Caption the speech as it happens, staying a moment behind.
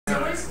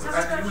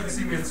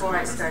before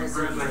I started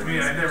doing my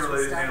I never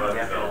laid it down.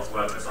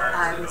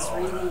 I was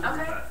reading.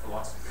 Okay.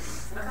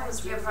 Okay,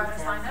 do you have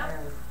projects lined up?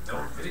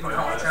 Nope.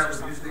 College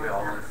hours usually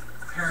all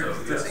parents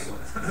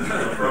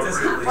Well,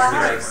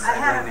 I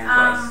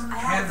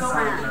had a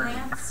friend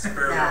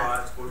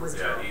that was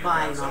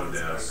buying all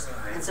these books,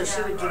 and so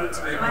she would give it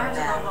to me in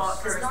bed.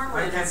 Because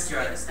normally that's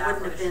wouldn't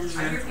have been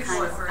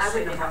kind of, I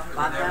wouldn't have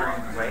bought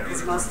that,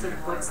 because most of the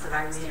books that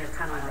I read are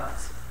kind of like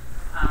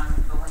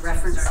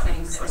reference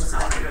things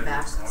I can go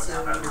back to,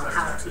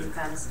 how-to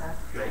kind of stuff.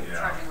 But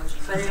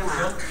anyway,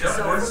 so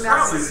for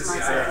about 6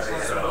 months I was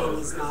reading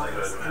these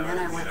novels, and then I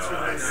went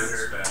through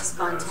this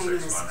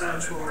spontaneous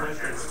spiritual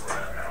awakening.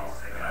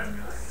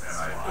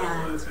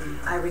 And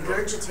I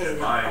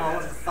regurgitated all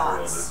of the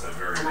thoughts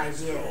and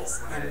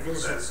ideas and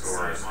visions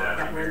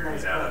that were in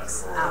those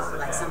books out,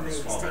 like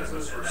somebody was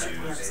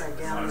taking me upside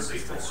down and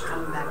just like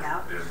coming back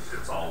out.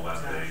 It's all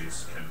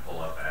web-based, can pull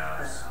up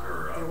apps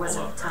or there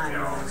wasn't a time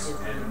when I did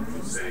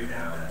things like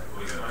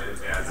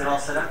that. Is it all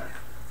set up?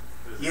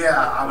 Yeah,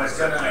 I was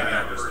gonna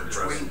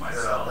tweet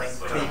the link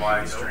to the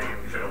live stream.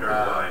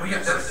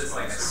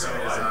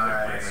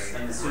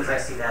 And as soon as I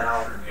see that,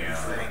 I'll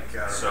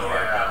think. So I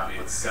got the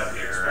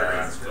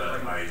experience,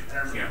 but I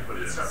can't put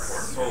it in my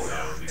portfolio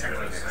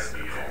because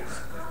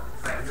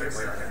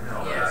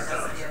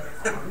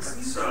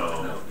so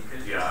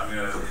yeah, I'm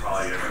gonna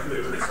probably end up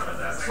doing some of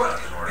that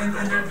stuff in order.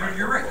 And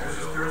you're right.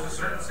 There's a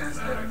certain sense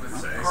that with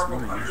carpal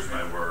tunnel,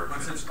 my work.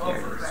 once it's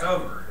over, it's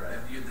over.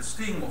 The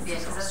sting will feel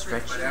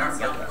stretch. but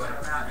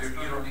after,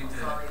 you don't need to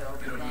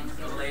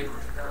belabor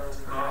it.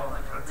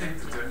 I think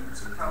the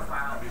difference is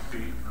Profile, would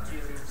be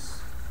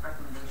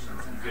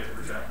recommendations and get rid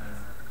of that.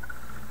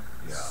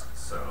 Yeah,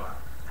 so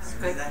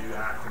you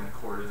act in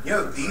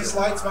accordance. These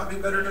lights might be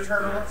better to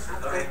turn on.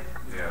 Okay.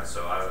 Yeah,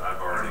 so I've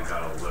already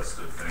got a list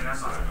of things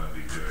that I'm going to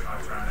be doing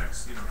over the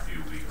next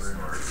few weeks in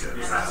order to get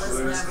this.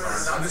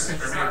 Listening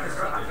for me,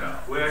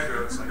 The way I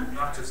go, it's like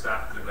not just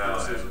active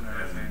decision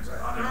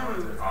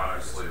and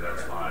honestly,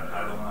 that's fine.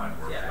 I don't mind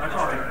working. Yeah. I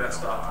probably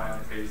best off on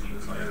occasion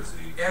is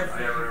busy. that's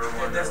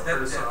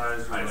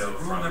I know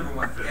rule number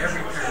one.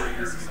 Every parent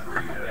is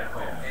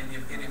and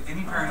if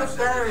any parent But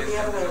better the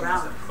other way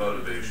around.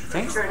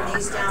 motivation. Turn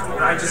these down.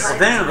 Well,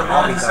 then it'll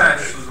all be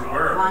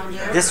Blind you.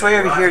 this way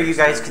over here. You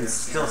guys can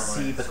still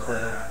see, but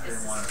the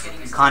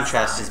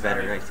contrast is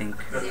better, I think.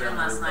 even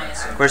last night,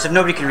 Of course, if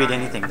nobody can read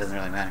anything, it doesn't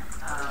really matter.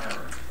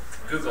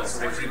 Google.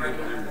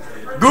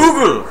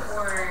 Google!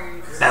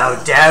 or Bow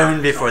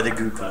down before the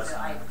Googles.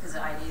 because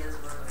the ideas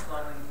were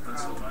flowing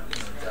yesterday,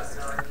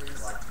 so I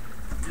was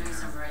doing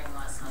some writing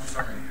last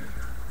night,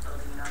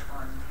 building up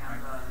on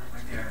Canva,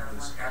 and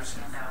one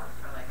hand out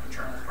for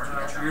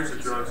like years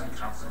of drugs and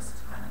counseling.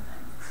 kind of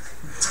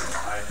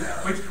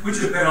thing. Which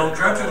is better,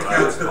 drugs or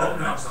counseling?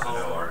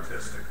 No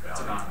artistic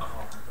value.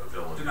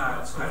 Ability.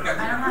 Denial. I don't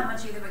have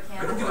much either, but I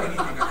Canva. can do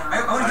anything.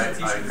 I want to get a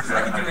t-shirt because I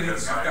can do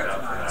anything. I've got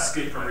denial.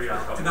 Escape from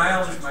reality.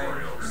 Denial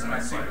is my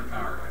favorite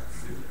power.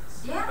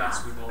 Yeah.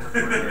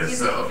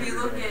 Because if you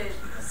look at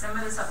some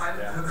of the stuff I've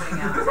been putting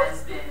out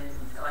has been,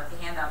 like the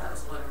handout that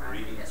was floating around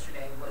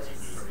yesterday was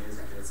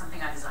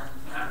something I designed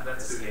in Canva.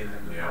 That's it.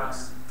 Yeah.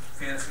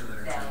 Fantasy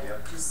literature.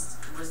 That just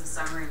was the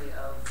summary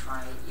of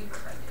my ebook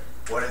I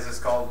did. What is this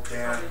called,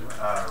 Dan?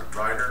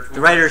 Writer?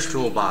 The Writer's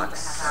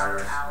Toolbox.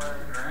 Hour.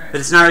 But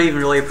it's not even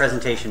really a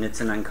presentation,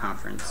 it's an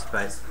unconference.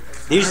 But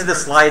these are the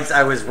slides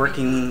I was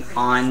working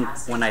on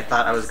when I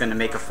thought I was going to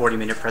make a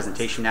 40-minute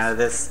presentation out of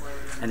this.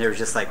 And they were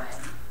just like,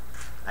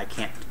 I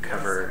can't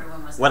cover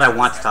what I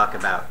want to talk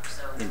about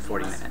in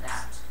 40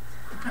 minutes.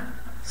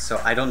 So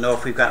I don't know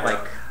if we've got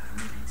like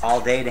all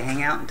day to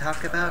hang out and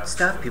talk about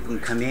stuff. People can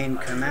come in,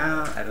 come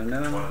out, I don't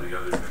One know. of the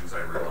other things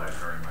I realized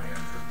during my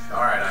internship.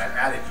 All right, I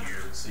added you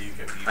so you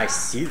can. I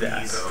see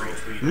that.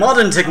 retweet it.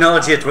 Modern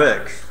technology at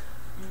work.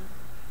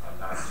 I'm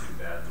not too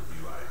bad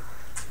with UI.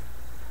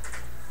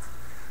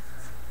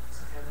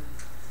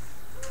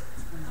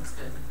 That's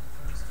good.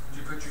 Did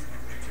you put your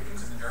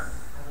chickens in the jar?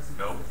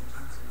 Nope.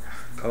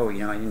 Oh, you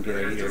know, I didn't do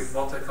that either.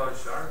 Multicolored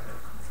shower.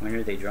 When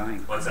are they drawing?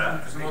 What's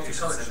that? There's a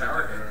multicolored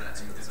shower head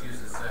that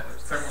uses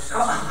thermal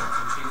sensors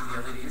to change the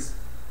LEDs.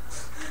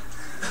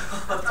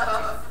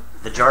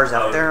 The jar's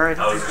out there already?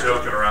 I was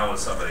joking around with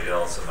somebody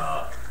else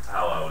about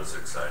how I was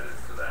excited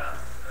for that.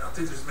 I don't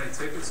think there's many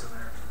tickets in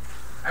there.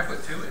 I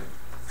put 2 in.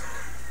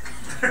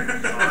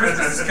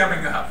 Christmas is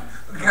coming up.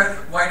 We got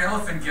White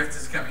Elephant gift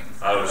is coming.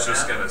 I was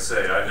just gonna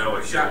say, I know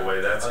what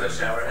giveaway that's gonna be.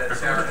 Shower head.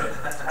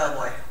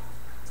 Hellboy.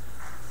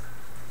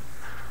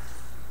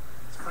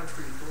 It's probably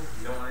pretty cool.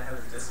 You don't want to have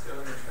a disco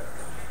in the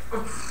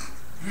shower?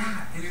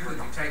 Yeah, you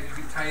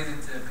can tie it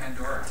into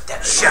Pandora.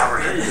 That shower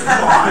head is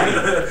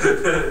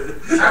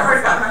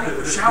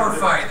Shower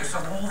fight. There's a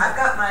whole. I've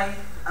got my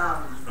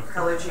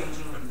color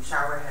changing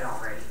shower head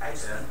already. I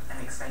just need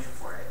an extension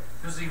for it.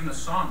 There's even a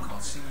song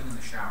called "Singing in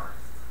the Shower."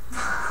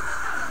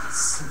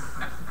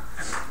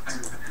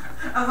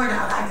 Oh my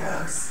god, that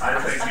goes. I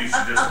think you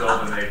should just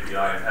build an API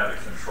and have a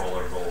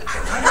controller roll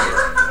from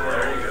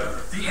there you go.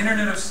 The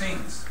Internet of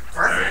Sings.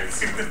 Perfect.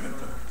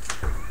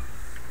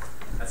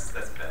 That's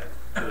bad.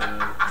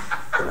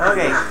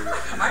 Okay.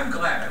 I'm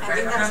glad. I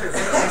think that's your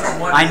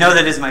I know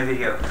that is my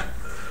video,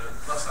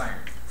 Plus iron.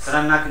 but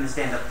I'm not going to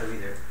stand up though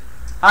either.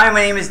 Hi,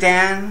 my name is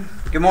Dan.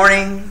 Good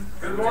morning.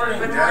 Good morning,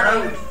 Good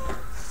Dan.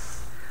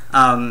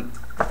 morning.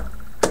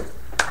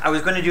 I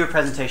was going to do a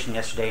presentation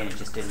yesterday and it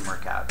just didn't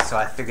work out, so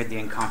I figured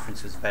the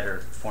Unconference was a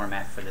better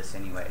format for this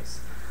anyways.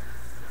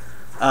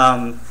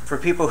 For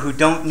people who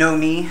don't know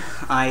me,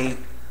 I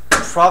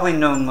probably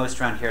known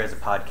most around here as a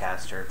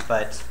podcaster,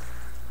 but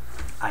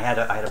I had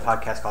a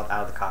podcast called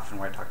Out of the Coffin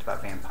where I talked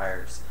about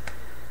vampires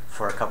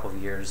for a couple of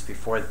years.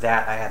 Before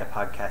that, I had a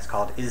podcast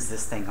called Is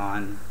This Thing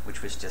On?,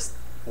 which was just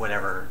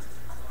whatever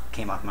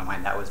came off my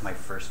mind. That was my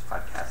first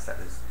podcast. That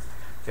was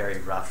very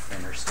rough,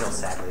 and they're still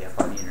sadly up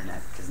on the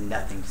internet because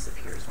nothing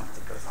disappears once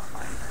it goes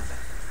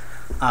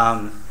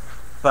online.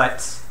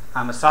 But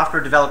I'm a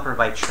software developer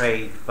by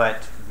trade,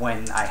 but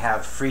when I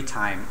have free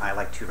time, I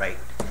like to write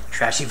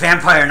trashy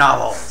vampire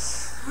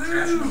novels.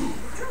 Trashy.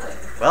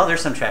 Well,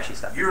 there's some trashy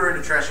stuff. You were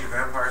into trashy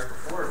vampires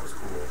before it was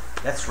cool.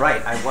 That's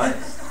right, I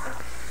was.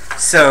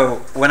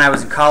 So when I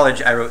was in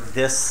college, I wrote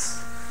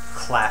this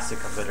classic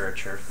of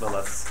literature,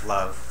 Lilith's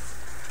Love.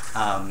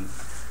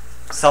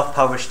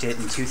 Self-published it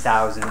in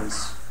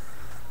 2000s.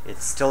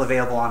 It's still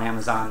available on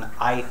Amazon.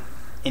 I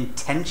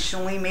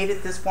intentionally made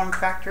it this form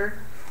factor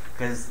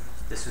because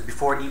this was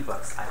before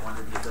ebooks. I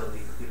wanted the ability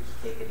for people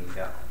to take it and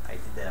go. I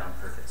did that on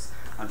purpose.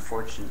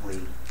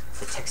 Unfortunately,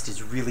 the text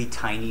is really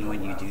tiny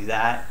when you do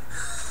that.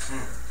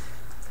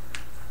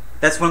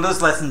 That's one of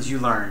those lessons you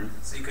learn.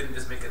 So you couldn't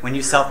just make it when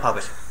you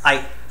self-publish.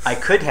 I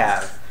could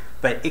have,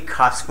 but it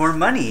costs more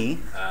money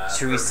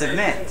to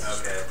resubmit.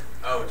 Okay.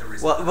 Oh, to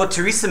resubmit. Well,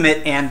 to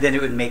resubmit, and then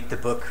it would make the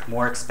book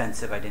more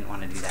expensive. I didn't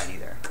want to do that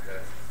either. Okay.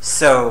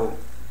 So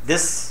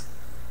this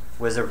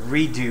was a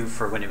redo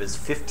for when it was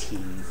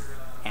 15th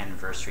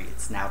anniversary.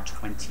 It's now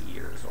 20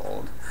 years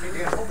old. Hey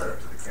Dan, hold that up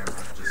to the camera,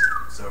 just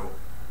so.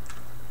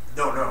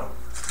 No.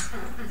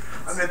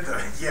 I meant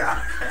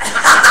yeah.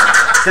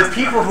 The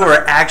people who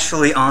are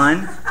actually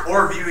on.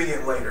 Or viewing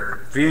it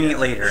later.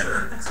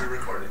 Sure. So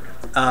recording it.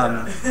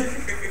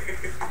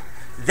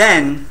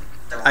 Then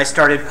I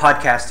started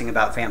podcasting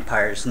about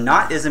vampires,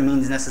 not as a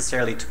means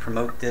necessarily to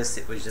promote this.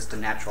 It was just a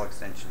natural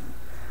extension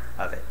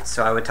of it.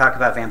 So I would talk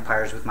about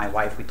vampires with my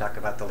wife. We'd talk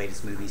about the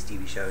latest movies,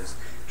 TV shows,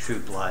 True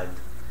Blood,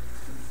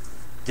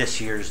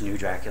 this year's new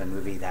Dracula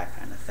movie, that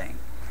kind of thing.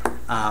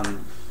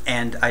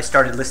 And I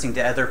started listening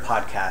to other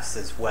podcasts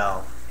as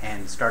well,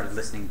 and started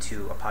listening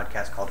to a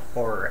podcast called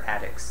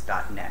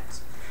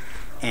HorrorAddicts.net,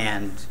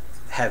 and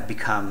have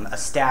become a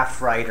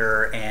staff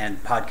writer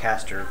and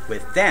podcaster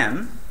with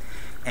them.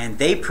 And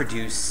they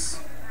produce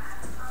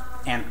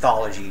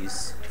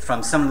anthologies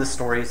from some of the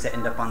stories that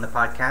end up on the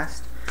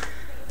podcast.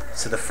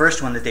 So the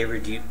first one that they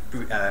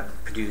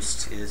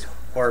produced is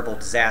Horrible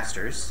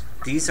Disasters.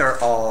 These are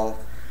all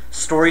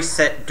stories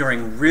set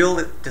during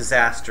real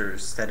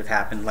disasters that have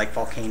happened, like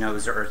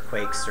volcanoes or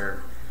earthquakes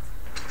or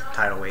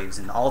tidal waves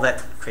and all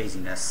that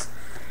craziness.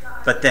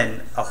 But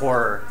then a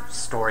horror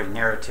story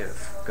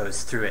narrative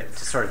goes through it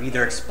to sort of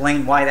either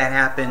explain why that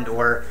happened,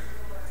 or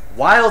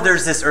while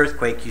there's this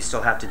earthquake, you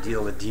still have to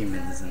deal with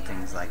demons and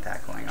things like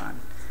that going on.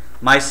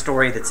 My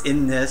story that's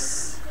in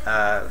this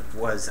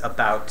was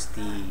about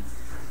the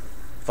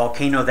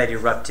volcano that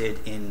erupted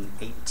in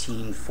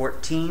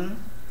 1814,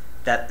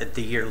 that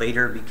the year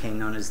later became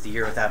known as the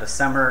Year Without a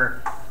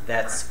Summer,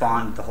 that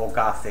spawned the whole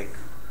Gothic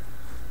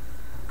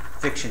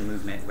fiction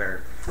movement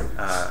where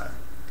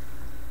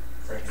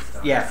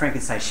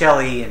Frankenstein,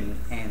 Shelley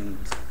and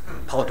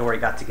Polidori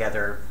got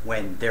together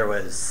when there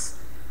was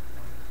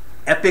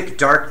epic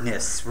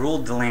darkness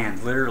ruled the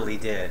land, literally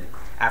did,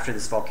 after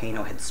this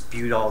volcano had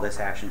spewed all this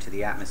ash into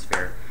the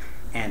atmosphere.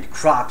 And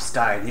crops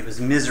died, and it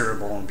was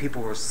miserable, and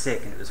people were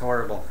sick, and it was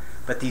horrible.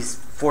 But these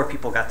four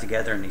people got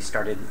together, and they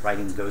started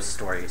writing ghost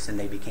stories, and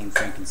they became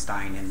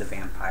Frankenstein and the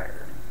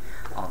vampire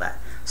and all that.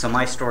 So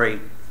my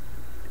story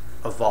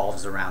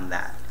evolves around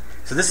that.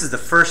 So this is the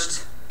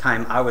first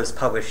time I was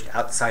published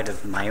outside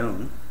of my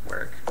own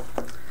work.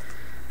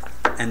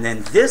 And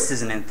then this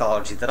is an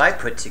anthology that I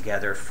put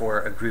together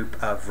for a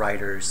group of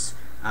writers.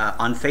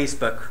 On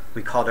Facebook,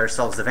 we called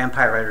ourselves the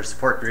Vampire Writers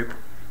Support Group,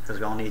 because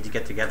we all needed to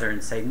get together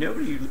and say,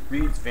 nobody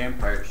reads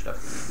vampire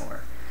stuff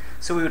anymore.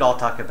 So we would all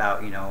talk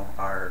about,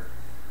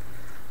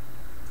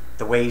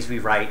 the ways we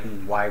write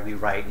and why we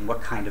write and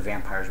what kind of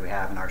vampires we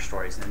have in our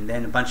stories. And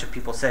then a bunch of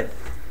people said,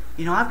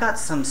 I've got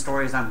some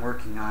stories I'm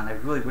working on. I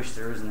really wish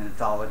there was an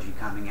anthology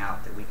coming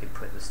out that we could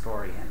put the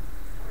story in.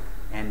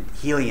 And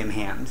Helium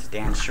Hand,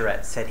 Dan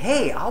Shaurette, said,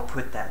 hey, I'll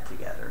put that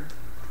together.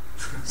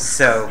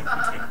 So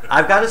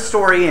I've got a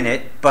story in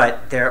it,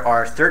 but there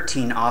are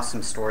 13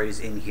 awesome stories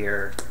in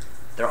here.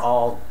 They're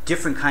all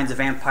different kinds of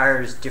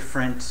vampires,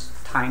 different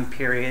time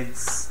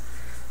periods,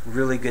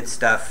 really good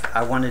stuff.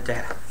 I wanted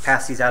to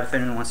pass these out if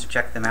anyone wants to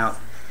check them out.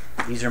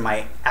 These are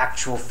my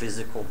actual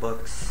physical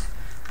books.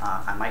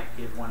 I might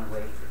give one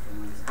away if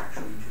anyone's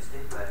actually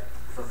interested, but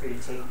feel free to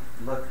take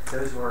a look.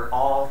 Those were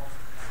all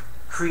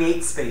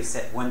Create Space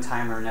at one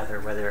time or another,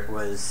 whether it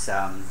was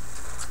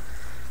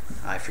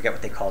I forget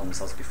what they called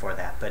themselves before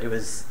that, but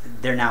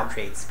they're now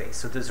CreateSpace.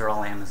 So those are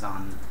all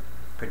Amazon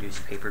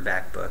produced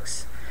paperback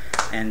books.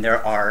 And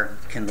there are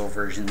Kindle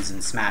versions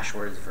and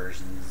Smashwords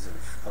versions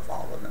of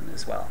all of them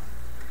as well.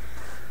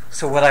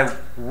 So what I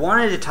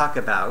wanted to talk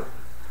about,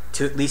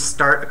 to at least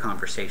start a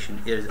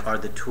conversation, are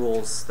the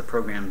tools, the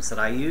programs that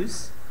I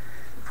use.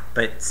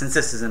 But since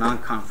this is an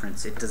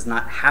Unconference, it does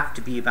not have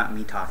to be about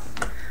me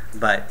talking.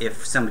 But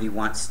if somebody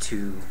wants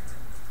to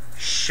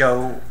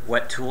show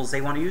what tools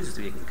they want to use,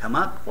 they can come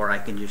up, or I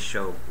can just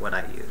show what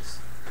I use.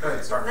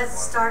 Let's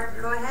start.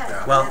 Go ahead.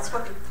 Yeah. Well, That's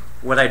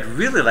what I'd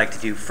really like to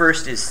do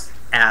first is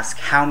ask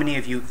how many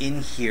of you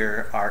in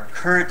here are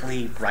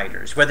currently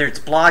writers, whether it's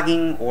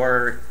blogging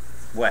or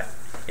what.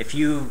 If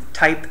you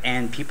type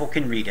and people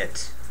can read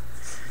it.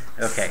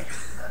 Okay.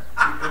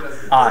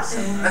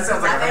 Awesome. That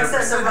sounds like that makes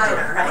us a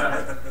writer,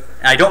 right?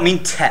 I don't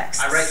mean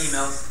text. I write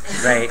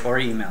emails. Right, or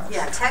emails.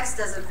 Yeah, text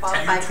doesn't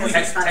qualify because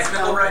it's not Technical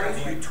spelled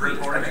writing? right. You tweet.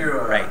 I do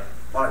Right.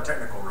 a lot of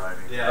technical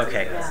writing. Yeah.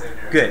 Okay. Yeah, same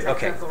here. Good,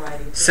 okay. Technical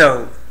writing, too.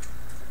 So,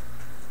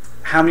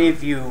 how many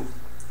of you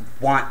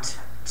want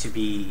to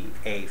be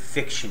a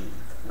fiction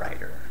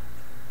writer?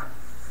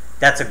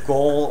 That's a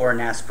goal or an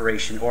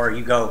aspiration, or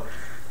you go,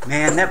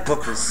 man, that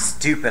book was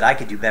stupid, I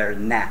could do better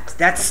than that.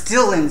 That's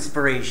still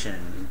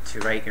inspiration to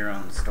write your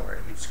own story.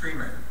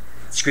 Screenwriter.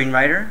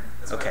 Screenwriter?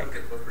 That's why Okay. I look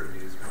at book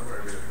reviews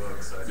before I read a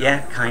book. So I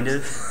Yeah, kind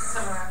of.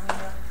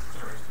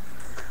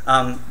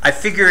 I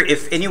figure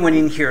if anyone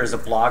in here is a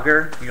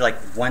blogger, you're like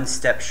one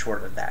step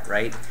short of that,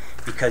 right?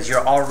 Because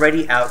you're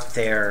already out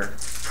there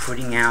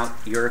putting out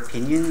your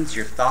opinions,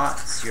 your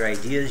thoughts, your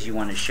ideas, you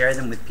want to share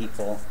them with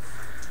people.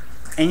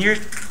 And you're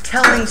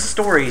telling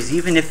stories,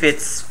 even if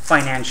it's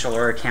financial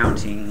or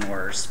accounting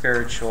or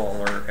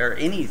spiritual or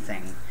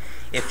anything.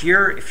 If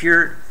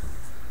you're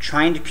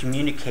trying to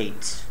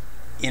communicate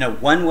in a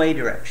one-way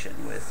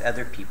direction with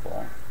other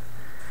people,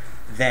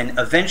 then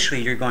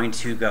eventually you're going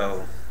to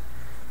go,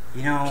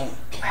 you know,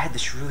 I had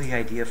this really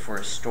idea for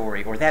a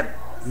story, or that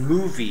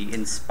movie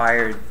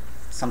inspired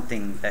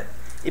something that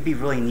it'd be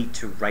really neat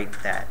to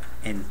write that.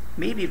 And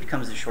maybe it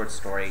becomes a short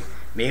story.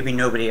 Maybe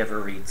nobody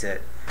ever reads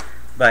it.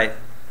 But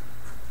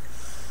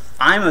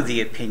I'm of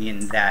the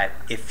opinion that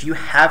if you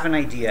have an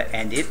idea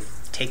and it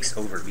takes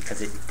over,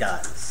 because it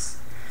does,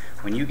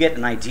 when you get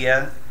an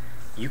idea,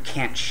 you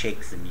can't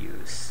shake the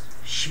muse.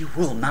 She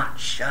will not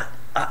shut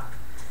up.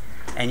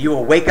 And you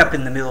will wake up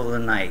in the middle of the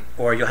night,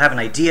 or you'll have an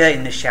idea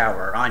in the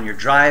shower, or on your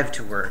drive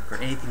to work, or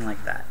anything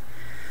like that.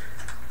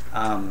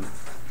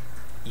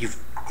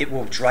 It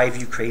will drive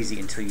you crazy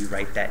until you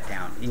write that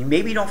down. And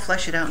maybe you don't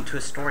flesh it out into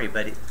a story,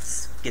 but it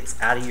gets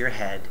out of your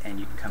head and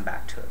you can come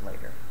back to it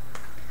later.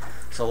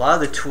 So a lot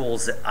of the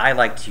tools that I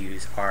like to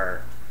use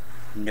are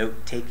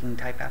note-taking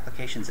type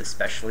applications,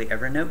 especially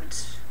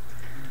Evernote.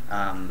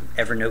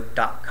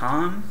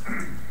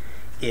 Evernote.com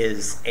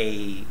is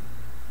a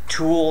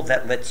tool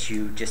that lets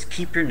you just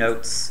keep your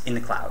notes in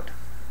the cloud.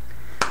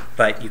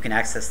 But you can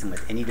access them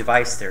with any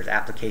device. There's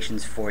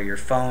applications for your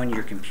phone,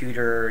 your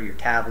computer, your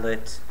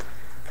tablet,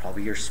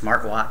 probably your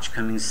smartwatch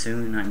coming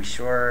soon, I'm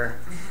sure.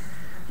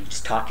 You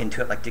just talk into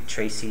it like Dick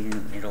Tracy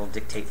and it'll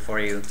dictate for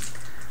you.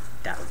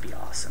 That would be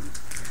awesome.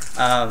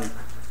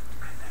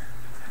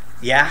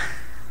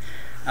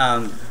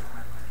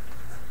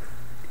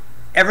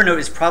 Evernote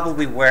is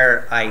probably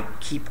where I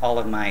keep all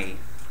of my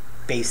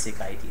basic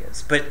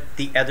ideas. But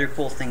the other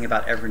cool thing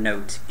about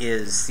Evernote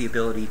is the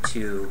ability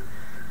to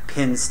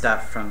pin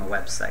stuff from a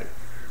website.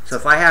 So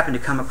if I happen to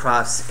come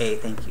across a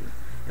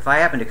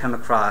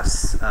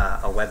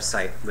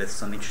website with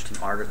some interesting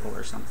article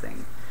or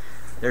something,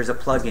 there's a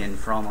plugin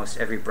for almost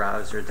every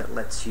browser that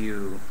lets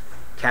you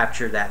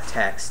capture that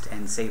text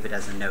and save it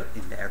as a note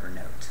into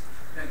Evernote.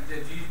 Do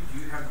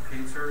you have a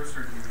paid service,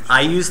 or do you just...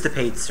 I use the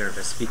paid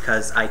service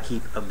because I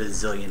keep a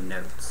bazillion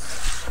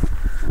notes.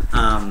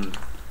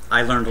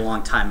 I learned a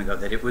long time ago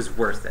that it was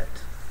worth it.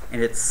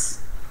 And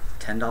it's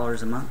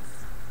 $10 a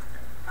month.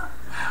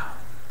 Wow.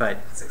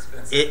 But It's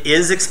expensive. it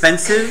is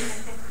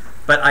expensive,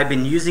 but I've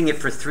been using it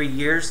for 3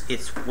 years.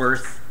 It's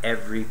worth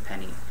every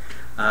penny.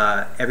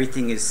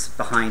 Everything is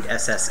behind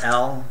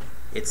SSL.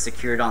 It's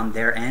secured on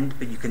their end,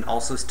 but you can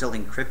also still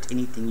encrypt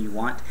anything you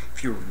want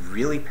if you're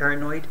really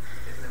paranoid.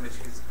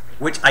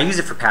 Which I use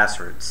it for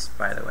passwords,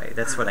 by the way.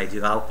 That's what I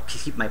do. I'll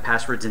keep my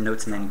passwords and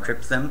notes and then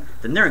encrypt them.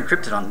 Then they're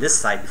encrypted on this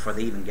side before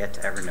they even get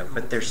to Evernote,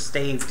 but they're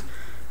saved.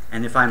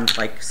 And if I'm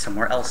like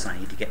somewhere else and I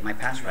need to get my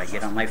password, I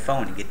get on my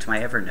phone and get to my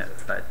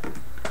Evernote. But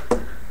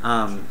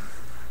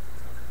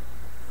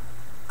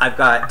I've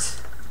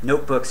got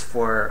notebooks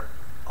for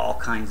all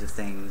kinds of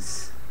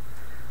things.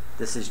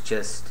 This is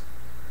just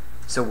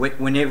so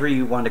whenever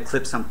you want to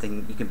clip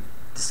something, you can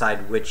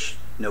decide which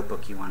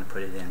notebook you want to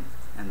put it in,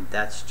 and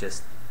that's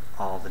just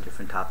all the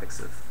different topics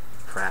of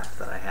crap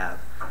that I have.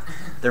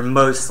 They're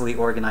mostly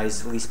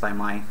organized, at least by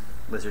my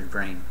lizard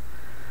brain.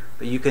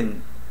 But you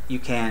can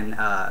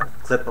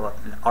clip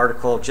an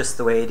article just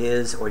the way it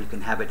is, or you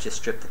can have it just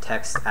strip the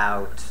text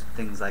out,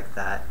 things like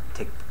that.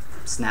 Take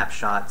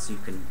snapshots you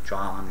can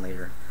draw on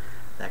later,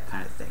 that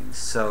kind of thing.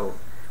 So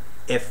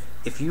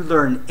if you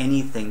learn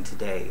anything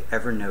today,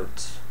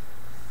 Evernote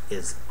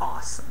is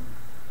awesome.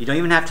 You don't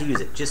even have to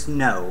use it. Just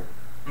know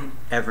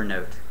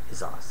Evernote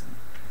is awesome.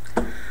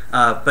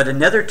 But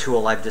another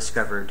tool I've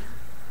discovered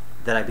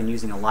that I've been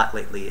using a lot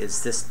lately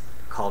is this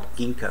called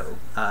Ginkgo.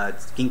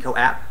 It's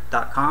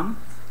ginkgoapp.com.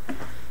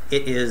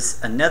 It is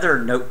another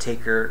note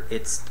taker.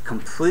 It's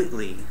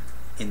completely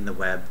in the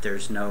web.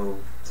 There's no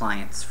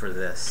clients for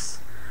this.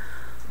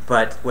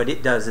 But what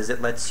it does is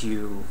it lets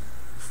you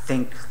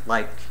think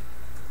like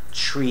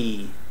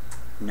tree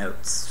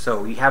notes.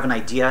 So you have an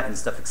idea and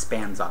stuff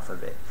expands off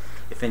of it.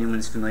 If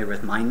anyone's familiar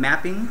with mind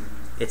mapping,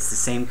 it's the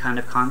same kind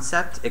of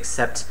concept,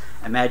 except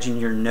imagine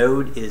your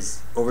node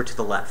is over to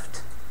the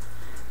left,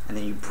 and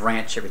then you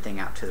branch everything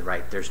out to the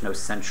right. There's no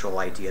central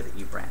idea that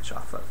you branch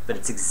off of, but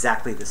it's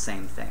exactly the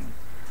same thing.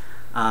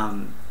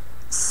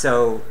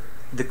 So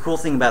the cool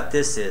thing about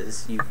this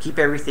is you keep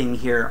everything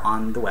here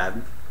on the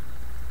web.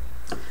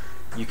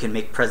 You can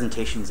make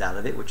presentations out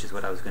of it, which is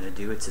what I was going to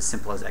do. It's as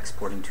simple as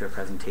exporting to a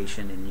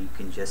presentation, and you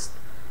can just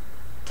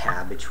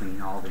tab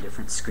between all the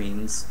different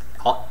screens.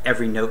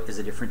 Every note is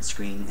a different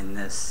screen in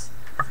this.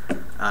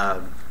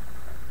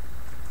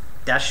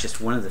 That's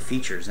just one of the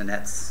features, and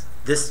this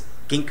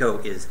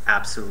Ginkgo is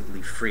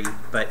absolutely free,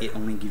 but it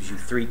only gives you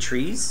 3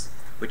 trees,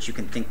 which you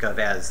can think of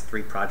as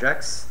 3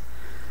 projects.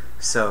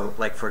 So,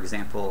 like for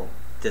example,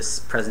 this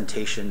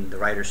presentation, the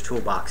Writer's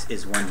Toolbox,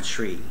 is 1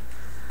 tree.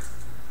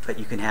 But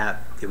you can have,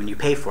 when you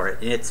pay for it,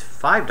 and it's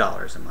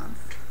 $5 a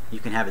month, you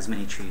can have as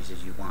many trees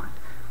as you want.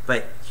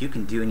 But you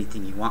can do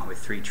anything you want with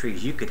 3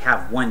 trees. You could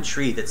have 1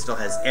 tree that still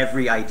has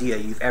every idea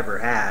you've ever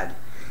had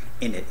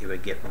in it. It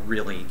would get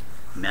really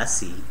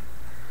messy,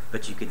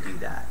 but you could do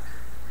that.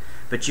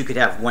 But you could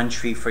have 1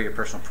 tree for your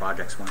personal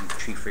projects, 1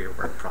 tree for your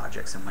work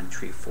projects, and 1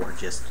 tree for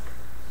just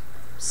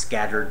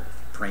scattered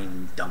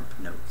brain dump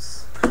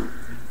notes.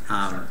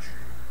 I'm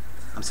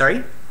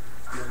sorry?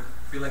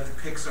 Be like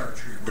the Pixar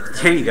tree, where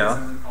there you go.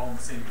 All in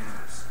the same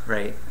universe.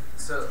 Right.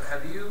 So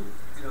have you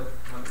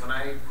when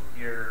I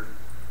hear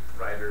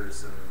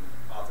writers and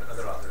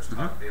other authors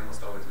talk, they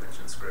almost always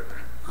mention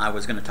Scrivener. I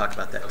was going to talk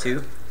about that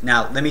too.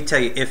 Now, let me tell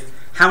you,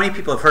 how many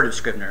people have heard of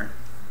Scrivener?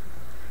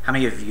 How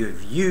many of you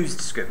have used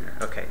Scrivener?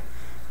 Okay.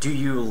 Do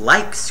you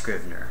like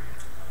Scrivener?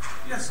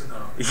 Yes and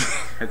no.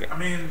 Okay. I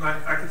mean,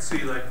 like, I could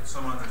see like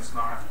someone that's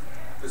not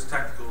as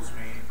technical as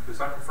me,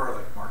 because I prefer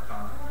like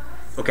Markdown.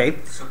 Okay.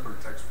 Simpler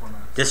text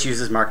format. This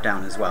uses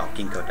Markdown as well.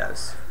 Ginkgo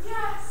does.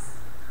 Yes.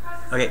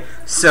 Okay.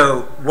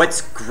 So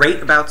what's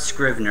great about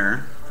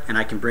Scrivener, and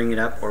I can bring it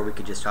up, or we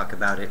could just talk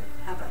about it.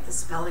 How about the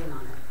spelling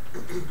on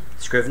it?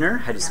 Scrivener.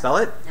 How do you spell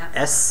it? Yeah.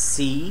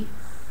 SCRIVNER.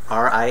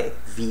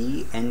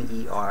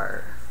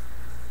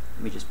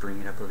 Let me just bring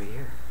it up over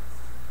here.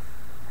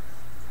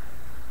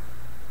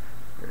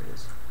 There it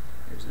is.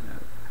 There's a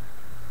note.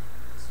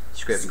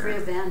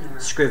 Scrivener.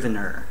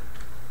 Scrivener.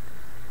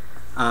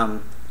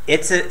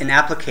 It's an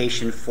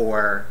application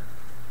for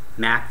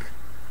Mac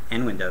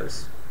and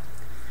Windows.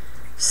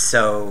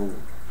 So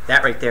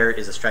that right there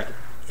is a strike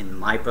in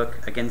my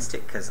book against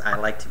it, because I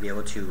like to be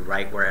able to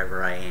write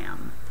wherever I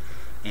am.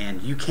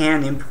 And you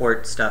can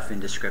import stuff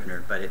into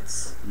Scrivener, but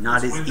it's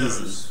not as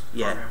easy.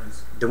 Yeah,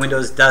 the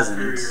Windows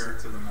doesn't. Superior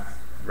to the Mac.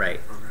 Right,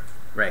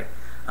 right.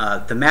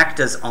 The Mac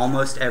does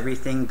almost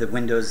everything. The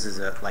Windows is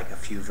like a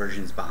few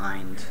versions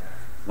behind.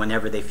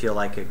 Whenever they feel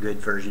like a good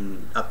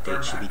version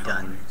update should be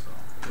done.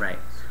 Right.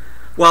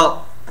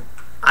 Well,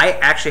 I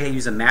actually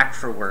use a Mac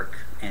for work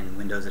and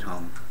Windows at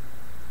home.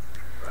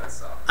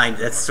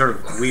 That's sort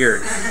of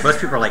weird. Most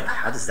people are like,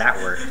 how does that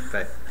work?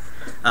 But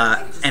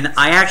and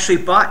I actually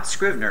bought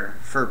Scrivener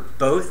for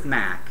both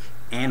Mac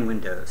and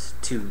Windows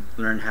to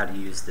learn how to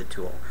use the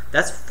tool.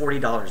 That's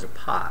 $40 a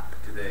pop.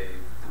 Do they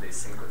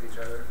sync with each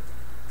other?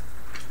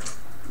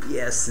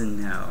 Yes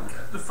and no.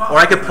 Or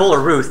I could pull a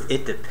Ruth.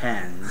 It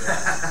depends.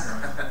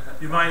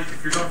 You might,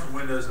 if you're going from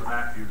Windows to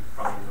Mac, you're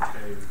probably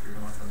okay. If you're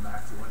going from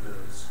Mac to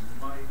Windows,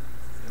 you might,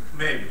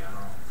 maybe, I don't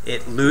know.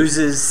 It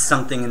loses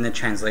something in the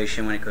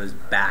translation when it goes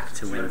back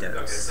to Windows.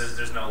 Okay, so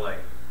there's no like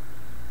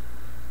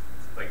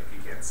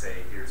you can't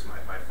say, here's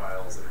my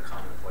files in a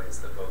common place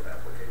that both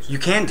applications. You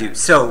can do.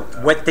 So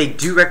what they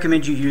do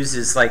recommend you use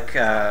is like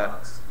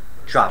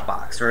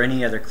Dropbox or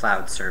any other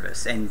cloud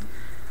service. And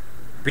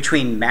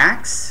between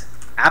Macs,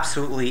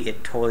 absolutely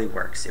it totally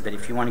works. But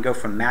if you want to go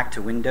from Mac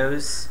to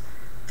Windows,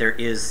 there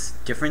is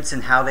difference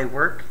in how they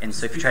work. And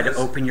so if you try to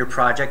open your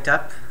project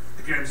up,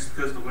 again, just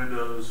because the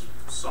Windows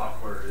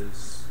software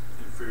is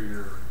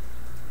inferior,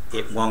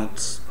 it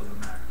won't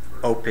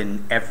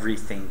open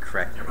everything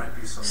correctly. There might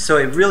be some. So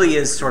it really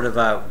is sort of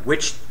a,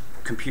 which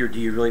computer do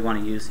you really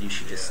want to use, and you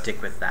should just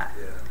stick with that.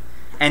 Yeah.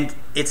 And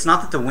it's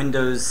not that the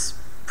Windows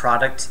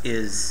product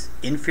is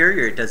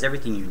inferior, it does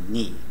everything you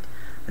need.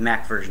 The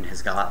Mac version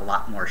has got a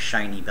lot more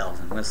shiny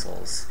bells and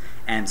whistles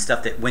and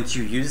stuff that once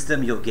you use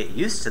them, you'll get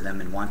used to them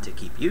and want to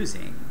keep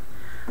using.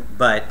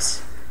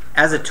 But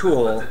as a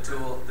tool... But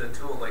the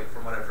tool, like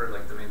from what I've heard,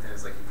 like the main thing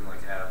is like you can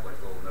like have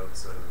like little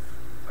notes of,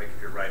 like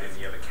if you're writing,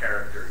 you have a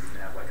character, you can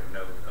have like a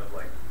note of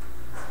like,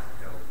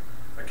 you know,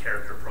 a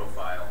character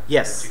profile.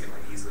 Yes. That you can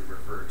like easily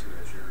refer to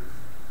as you're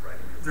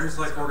There's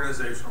like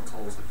organizational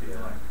tools that you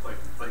like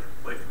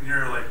when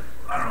you're like,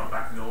 I don't know,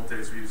 back in the old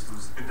days we used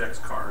those index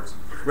cards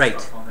and put Right.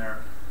 stuff on there.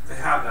 They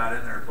have that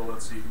in there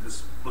built so you can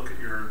just look at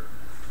your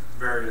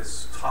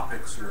various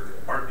topics or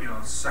art,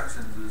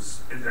 sections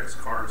as index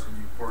cards, and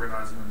you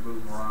organize them and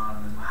move them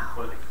around, and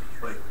put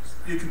like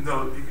you can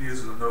use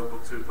it as a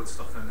notebook too, put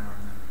stuff in there,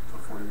 and then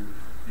before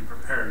you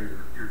prepare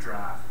your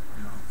draft,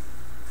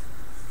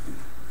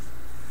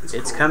 It's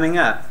cool. coming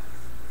up.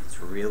 It's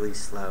really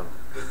slow.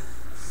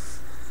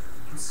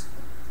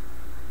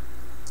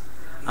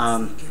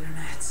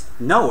 Internet.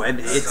 No,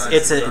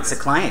 it's a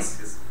client.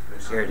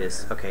 Here it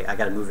is. Okay, I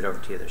got to move it over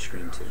to the other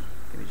screen too.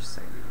 Give me just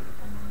a second.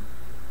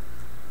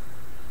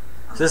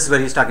 So this is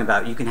what he's talking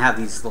about. You can have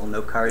these little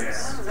note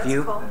cards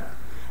view. Cool.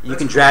 You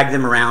can drag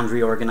them around,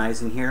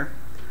 reorganize in here.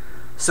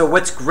 So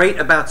what's great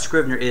about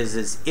Scrivener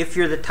is if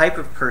you're the type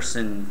of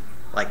person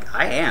like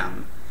I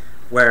am,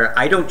 where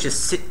I don't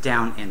just sit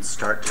down and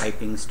start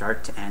typing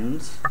start to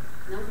end.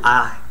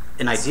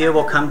 An idea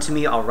will come to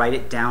me, I'll write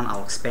it down,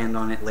 I'll expand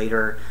on it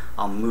later,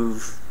 I'll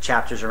move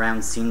chapters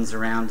around, scenes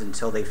around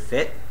until they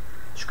fit.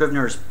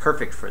 Scrivener is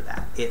perfect for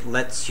that. It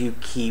lets you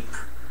keep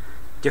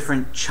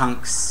different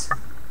chunks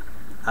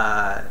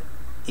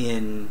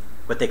in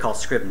what they call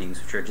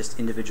scrivenings, which are just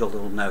individual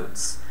little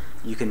notes.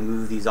 You can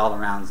move these all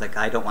around. It's like,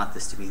 I don't want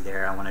this to be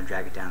there, I want to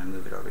drag it down and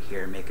move it over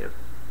here and make it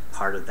a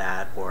part of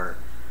that, or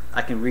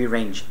I can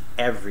rearrange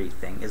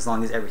everything as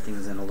long as everything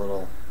is in a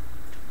little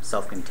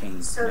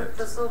self-contained So note.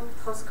 those little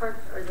postcard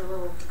or the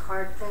little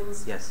card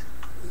things, Yes.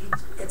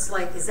 it's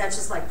like, is that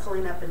just like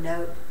pulling up a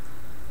note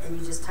and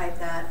you just type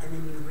that and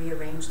then you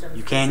rearrange them?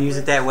 You can use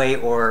it that way,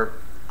 or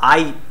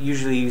I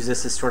usually use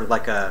this as sort of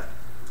like a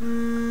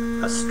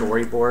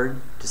storyboard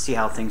to see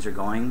how things are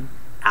going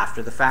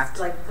after the fact.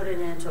 Like put it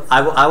into a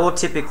I will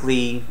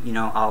typically,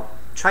 I'll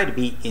try to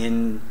be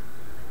in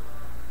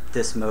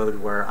this mode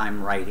where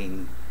I'm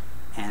writing,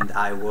 and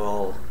I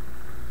will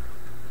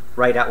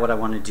write out what I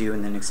want to do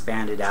and then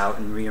expand it out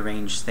and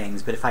rearrange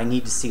things. But if I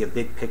need to see a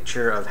big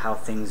picture of how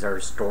things are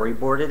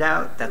storyboarded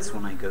out, that's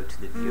when I go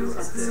to the view of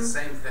It's the this.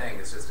 same thing,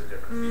 it's just a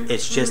different view.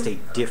 It's just a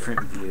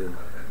different view.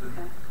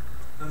 Okay.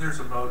 Then there's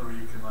a mode where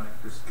you can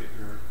just get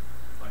your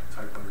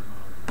typewriter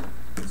mode.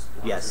 And just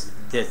blocks Yes,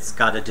 everything. it's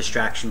got a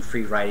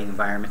distraction-free writing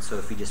environment, so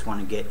if you just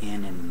want to get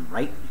in and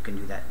write, you can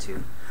do that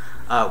too.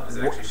 Does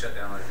it actually shut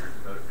down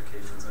your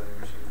notifications on your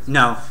machines?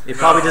 No, it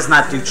probably does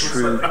not do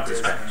true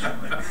distraction.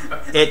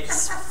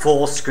 It's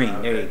full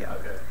screen. There you go.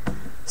 Okay.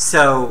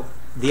 So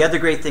the other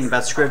great thing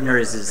about Scrivener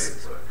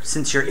is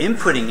since you're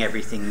inputting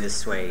everything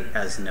this way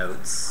as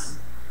notes,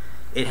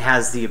 it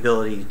has the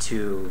ability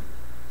to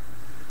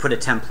put a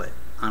template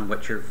on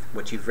what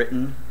you've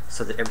written,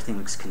 so that everything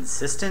looks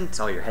consistent.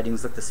 All your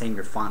headings look the same,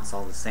 your font's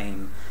all the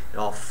same, it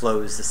all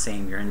flows the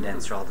same, your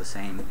indents are all the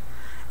same,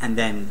 and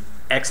then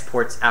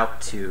exports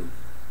out to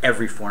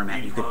every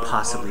format you could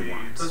possibly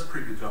want. Does a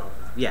pretty good job of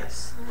that.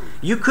 Yes.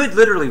 You could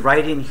literally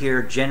write in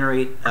here,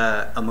 generate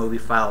a Mobi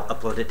file,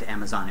 upload it to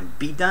Amazon, and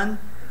be done.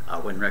 I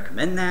wouldn't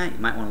recommend that. You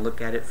might want to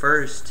look at it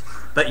first,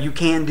 but you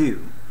can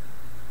do.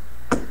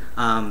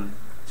 So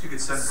you could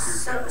send it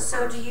to your table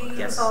So do you use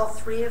Yes. all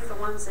three of the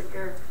ones that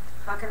you're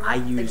talking about? I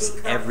The use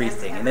Ginkgo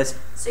everything, and the this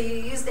So you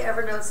use the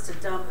Evernotes to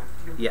dump,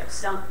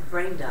 Yes.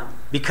 brain dump.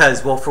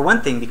 because, well, for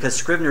one thing, because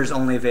Scrivener is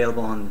only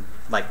available on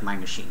my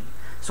machine.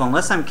 So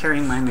unless I'm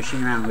carrying my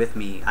machine around with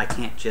me, I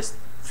can't just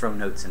throw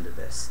notes into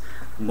this.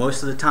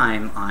 Most of the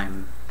time,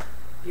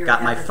 Your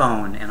got my Evernote.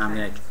 phone and I'm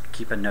going to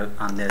keep a note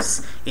on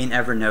this in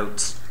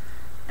Evernote,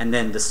 and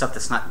then the stuff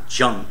that's not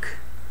junk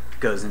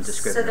goes into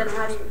Scrivener. So then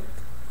how do you,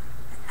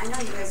 I know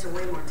you guys are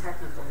way more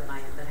technical than I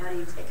am, but how do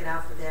you take it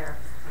out of there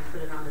and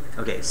put it onto the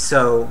computer? Okay,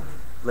 so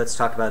let's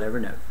talk about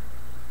Evernote.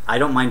 I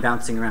don't mind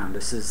bouncing around.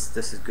 This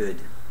is good.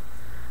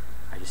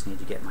 I just need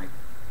to get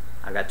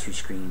I've got two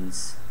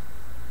screens.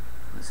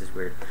 This is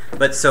weird.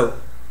 But so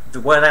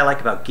what I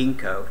like about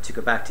Ginkgo, to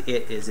go back to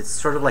it, is it's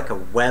sort of like a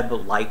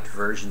web-light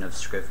version of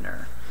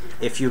Scrivener.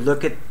 If you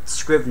look at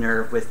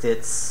Scrivener with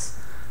its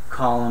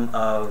column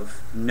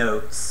of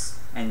notes,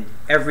 and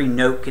every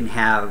note can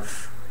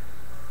have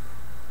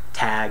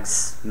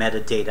tags,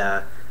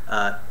 metadata,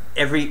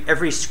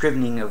 every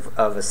scrivening of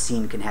a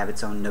scene can have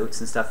its own notes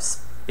and stuff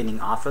spinning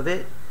off of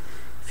it.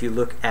 If you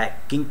look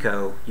at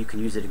Ginkgo, you can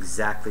use it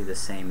exactly the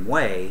same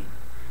way.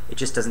 It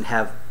just doesn't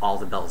have all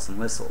the bells and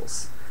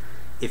whistles.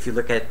 If you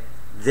look at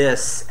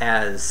this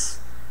as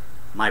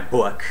my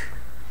book,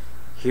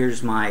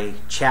 here's my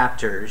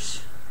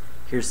chapters,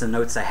 here's the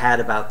notes I had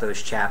about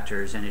those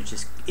chapters, and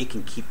it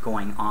can keep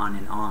going on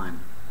and on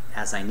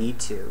as I need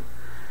to.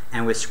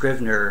 And with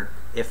Scrivener,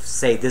 if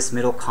say this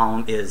middle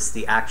column is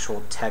the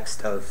actual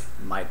text of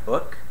my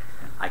book,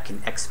 I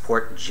can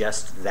export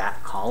just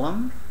that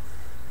column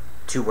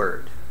to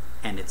Word,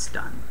 and it's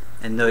done.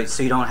 And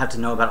so you don't have to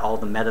know about all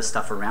the meta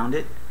stuff around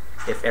it.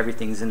 If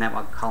everything's in that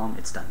one column,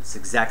 it's done. It's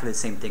exactly the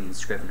same thing in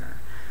Scrivener.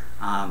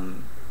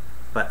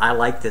 But I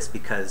like this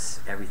because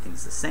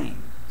everything's the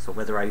same. So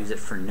whether I use it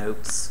for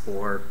notes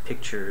or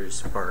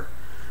pictures or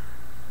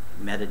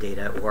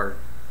metadata or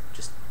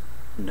just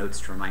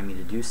notes to remind me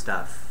to do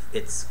stuff,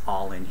 it's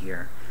all in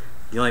here.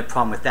 The only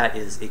problem with that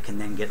is it can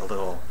then get a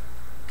little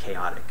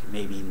chaotic.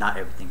 Maybe not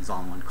everything's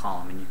all in one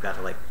column, and you've got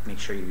to like make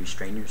sure you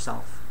restrain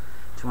yourself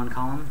to one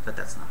column, but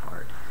that's not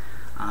hard.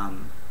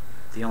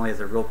 The only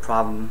other real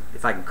problem,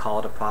 if I can call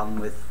it a problem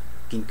with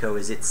Ginkgo,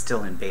 is it's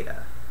still in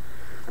beta.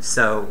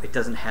 So it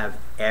doesn't have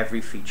every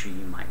feature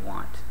you might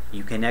want.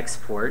 You can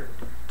export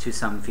to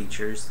some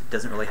features. It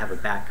doesn't really have a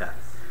backup.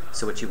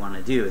 So what you want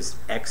to do is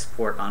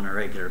export on a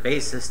regular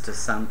basis to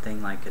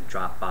something like a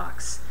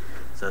Dropbox.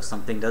 So if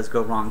something does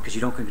go wrong, because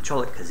you don't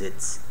control it because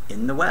it's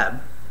in the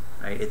web,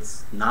 right?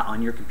 It's not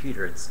on your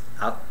computer. It's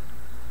out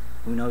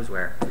who knows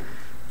where.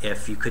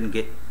 If you couldn't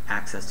get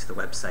access to the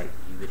website,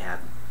 you would have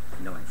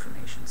no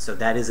information. So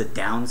that is a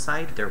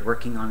downside. They're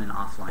working on an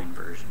offline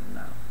version,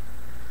 though.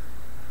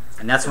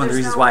 And that's one of the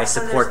reasons why I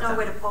support them. So there's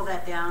no way to pull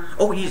that down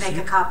and make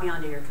a copy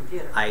onto your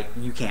computer?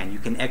 You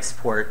can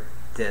export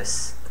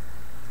this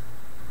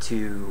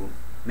to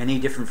many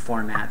different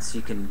formats.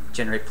 You can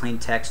generate plain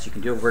text. You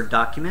can do a Word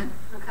document.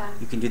 Okay.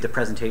 You can do the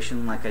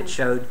presentation like I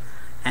showed.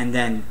 And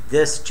then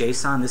this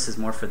JSON, this is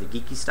more for the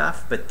geeky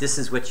stuff, but this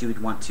is what you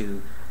would want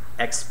to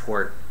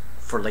export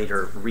for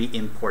later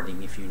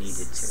re-importing if you needed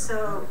to.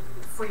 So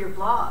for your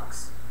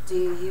blogs, do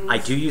you use... I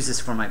do use this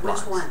for my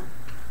blogs. Which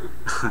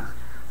one?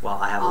 Well,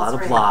 I have All a lot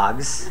three. of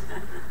blogs,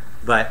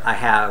 but I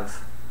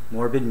have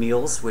Morbid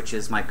Meals, which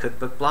is my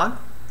cookbook blog.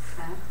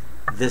 Okay.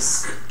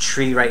 This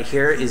tree right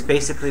here is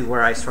basically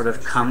where I sort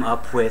of come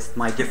up with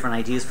my different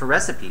ideas for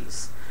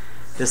recipes.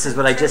 This is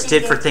what I just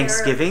did for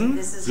Thanksgiving.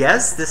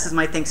 Yes, this is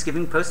my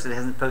Thanksgiving post. It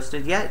hasn't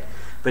posted yet,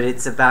 but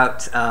it's about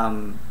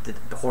the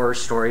horror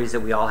stories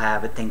that we all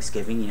have at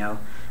Thanksgiving, you know,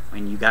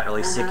 when you got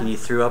really sick and you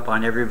threw up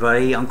on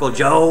everybody, Uncle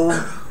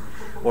Joe,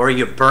 or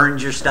you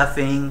burned your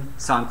stuffing.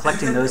 So I'm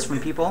collecting those from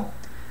people.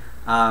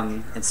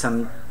 And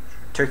some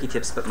turkey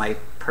tips, but my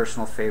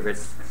personal favorite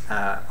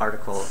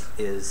article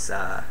is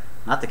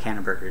not the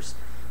Canterburgers,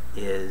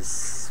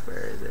 is,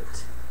 where is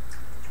it?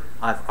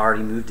 I've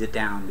already moved it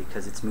down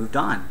because it's moved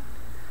on.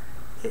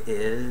 It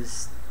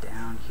is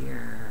down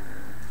here.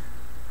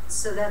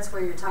 So that's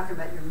where you're talking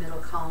about your middle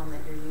column that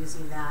you're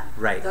using that.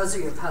 Right. Those are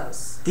your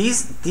posts.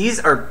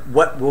 These are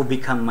what will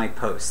become my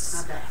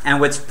posts. Okay. And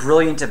what's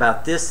brilliant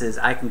about this is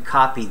I can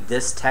copy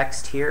this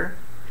text here,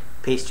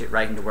 paste it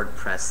right into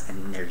WordPress,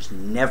 and there's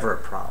never a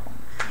problem.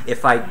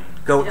 If I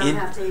go in... You don't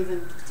have to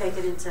even take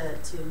it into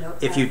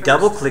Notepad If you first.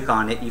 double click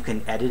on it, you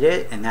can edit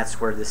it, and that's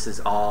where this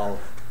is all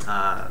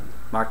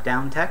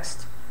Markdown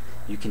text.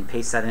 You can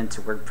paste that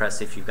into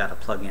WordPress if you've got a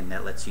plugin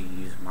that lets you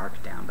use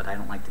Markdown, but I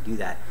don't like to do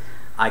that.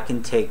 I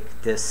can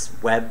take this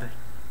web...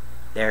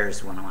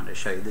 There's one I wanted to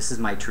show you. This is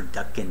my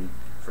turducken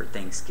for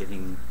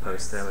Thanksgiving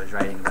post that I was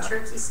writing about.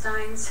 Turkey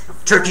Steins.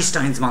 Turkey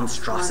Steins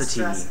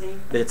monstrosity.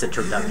 But it's a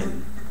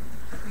turducken.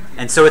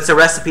 And so it's a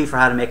recipe for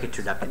how to make a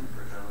turducken.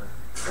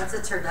 What's a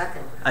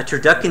turducken? A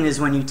turducken is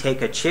when you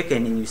take a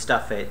chicken and you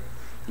stuff it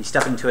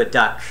into a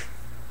duck,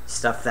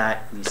 stuff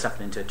that, and you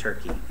stuff it into a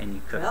turkey, and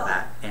you cook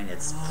that, and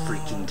it's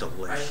freaking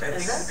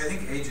delicious. I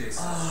think AJ's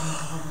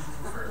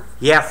for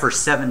Yeah, for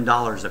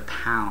 $7 a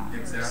pound.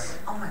 exactly.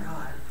 Oh my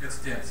god.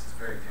 It's dense. It's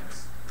very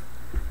dense.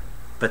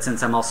 But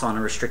since I'm also on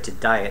a restricted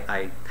diet,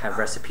 I have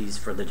recipes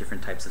for the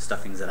different types of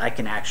stuffings that I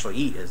can actually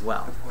eat as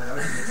well. Well, that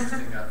would be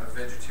interesting. A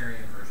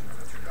vegetarian version of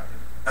a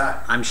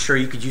turducken. I'm sure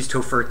you could use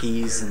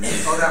tofurkeys and...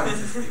 Oh, that would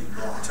just be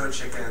wrong. Toe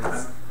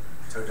chickens,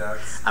 toe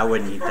ducks. I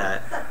wouldn't eat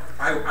that.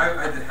 I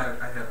had this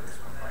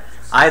one bite.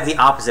 I have the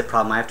opposite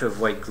problem. I have to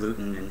avoid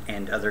gluten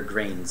and other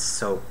grains,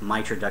 so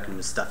my turducken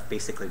was stuffed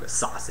basically with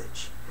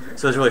sausage.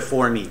 So it was really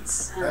 4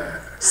 meats.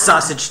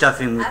 Sausage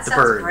stuffing with That the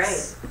sounds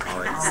birds. great.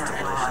 Oh, it's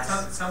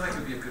delicious. It sounds like it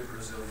would be a good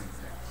Brazilian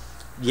thing.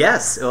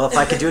 Yes, well, if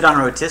I could do it on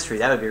a rotisserie,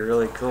 that would be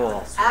really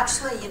cool.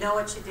 Actually, you know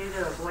what you do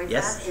to avoid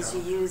Yes. that is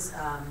you use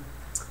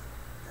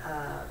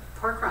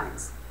pork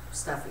rinds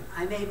stuffing.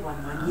 I made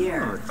one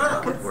year.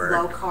 That could With work.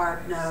 low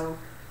carb, no.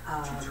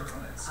 I'm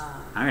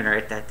going to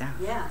write that down.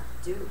 Yeah,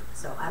 do.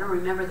 So I don't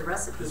remember the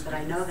recipe, but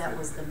I know that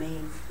was the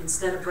main.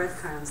 Instead of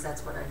breadcrumbs,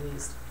 that's what I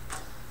used.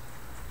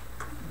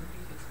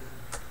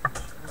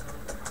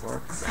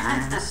 Pork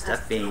rind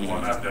stuffing. The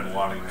one I've been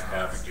wanting to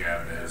have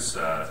again is,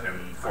 and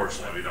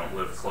unfortunately we don't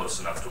live close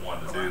enough to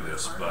one to do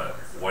this, but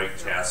White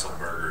Castle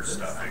burger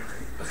stuffing.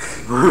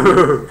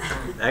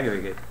 That could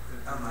be good.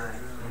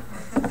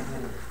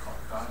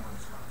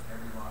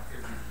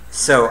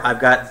 So I've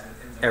got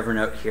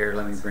Evernote here.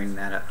 Let me bring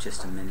that up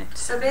just a minute.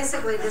 So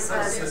basically, this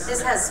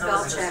has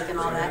spell check and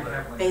all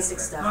that basic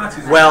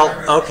stuff.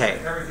 Well, okay.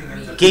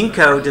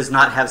 Ginkgo does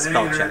not have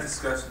spell check.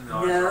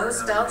 No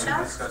spell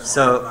check?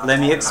 So let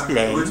me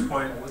explain. Which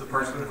point the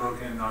person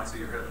invoking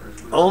Nazi or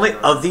Hitler? Only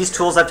of these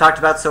tools I've talked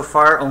about so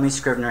far, only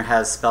Scrivener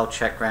has spell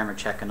check, grammar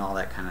check, and all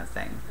that kind of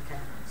thing. Okay.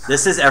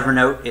 This is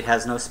Evernote. It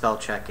has no spell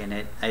check in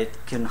it. It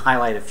can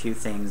highlight a few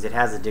things. It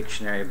has a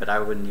dictionary, but I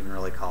wouldn't even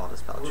really call it a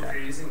spell Well, if check.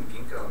 you're using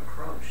Ginkgo and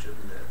Chrome, shouldn't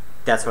it?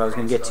 That's what I was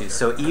going to get to.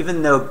 So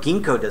even though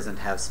Ginkgo doesn't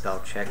have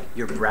spell check,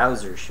 your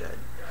browser should.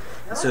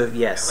 So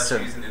yes. Unless So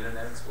you're using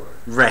Internet Explorer.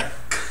 right.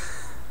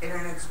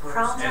 Internet Explorer.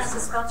 Chrome has a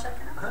spell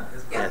checker?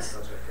 Yes.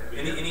 Spell check, yeah.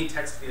 Any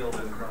text field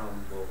in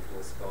Chrome will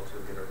spell to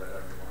get it right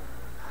on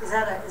your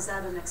line. Is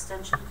that an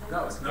extension thing?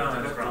 No, it's No,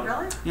 not. no Chrome.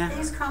 Really? Yeah. I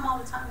use Chrome all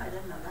the time, I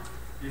didn't know that.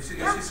 You see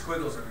Yeah.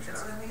 squiggles in your That's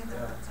stuff. what I mean,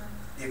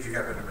 Yeah. If you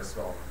happen to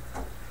misspell.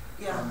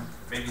 Yeah.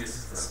 Maybe it's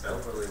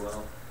spelled really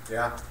well.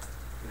 Yeah.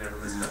 You never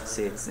misspell it.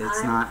 See, it's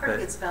I'm not, pretty but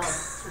good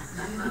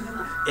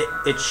speller.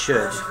 it should.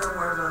 Unless you go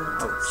more of a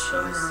Oh,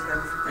 showing jeez. and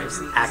go for I just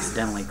crazy.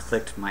 accidentally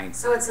clicked my.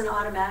 So it's an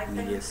automatic thing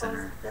Media that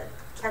center. that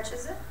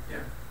catches it? Yeah.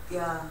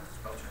 Yeah.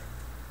 Spell check.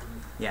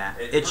 Yeah,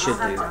 It- it should I'll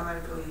have do. to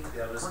automatically.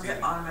 Yeah, let's once do it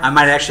it. automatically- I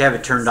might actually have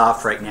it turned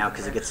off right now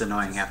because it gets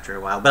annoying after a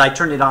while. But I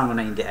turned it on when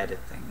I need to edit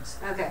things.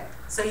 Okay,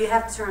 so you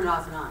have to turn it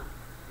off and on.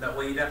 No,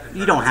 well, you'd have to.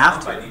 You don't have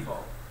it's on to. by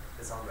default.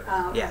 It's on by Oh.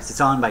 default. Yes,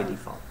 it's on by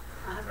default.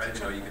 I'll have to Right? You know,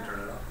 check you can that turn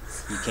out. it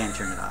off. You can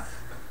turn it off.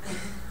 I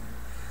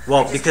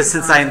Well, just because keep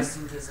since it on I'm just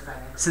in case if I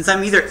accidentally- since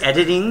I'm either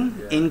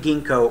editing in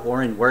Ginkgo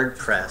or in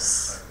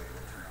WordPress,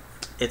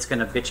 it's going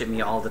to bitch at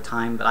me all the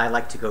time. But I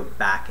like to go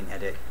back and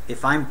edit.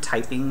 If I'm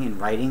typing and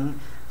writing,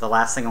 the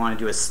last thing I want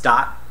to do is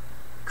stop,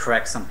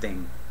 correct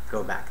something,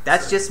 go back.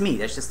 That's just me.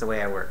 That's just the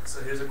way I work.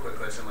 So here's a quick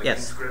question. Like Yes.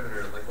 in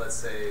Scrivener, like let's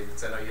say,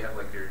 so I know you have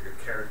like your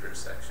characters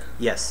section.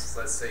 Yes.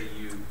 So let's say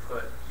you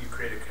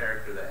create a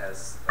character that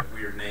has a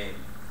weird name.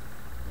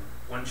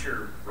 Once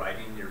you're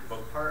writing your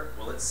book part,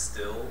 will it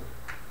still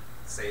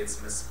say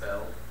it's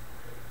misspelled?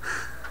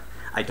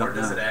 I don't Or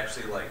does know. it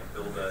actually like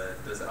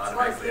does it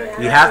automatically? yeah.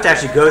 You have to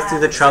actually go through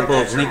the trouble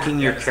of Yeah. linking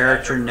your Yeah, it's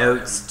character actual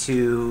notes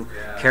to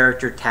Yeah.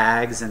 character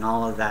tags and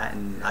all of that,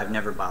 and I've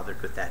never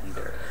bothered with that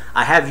either.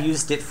 I have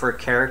used it for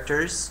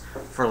characters,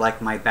 for like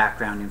my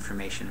background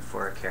information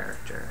for a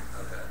character.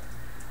 Okay.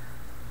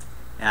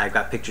 And I've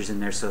got pictures in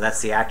there, so that's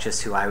the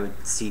actress who I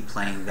would see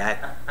playing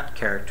that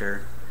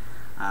character.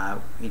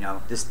 You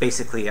know, this is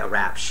basically a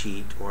rap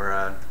sheet or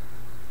a,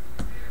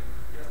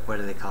 what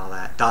do they call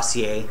that?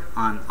 Dossier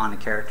on a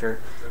character.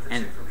 Is that the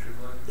And chick from True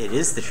Blood? it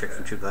is the trick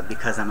from True Blood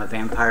because I'm a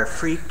vampire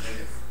freak.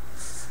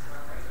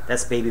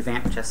 That's baby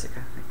vamp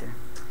Jessica right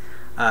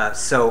there.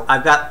 So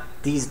I've got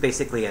these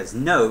basically as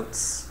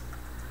notes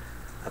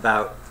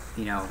about,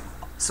 you know,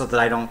 so that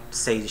I don't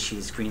say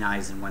she's green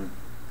eyes in one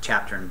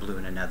chapter and blue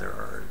in another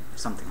or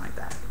something like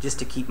that, just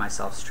to keep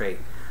myself straight.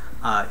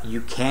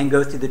 You can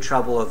go through the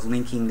trouble of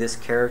linking this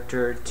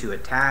character to a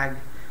tag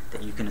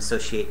that you can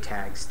associate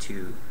tags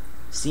to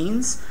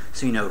scenes,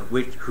 so you know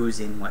who's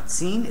in what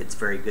scene. It's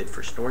very good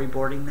for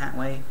storyboarding that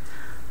way.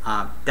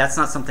 That's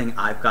not something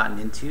I've gotten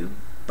into,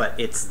 but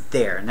it's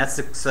there, and that's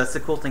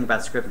the cool thing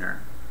about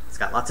Scrivener. It's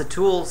got lots of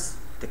tools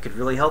that could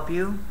really help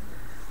you.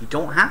 You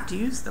don't have to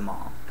use them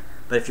all,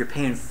 but if you're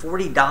paying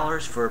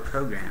 $40 for a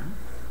program,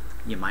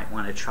 you might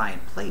want to try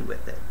and play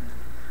with it.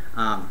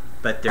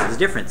 But there's a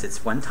difference.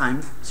 It's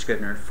one-time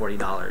Scrivener, $40.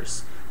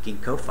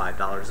 Ginkgo,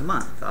 $5 a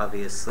month.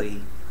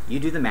 Obviously, you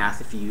do the math.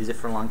 If you use it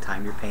for a long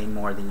time, you're paying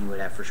more than you would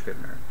have for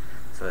Scrivener.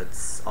 So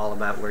it's all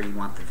about where you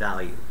want the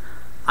value.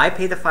 I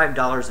pay the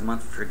 $5 a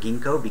month for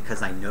Ginkgo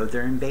because I know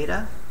they're in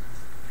beta.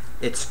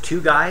 It's two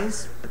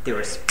guys, but they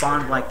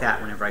respond like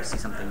that whenever I see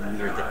something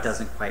weird that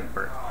doesn't quite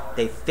work.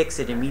 They fix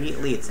it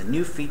immediately. It's a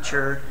new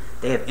feature.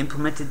 They have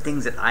implemented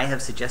things that I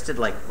have suggested,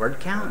 like word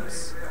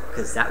counts,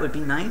 because that would be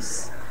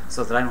nice,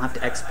 so that I don't have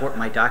to export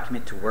my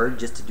document to Word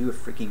just to do a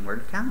freaking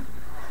word count.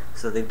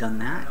 So they've done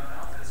that.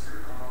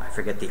 I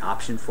forget the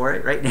option for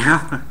it right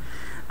now,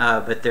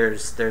 but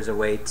there's a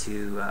way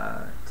to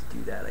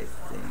do that, I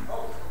think.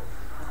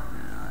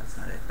 No, that's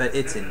not it, but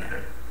it's in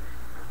there,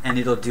 and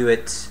it'll do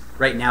it.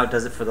 Right now, it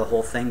does it for the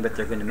whole thing, but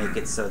they're going to make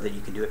it so that you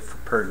can do it for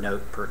per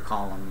note, per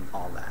column,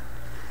 all that.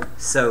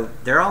 So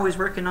they're always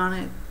working on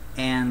it,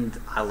 and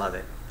I love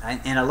it.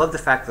 And I love the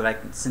fact that I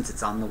can, since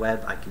it's on the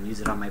web, I can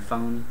use it on my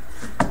phone.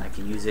 I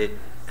can use it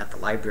at the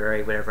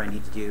library, whatever I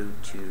need to do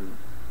to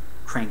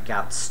crank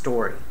out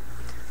story.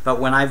 But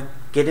when I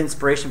get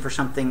inspiration for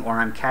something or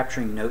I'm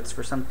capturing notes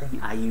for something,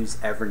 I use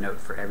Evernote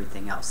for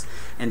everything else.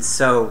 And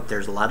so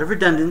there's a lot of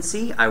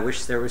redundancy. I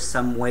wish there was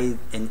some way,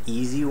 an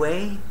easy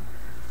way,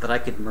 that I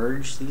could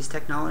merge these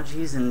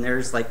technologies. And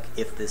there's like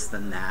if this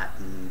then that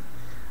and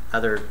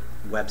other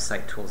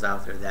website tools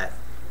out there that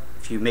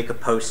if you make a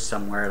post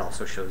somewhere, it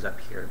also shows up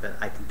here, but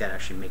I think that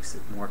actually makes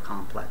it more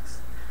complex.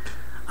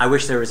 I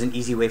wish there was an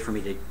easy way for me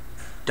to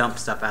dump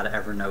stuff out of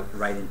Evernote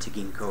right into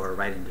Ginkgo or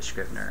right into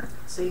Scrivener.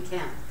 So you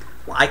can.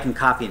 Well, I can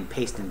copy and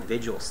paste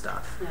individual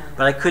stuff, Yeah.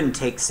 but I couldn't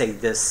take, say,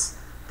 this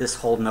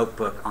whole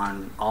notebook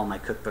on all my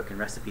cookbook and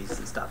recipes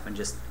and stuff and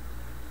just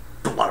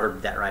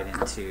blurb that right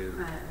into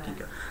Right.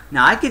 Ginkgo.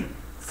 Now, I could,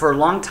 for a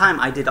long time,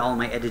 I did all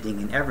my editing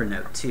in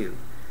Evernote too.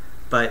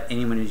 But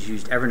anyone who's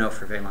used Evernote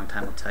for a very long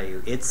time will tell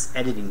you its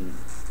editing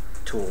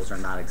tools are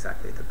not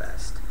exactly the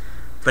best.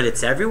 But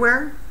it's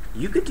everywhere.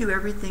 You could do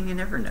everything in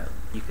Evernote.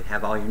 You could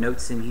have all your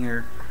notes in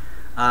here.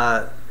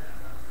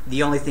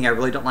 The only thing I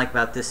really don't like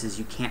about this is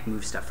you can't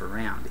move stuff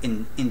around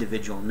in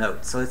individual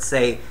notes. So let's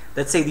say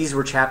these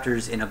were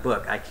chapters in a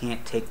book. I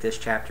can't take this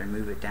chapter and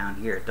move it down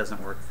here. It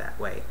doesn't work that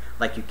way,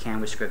 like you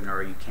can with Scrivener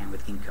or you can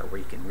with Ginkgo, where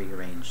you can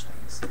rearrange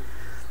things.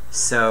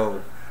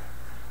 So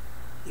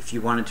if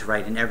you wanted to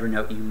write in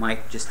Evernote, you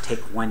might just take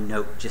one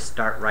note, just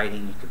start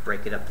writing. You could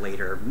break it up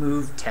later,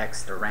 move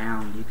text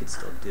around. You could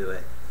still do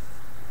it.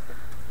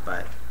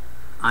 But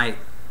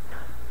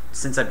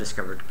since I've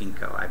discovered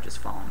Ginkgo, I've just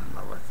fallen in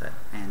love with it,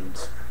 and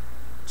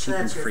cheap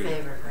and free. Your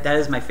favorite, right? That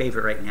is my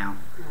favorite right now.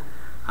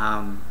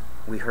 Yeah.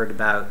 We heard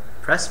about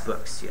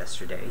Pressbooks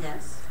yesterday.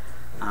 Yes.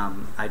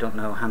 I don't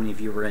know how many of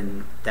you were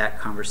in that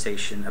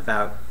conversation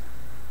about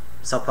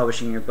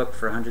self-publishing your book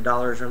for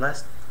 $100 or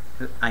less.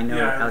 I know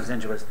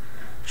Alexandra was.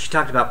 She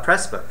talked about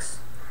Pressbooks,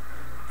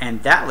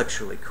 and that looks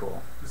really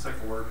cool. It's like a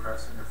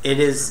WordPress. It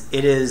is.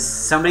 It is.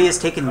 Somebody has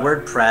taken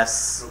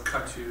WordPress. It'll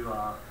cut you,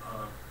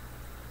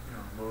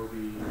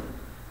 Mobi,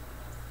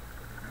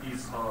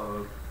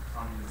 EPUB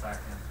on the back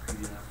end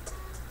PDF.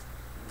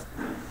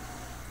 I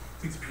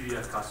think the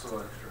PDF costs a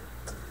little extra.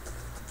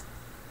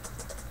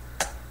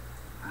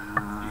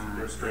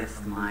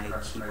 With my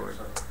keyboard.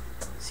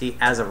 See,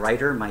 as a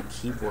writer, my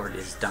keyboard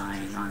is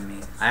dying on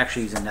me. I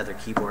actually use another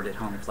keyboard at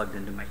home plugged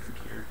into my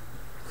computer.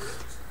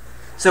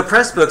 So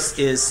Pressbooks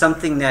is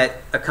something that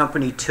a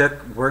company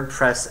took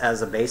WordPress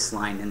as a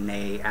baseline and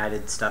they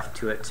added stuff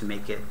to it to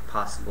make it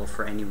possible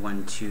for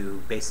anyone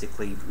to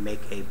basically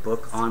make a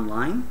book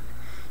online.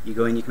 You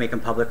go in, you can make them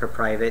public or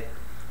private,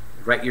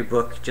 write your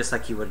book just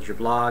like you would your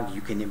blog.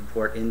 You can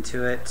import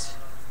into it.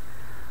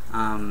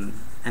 And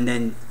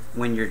then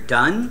when you're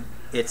done,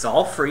 it's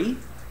all free.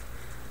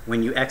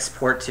 When you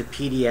export to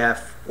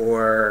PDF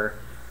or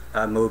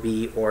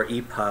Mobi or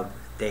EPUB,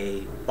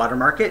 they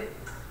watermark it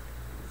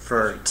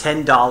for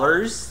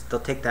 $10. They'll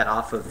take that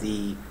off of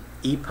the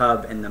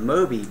EPUB and the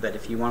Mobi, but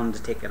if you want them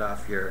to take it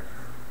off your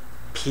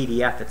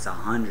PDF, it's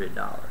 $100.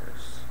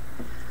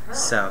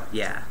 So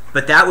yeah,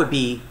 but that would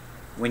be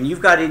when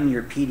you've got it in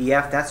your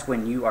PDF. That's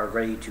when you are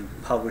ready to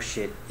publish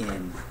it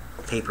in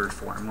paper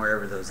form,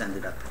 wherever those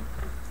ended up.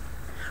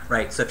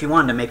 Right. So if you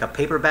wanted to make a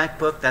paperback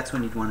book, that's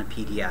when you'd want a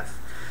PDF.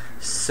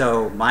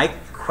 So my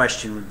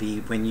question would be,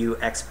 when you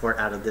export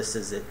out of this,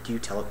 do you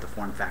tell it the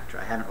form factor?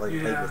 I haven't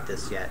really played with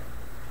this yet.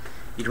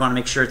 You'd want to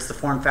make sure it's the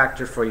form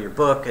factor for your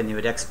book, and you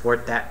would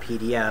export that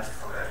PDF.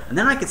 And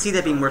then I could see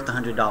that being worth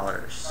 $100.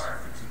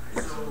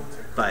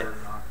 But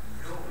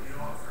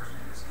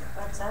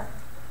What's that?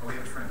 We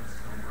have a friend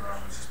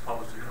she's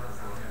published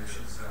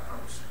she's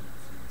publishing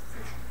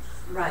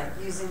fiction. Right,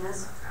 using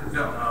this?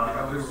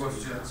 No, we were both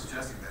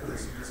suggesting that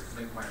this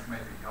might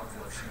be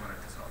helpful if she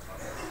wanted to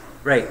self-publish.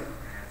 right.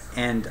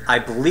 And I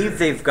believe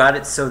they've got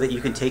it so that you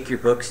can take your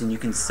books and you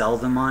can sell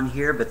them on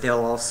here, but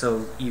they'll also,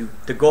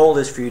 the goal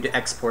is for you to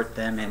export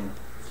them and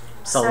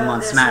sell them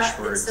on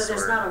Smashwords. So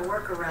there's not a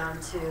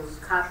workaround to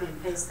copy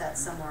and paste that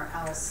somewhere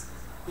else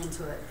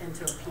into a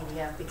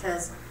PDF,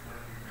 because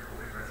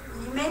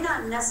you may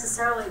not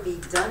necessarily be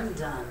done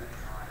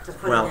to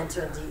put it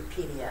into a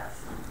PDF.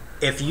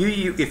 If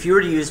you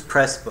were to use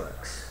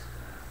Pressbooks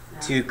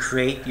to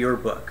create your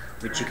book,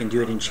 which you can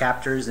do it in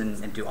chapters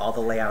and do all the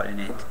layout in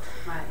it,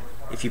 Right.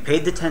 if you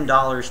paid the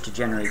 $10 to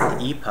generate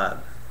the EPUB,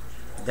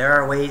 there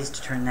are ways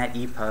to turn that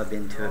EPUB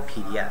into a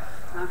PDF.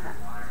 Okay.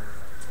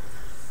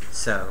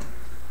 So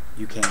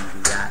you can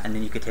do that, and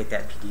then you could take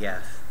that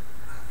PDF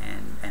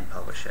and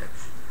publish it.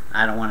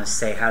 I don't want to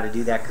say how to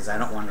do that because I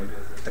don't want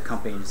the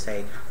company to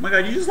say, "Oh my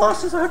God, you just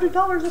lost us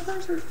 $100 a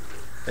person."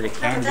 But it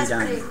can be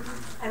done.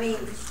 I mean,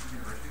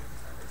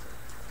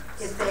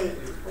 if they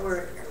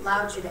were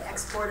allowed you to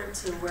export it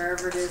to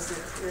wherever it is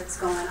that it's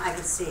going, I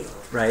could see.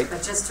 Right.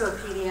 But just to a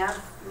PDF,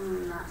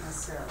 not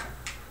necessarily.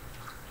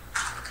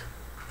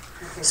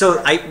 Okay,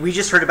 So we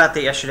just heard about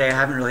that yesterday. I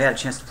haven't really had a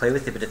chance to play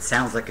with it, but it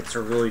sounds like it's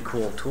a really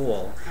cool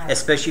tool, Right.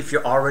 especially if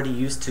you're already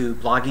used to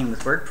blogging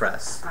with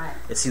WordPress. Right.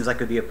 It seems like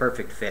it would be a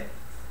perfect fit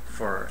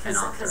for an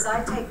author. Because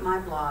I take my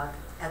blog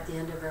at the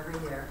end of every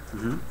year,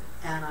 Mm-hmm.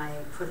 and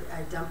I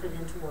dump it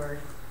into Word,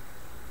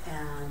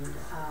 and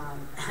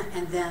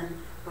and then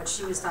what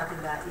she was talking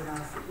about,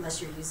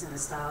 unless you're using the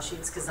style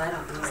sheets, because I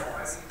don't use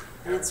those,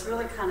 and it's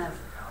really kind of.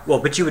 Well,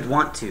 but you would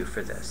want to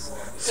for this.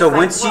 So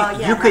once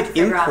you could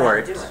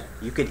import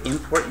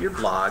your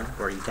blog,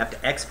 or you'd have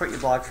to export your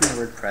blog from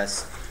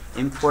WordPress,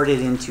 import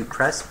it into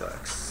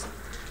Pressbooks,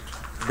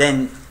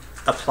 then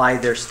apply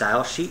their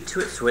style sheet to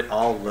it so it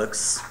all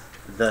looks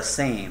the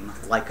same,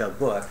 like a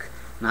book,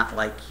 not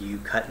like you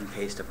cut and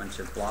paste a bunch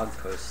of blog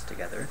posts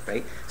together,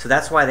 right? So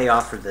that's why they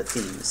offer the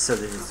themes, so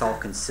that it's all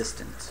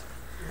consistent.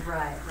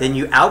 Right. Then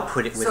you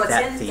output it with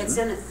that theme. It's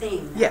in a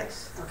theme.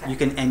 Yes. Okay. You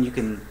can,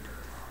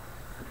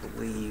 I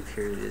believe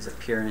here it is,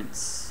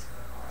 appearance.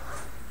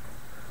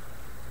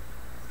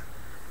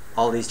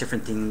 All these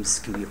different themes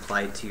can be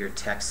applied to your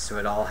text, so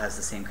it all has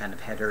the same kind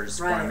of headers,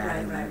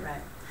 formatting.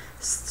 Right.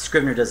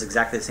 Scrivener does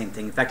exactly the same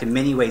thing. In fact, in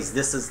many ways,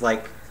 this is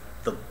like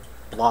the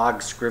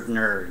blog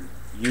Scrivener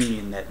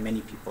union that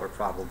many people are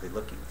probably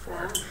looking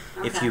for.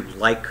 Yeah, If okay. you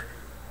like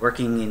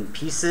working in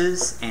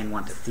pieces and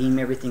want to theme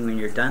everything when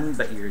you're done,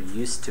 but you're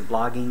used to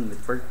blogging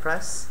with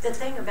WordPress. The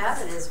thing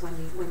about it is when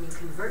you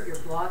convert your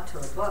blog to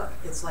a book,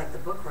 it's like the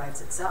book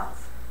writes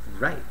itself.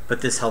 Right,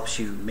 but this helps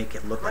you make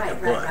it look like a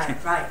book.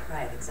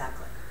 Right,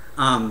 exactly.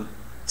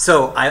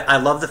 So I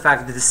love the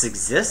fact that this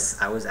exists.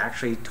 I was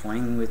actually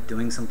toying with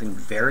doing something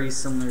very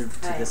similar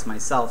to this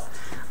myself.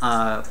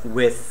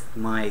 With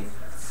my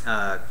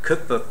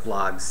cookbook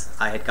blogs,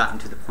 I had gotten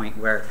to the point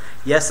where,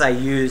 yes, I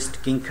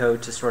used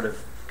Ginkgo to sort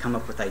of come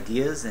up with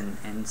ideas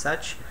and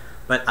such,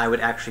 but I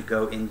would actually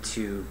go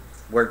into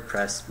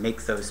WordPress,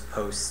 make those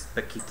posts,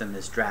 but keep them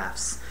as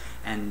drafts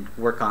and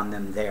work on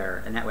them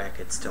there. And that way I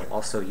could still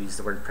also use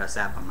the WordPress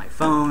app on my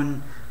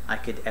phone. I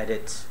could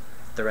edit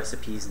the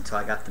recipes until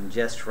I got them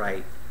just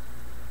right,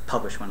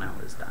 publish when I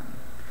was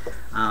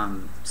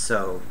done.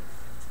 So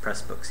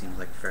Pressbook seems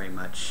like very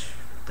much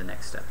the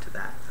next step to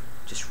that.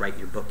 Just write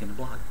your book in a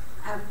blog.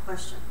 I have a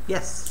question.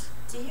 Yes.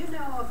 Do you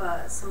know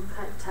of some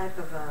type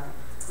of a,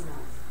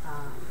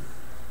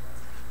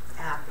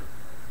 app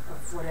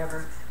of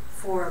whatever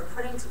for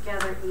putting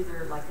together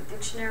either like a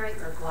dictionary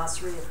or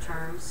glossary of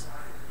terms?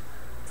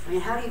 I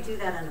mean, how do you do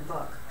that in a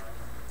book?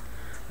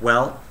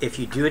 Well, if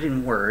you do it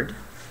in Word,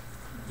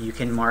 you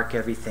can mark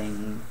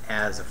everything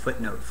as a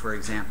footnote, for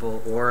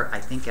example, or I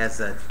think as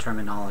a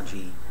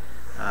terminology.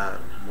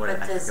 But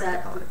does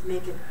that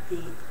make it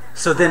be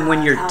so then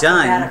when you're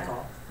done,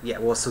 alphabetical? yeah,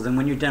 well, so then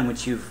when you're done,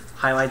 once you've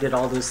highlighted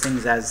all those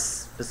things as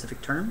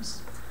specific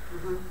terms,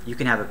 you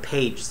can have a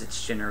page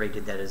that's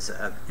generated that is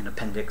an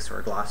appendix or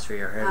a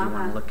glossary or however you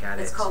want to look at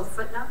it. It's called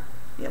footnote?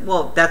 Yeah,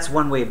 well, that's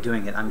one way of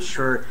doing it. I'm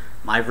sure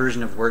my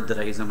version of Word that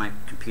I use on my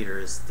computer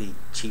is the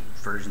cheap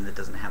version that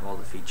doesn't have all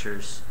the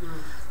features.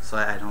 So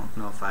I don't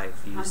know if I've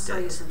used it. I'm still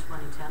using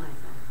 2010, I think.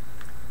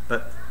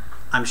 But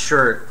I'm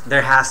sure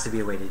there has to be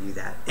a way to do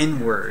that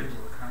in Word.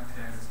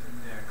 Contents,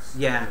 index,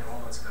 Yeah.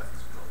 all that stuff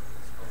is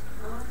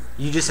built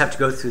in. You just have to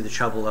go through the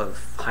trouble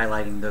of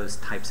highlighting those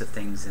types of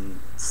things and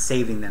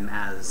saving them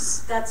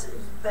as...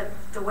 But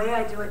the way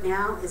I do it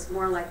now is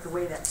more like the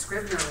way that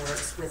Scrivener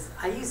works with,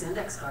 I use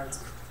index cards.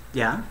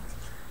 Yeah?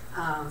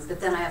 But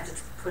then I have to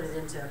put it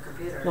into a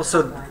computer. Well,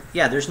 so,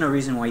 yeah, there's no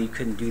reason why you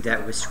couldn't do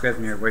that with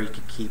Scrivener where you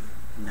could keep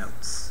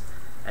notes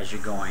as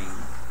you're going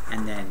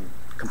and then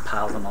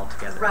compile them all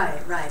together.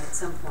 Right, at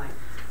some point.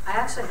 I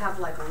actually have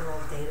like a little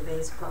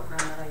database program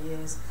that I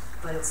use,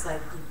 but it's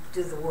like you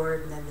do the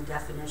word and then the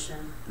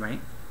definition.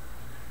 Right.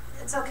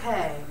 It's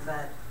okay,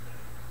 but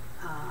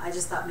I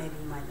just thought maybe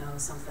you might know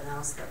something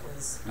else that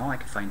was... No, I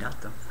could find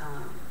out, though.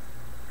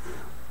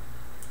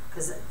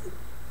 Because...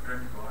 Put it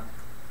on your blog.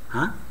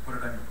 Huh? Put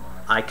it on your blog.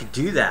 I could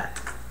do that.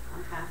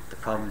 Okay. The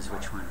problem is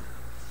which one.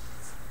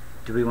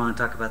 Do we want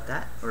to talk about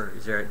that? Or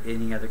is there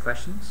any other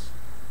questions?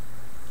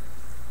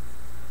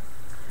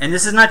 And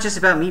this is not just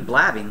about me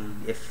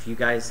blabbing. If you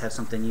guys have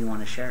something you want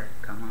to share,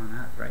 come on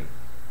up, right?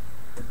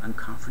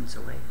 Unconference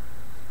away.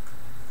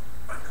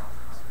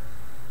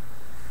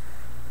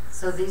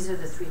 So these are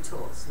the 3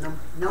 tools. No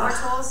more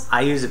tools?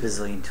 I use a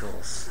bazillion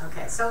tools.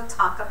 Okay, so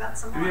talk about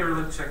some Have more. you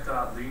ever checked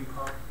out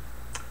LeanPub?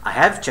 I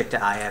have checked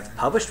it. I have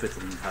published with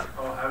LeanPub.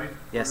 Oh, have you?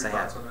 Yes, What are your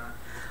I have. thoughts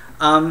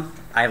on that?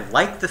 I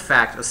like the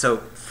fact, so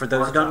for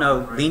those who don't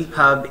know,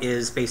 LeanPub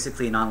is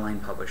basically an online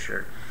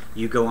publisher.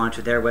 You go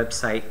onto their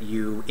website,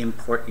 you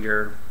import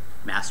your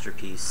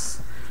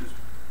masterpiece,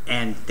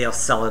 and they'll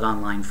sell it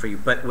online for you.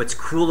 But what's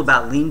cool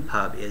about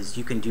LeanPub is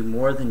you can do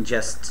more than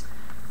just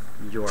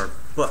your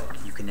book.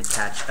 You can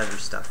attach other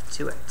stuff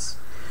to it.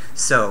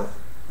 So,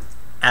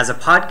 as a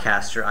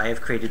podcaster, I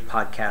have created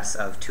podcasts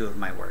of 2 of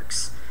my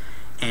works.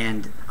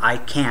 And I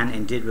can,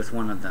 and did with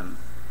one of them,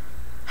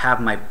 have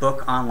my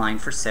book online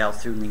for sale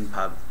through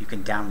LeanPub. You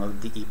can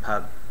download the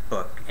EPUB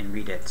book and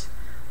read it.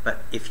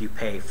 But if you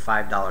pay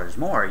 $5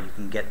 more, you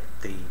can get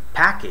the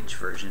package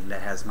version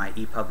that has my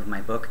EPUB of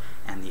my book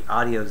and the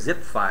audio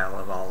zip file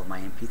of all of my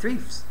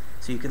MP3s.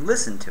 So you can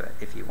listen to it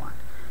if you want.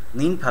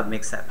 LeanPub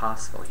makes that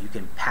possible. You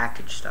can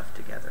package stuff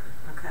together.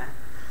 Okay.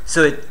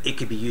 So it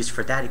could be used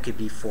for that. It could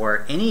be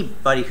for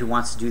anybody who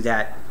wants to do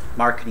that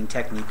marketing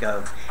technique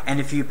of, and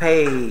if you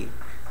pay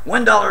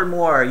 $1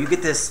 more, you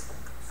get this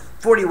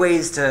 40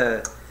 ways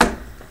to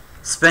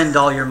spend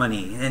all your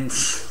money. And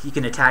you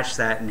can attach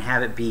that and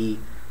have it be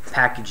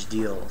package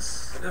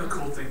deals. They have a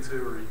cool thing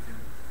too, where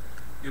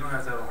you don't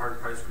have to have a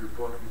hard price for your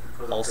book. You can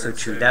put it Also there and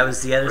true. say, That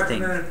was the other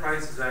thing. recommended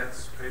price is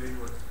X, maybe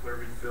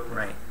whatever you feel. Like,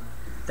 Right. you know.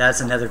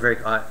 That's another very,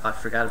 I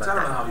forgot Which about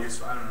I don't know that. how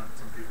useful. I don't know.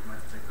 Some people might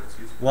think that's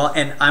useful. Well,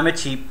 and I'm a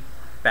cheap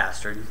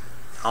bastard.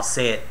 I'll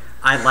say it.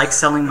 I like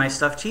selling my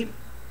stuff cheap.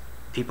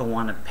 People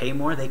want to pay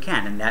more, they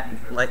can, and that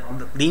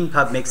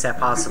LeanPub makes that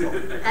possible.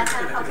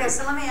 Okay,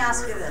 so let me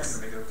ask you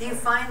this. Do you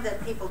find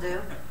that people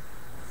do?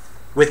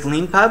 With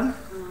LeanPub,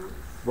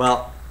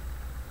 well,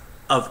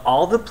 of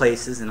all the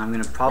places, and I'm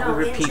going to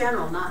probably No, repeat. in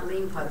general, not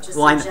LeanPub, just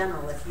Well, in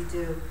general. If you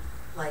do,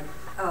 like,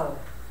 oh,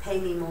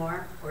 pay me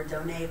more or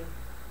donate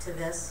to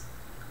this.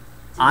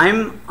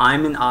 I'm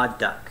an odd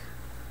duck,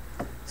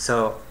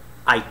 so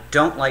I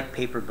don't like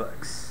paper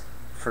books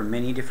for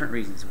many different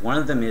reasons. One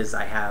of them is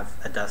I have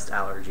a dust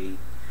allergy,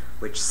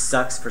 which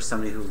sucks for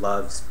somebody who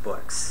loves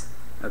books.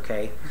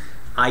 Okay,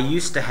 I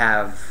used to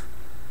have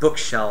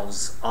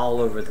bookshelves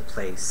all over the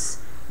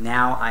place.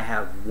 Now I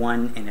have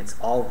one, and it's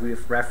all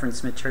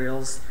reference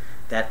materials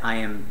that I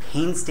am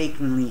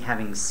painstakingly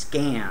having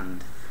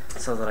scanned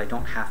so that I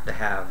don't have to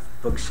have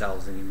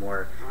bookshelves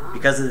anymore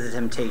because of the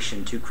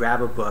temptation to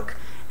grab a book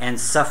and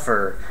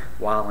suffer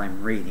while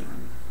I'm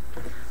reading.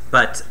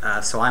 But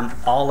so I'm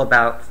all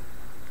about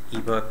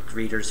ebook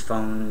readers,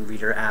 phone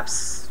reader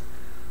apps,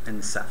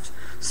 and stuff.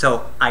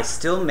 So I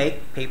still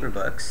make paper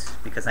books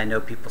because I know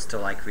people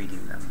still like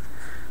reading them.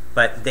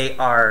 But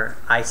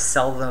I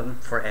sell them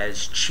for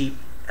as cheap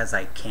as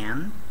I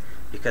can,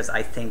 because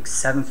I think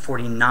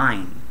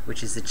 $7.49,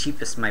 which is the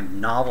cheapest my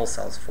novel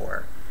sells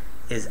for,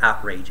 is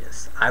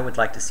outrageous. I would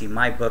like to see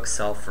my book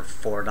sell for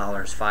 $4,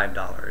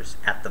 $5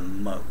 at the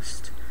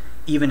most,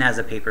 even as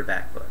a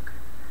paperback book.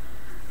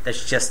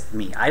 That's just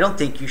me. I don't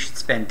think you should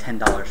spend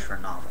 $10 for a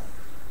novel.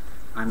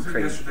 I'm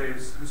crazy.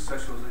 Yesterday's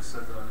session was, they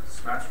said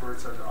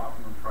Smashwords had the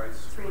optimum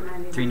price.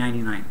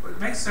 $3.99. But it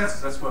makes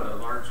sense. That's what a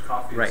large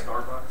coffee at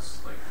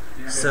Starbucks. Like,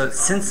 so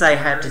since I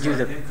had to do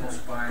the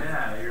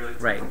you're like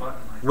right the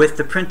button, like, with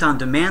the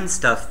print-on-demand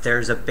stuff,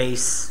 there's a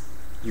base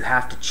you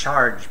have to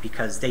charge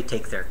because they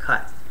take their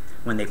cut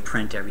when they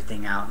print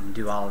everything out and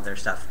do all of their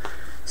stuff.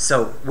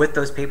 So with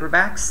those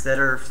paperbacks that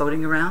are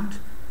floating around,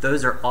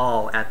 those are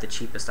all at the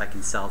cheapest I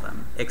can sell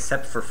them,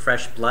 except for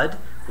Fresh Blood,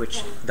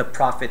 which the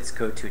profits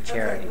go to a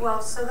charity. Okay,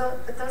 well,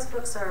 but those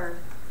books are.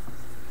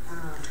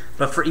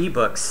 But for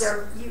ebooks,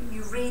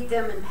 you read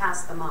them and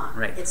pass them on.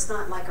 Right. It's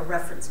not like a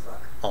reference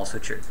book. Also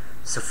true.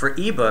 So for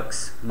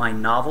ebooks, my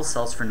novel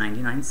sells for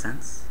 99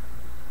 cents.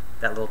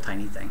 That little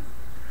tiny thing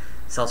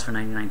sells for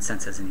 99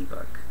 cents as an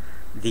ebook.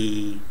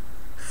 The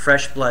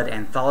Fresh Blood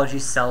anthology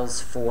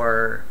sells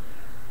for,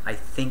 I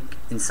think,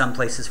 in some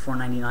places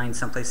 $4.99,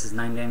 some places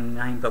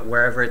 $9.99, but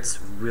wherever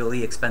it's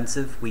really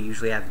expensive, we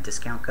usually have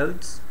discount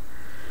codes.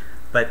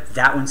 But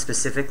that one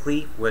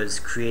specifically was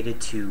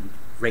created to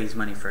raise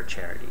money for a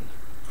charity.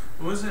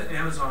 Was it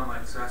Amazon,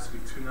 like, it has to be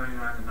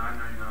 $2.99 to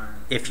 $9.99?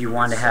 If you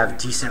want to have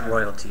decent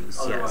royalties,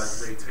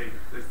 otherwise, yes.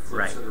 They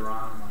flip it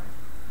around, like,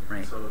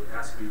 right. So it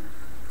has to be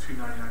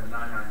 $2.99 to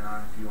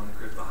 $9.99 if you want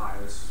to get the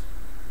highest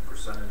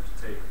percentage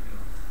to take,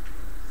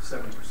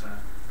 70%.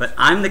 But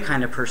I'm the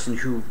kind of person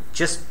who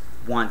just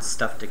wants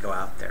stuff to go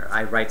out there.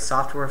 I write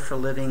software for a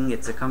living.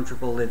 It's a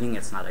comfortable living.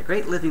 It's not a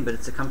great living, but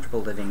it's a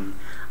comfortable living.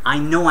 I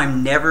know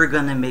I'm never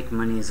going to make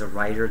money as a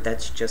writer.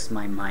 That's just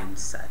my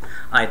mindset.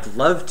 I'd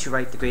love to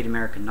write the great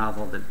American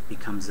novel that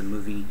becomes a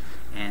movie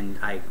and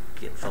I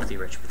get filthy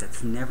rich, but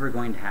that's never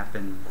going to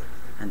happen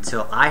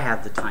until I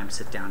have the time to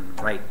sit down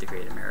and write the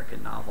great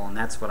American novel. And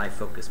that's what I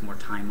focus more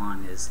time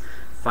on, is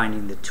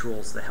finding the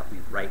tools that help me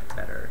write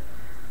better.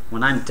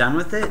 When I'm done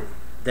with it,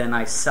 then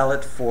I sell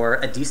it for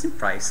a decent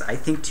price. I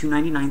think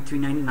 $2.99,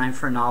 $3.99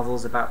 for a novel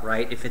is about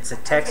right. If it's a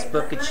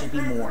textbook, it should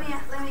be more.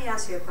 Let me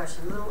ask you a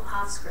question, a little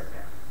off script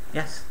there.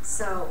 Yes.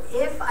 So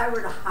if I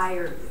were to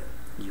hire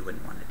you. You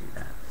wouldn't want to do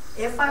that.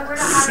 If I were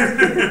to hire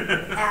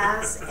you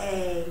as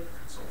a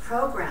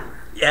programmer.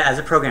 Yeah, as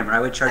a programmer,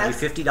 I would charge you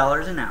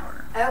 $50 an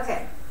hour.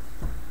 Okay.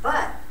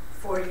 But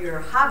for your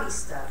hobby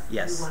stuff,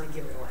 yes. You want to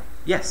give it away.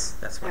 Yes,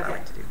 that's what I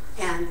like to do.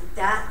 And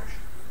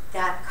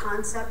that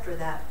concept or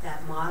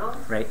that model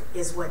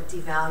is what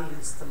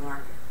devalues the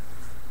market.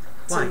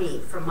 Why? To me,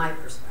 from my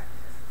perspective.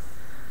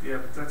 Yeah,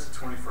 but that's the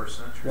 21st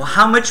century. Well,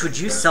 how much would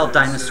you sell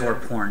dinosaur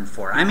porn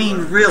for? I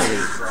mean, really.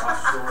 For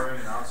offshoring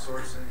and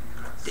outsourcing.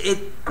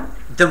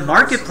 The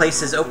marketplace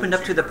has opened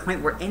up to the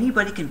point where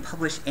anybody can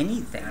publish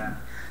anything. Yeah.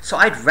 So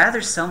I'd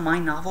rather sell my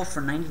novel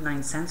for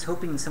 99 cents,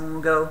 hoping someone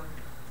will go,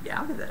 yeah,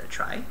 I'll give that a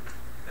try.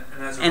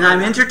 And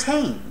I'm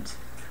entertained.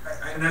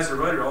 And as a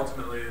writer,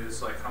 ultimately,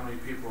 it's like how many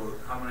people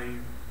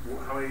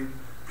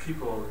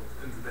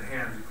into the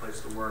hands you place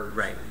the words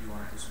that you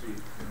want to speak.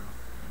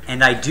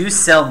 And I do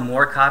sell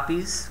more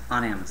copies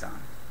on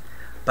Amazon,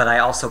 but I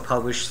also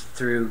publish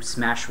through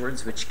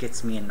Smashwords, which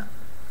gets me in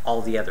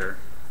all the other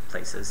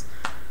places.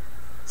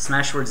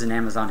 Smashwords and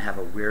Amazon have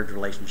a weird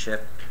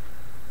relationship,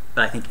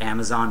 but I think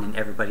Amazon and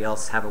everybody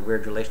else have a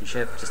weird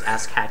relationship. Just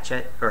ask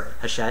Hachette,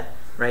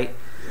 right?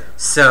 Yeah.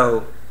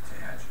 So,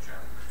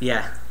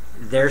 yeah.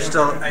 They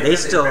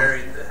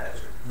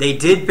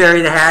did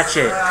bury the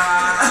hatchet.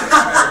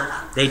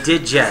 They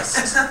did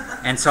just.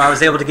 And so I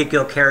was able to get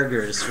Gil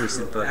Carriger's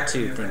recent book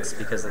too, thanks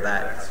because of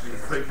that.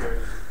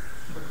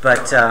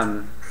 But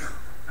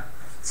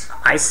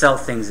I sell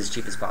things as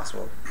cheap as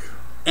possible.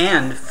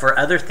 And for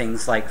other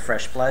things like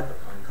Fresh Blood,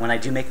 when I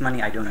do make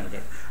money, I donate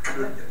it.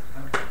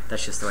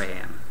 That's just the way I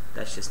am.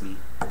 That's just me.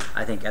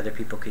 I think other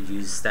people could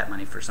use that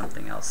money for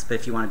something else. But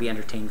if you want to be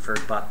entertained for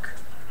 $1,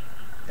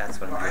 that's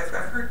what I'm here for.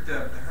 I've heard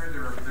there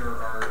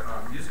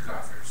are music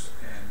authors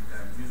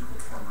and musical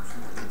performers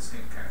who do the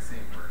same kind of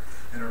thing, where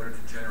in order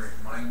to generate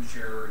mind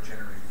share or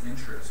generate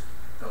interest,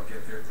 they'll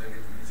get the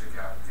music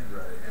out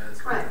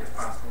as quickly as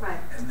possible,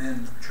 and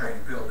then try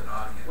and build an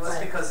audience. Well,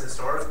 that's because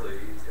historically,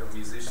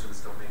 musicians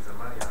don't make their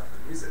money off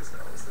the music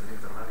sales; they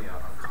make their money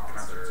off of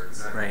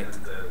concerts and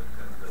the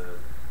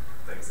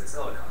things they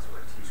sell at concerts,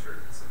 like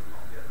T-shirts and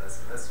all. Yeah,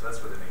 that's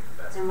where they make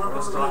the best. And what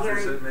most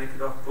authors that make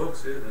it off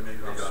books, they make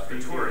it off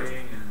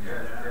speaking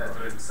and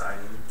doing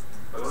signing.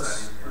 Well,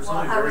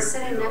 I was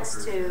sitting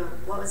next to,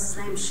 what was his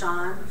name,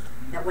 Sean?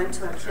 that went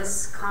to a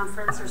KISS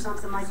conference or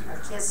something like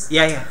a KISS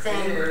Yeah, yeah.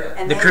 thing. Yeah.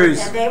 And The they, cruise.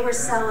 And they were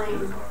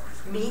selling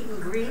meet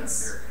and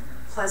greets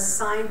plus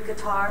signed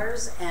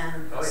guitars,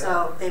 and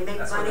so they make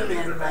That's what money they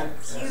make in their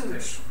like bank.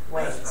 huge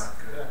ways.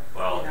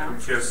 Well, You know?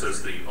 KISS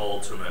is the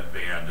ultimate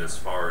band as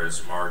far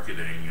as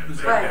marketing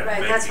and, Right, and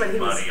right, that's what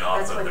making he was- money off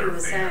that's of what he their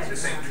was fans.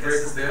 Just saying. think Kiss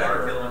is the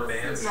art killing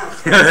bands. No,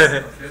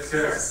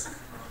 Kiss.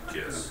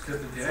 KISS.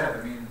 Because the Dead,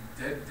 I mean,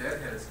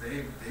 Deadheads,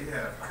 they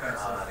have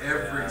cuts of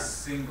every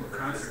single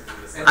concert.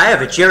 And I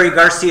have a Jerry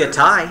Garcia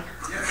tie.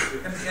 Yeah,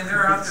 and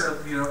they're out there,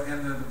 you know,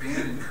 and the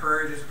band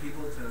encourages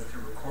people to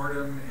record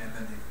them, and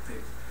then they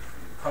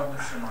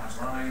publish them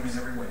online, and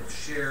everyone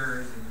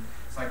shares, and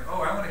it's like,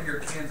 oh, I want to hear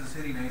Kansas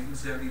City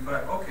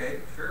 1975. Okay,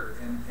 sure,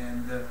 and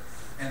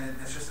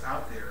it's just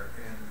out there,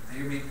 and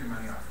they make their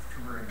money off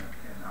of touring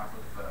and off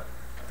of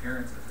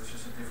appearances. It's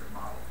just a different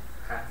model.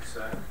 Happy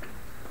side.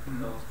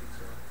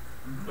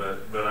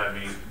 But I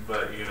mean,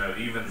 but you know,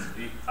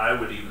 I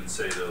would even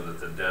say though that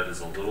the Dead is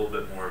a little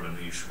bit more of a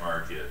niche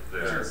market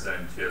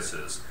than KISS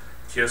is.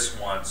 KISS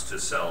wants to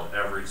sell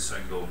every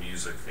single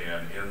music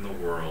fan in the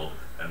world,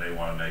 and they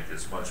want to make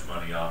as much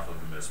money off of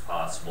them as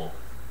possible.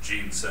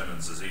 Gene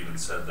Simmons has even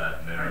said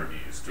that in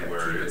interviews to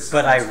where it's.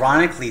 But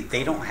ironically,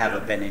 they don't have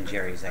a Ben and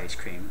Jerry's ice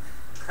cream.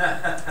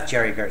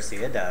 Jerry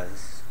Garcia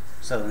does.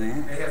 So They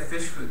have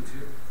fish food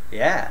too.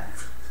 yeah.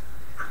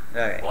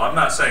 Okay. Well, I'm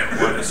not saying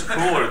one is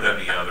cooler than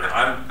the other.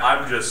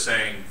 I'm just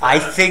saying. I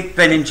think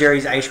Ben and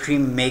Jerry's ice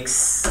cream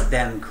makes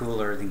them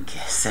cooler than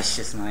KISS. That's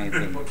just my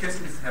opinion. Well,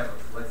 Kiss needs to have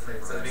a lead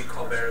flavor. So I mean,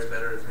 Colbert is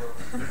better as well.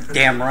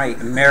 Damn right,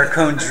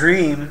 Americone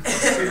Dream.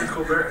 Stephen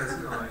Colbert has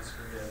no ice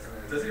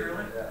cream. Does he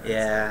really?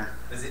 Yeah.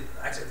 Is it,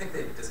 actually, I think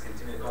they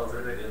discontinued it. Oh,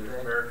 did they?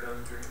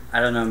 American Dream?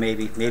 I don't know.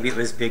 Maybe it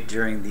was big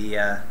during the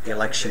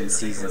election I think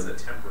season. it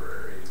was a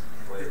temporary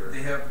flavor.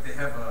 They have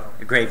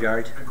A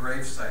graveyard. a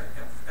grave site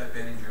at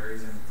Ben and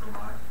Jerry's in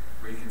Vermont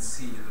where you can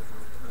see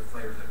the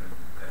flavors that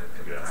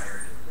have been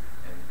retired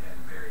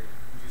and buried.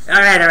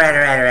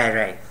 All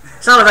right.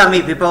 It's all about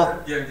me, people.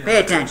 Yeah. Pay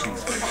attention.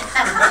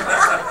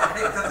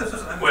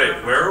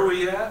 Wait, where are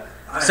we at?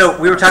 So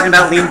we were talking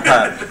about Lean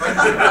Pub.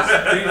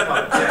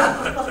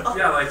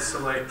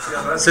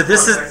 So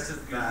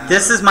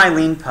this is my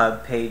Lean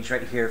Pub page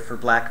right here for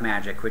Black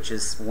Magic, which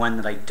is one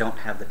that I don't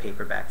have the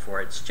paperback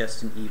for. It's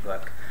just an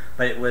ebook,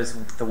 but it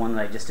was the one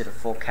that I just did a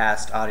full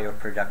cast audio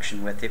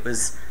production with. It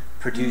was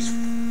produced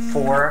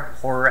for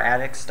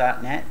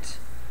HorrorAddicts.net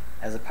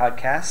as a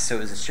podcast, so it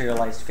was a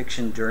serialized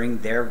fiction during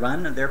their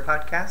run of their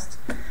podcast,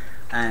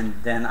 and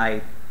then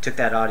I took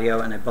that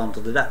audio and I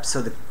bundled it up.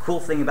 So the cool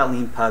thing about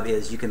Lean Pub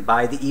is you can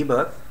buy the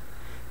ebook.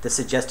 The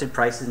suggested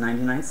price is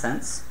 99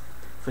 cents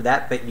for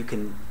that, but you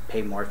can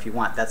pay more if you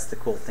want. That's the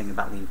cool thing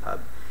about Lean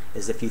Pub,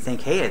 is if you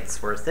think, hey,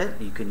 it's worth it,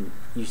 you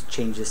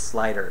change this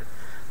slider.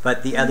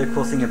 But the other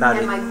cool thing about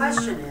And it, my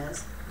question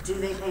is, do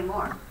they pay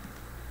more?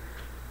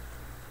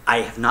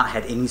 I have not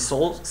had any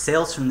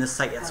sales from this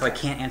site yet, so I Okay.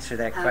 can't answer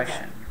that Okay.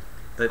 question.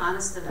 But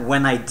Honest to know.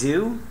 when I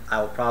do,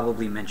 I will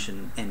probably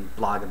mention and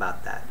blog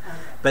about that. Okay.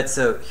 But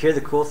so here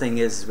the cool thing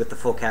is with the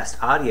full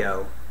cast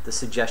audio, the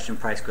suggestion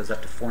price goes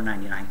up to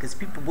 $4.99 because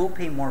people will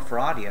pay more for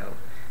audio,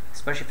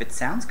 especially if it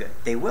sounds good.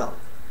 They will.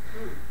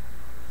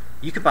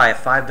 You could buy a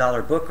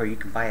 $5 book or you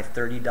can buy a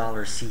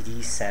 $30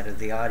 CD set of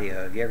the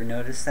audio. Have you ever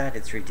noticed that?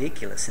 It's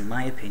ridiculous in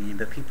my opinion,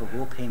 but people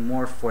will pay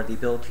more for the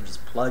ability to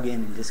just plug in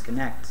and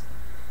disconnect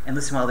and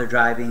listen while they're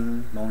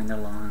driving, mowing their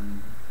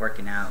lawn,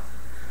 working out,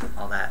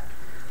 all that.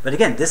 But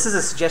again, this is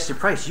a suggested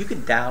price. You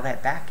could dial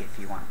that back if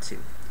you want to.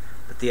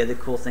 But the other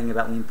cool thing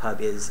about Lean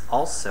Pub is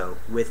also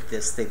with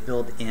this, they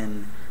build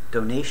in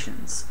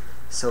donations.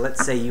 So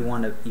let's say you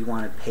want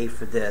to pay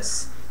for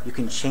this, you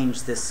can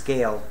change this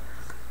scale,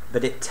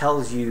 but it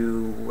tells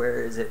you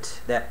where is it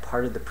that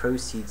part of the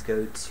proceeds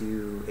go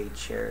to a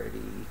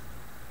charity.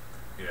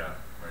 Yeah,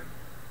 right.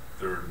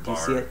 Third Do you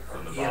bar see it?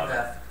 from the EFF,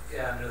 bottom.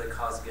 yeah, under the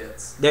cause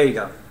gets. There you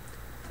go.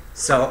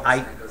 So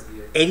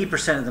 80%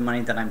 goes of the money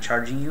that I'm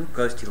charging you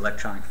goes to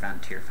Electronic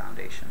Frontier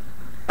Foundation.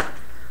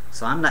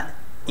 So I'm not,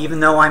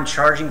 even though I'm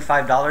charging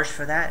 $5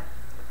 for that,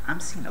 I'm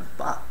seeing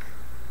 $1.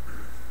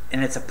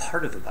 And it's a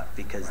part of $1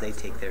 because they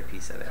take their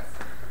piece of it.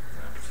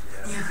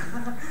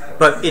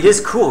 But it is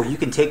cool. You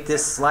can take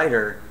this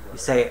slider, you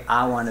say,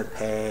 I want to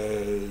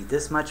pay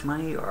this much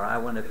money or I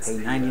want to pay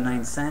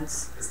 99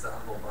 cents. It's the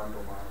humble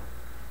bundle model.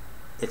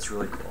 It's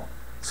really cool.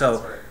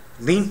 So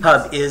Lean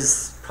Pub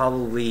is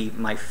probably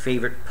my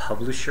favorite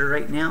publisher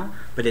right now,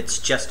 but it's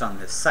just on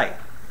this site.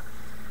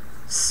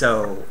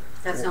 So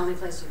That's the only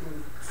place you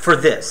can. for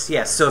this,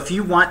 yes. So if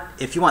you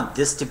want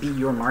this to be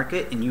your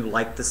market and you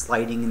like the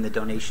sliding and the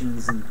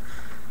donations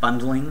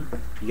bundling,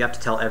 you have to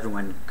tell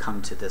everyone,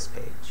 come to this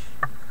page.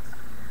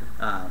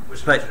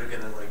 Which but means you're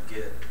gonna like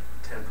get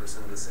 10%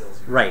 of the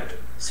sales. You right, get.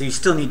 so you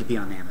still need to be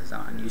on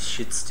Amazon. You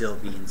should still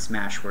be in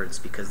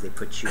Smashwords because they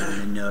put you in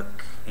the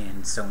Nook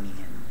and Sony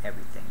and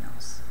everything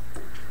else.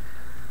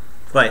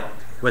 But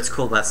what's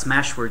cool about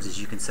Smashwords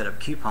is you can set up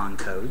coupon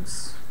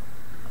codes.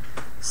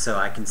 So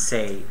I can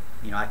say,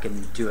 you know, I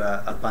can do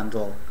a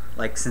bundle.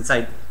 Like, since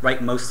I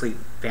write mostly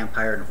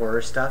vampire and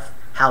horror stuff,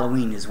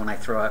 Halloween is when I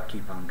throw out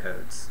coupon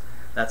codes.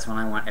 That's when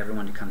I want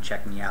everyone to come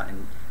check me out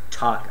and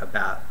talk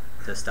about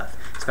this stuff,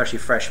 especially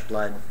Fresh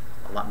Blood.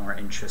 A lot more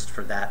interest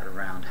for that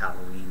around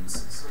Halloween.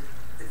 So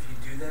if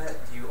you do that,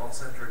 do you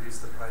also have to reduce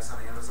the price on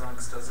Amazon?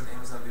 Because doesn't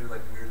Amazon do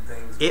like weird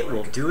things? It like,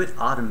 will do it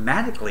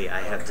automatically,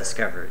 I have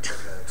discovered.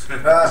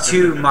 Okay.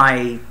 To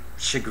my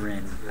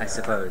chagrin, I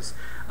suppose.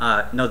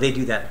 No, they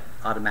do that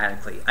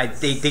automatically.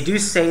 They do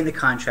say in the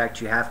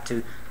contract you have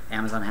to,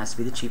 Amazon has to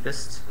be the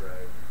cheapest,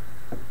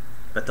 Right.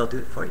 but they'll do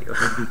it for you.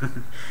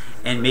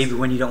 And maybe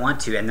when you don't want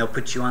to, and they'll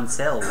put you on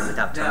sale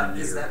without Now, telling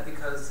you. is that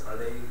because are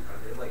they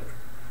like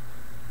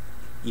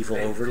Evil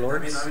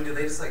overlords? I mean, do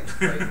they just like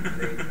they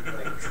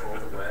like troll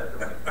the web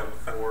and like look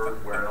for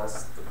where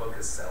else the book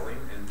is selling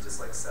and just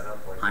like set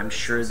up like? I'm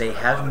sure they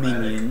have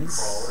minions.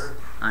 Crawler?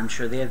 I'm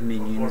sure they have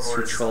minions Or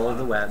who is troll someone-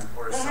 the web.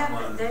 Or is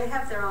someone? They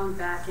have their own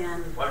back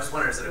end. Well, I'm just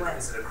wondering, What?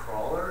 is it a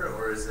crawler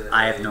or is it?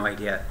 I have no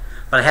idea.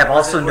 But I have Or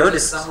is also it- or is it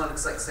noticed. someone.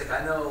 It's like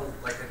I know,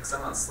 like, cause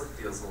I'm on Slick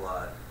Deals a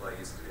lot. Well, I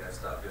used to be. I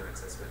stopped doing it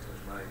because I spent too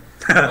much money.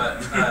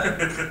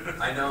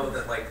 But I know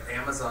that like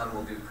Amazon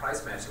will do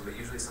price matching, but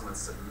usually someone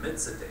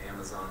submits it to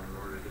Amazon in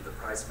order to get the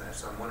price match.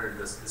 So I'm wondering,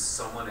 is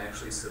someone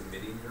actually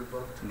submitting your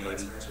book to price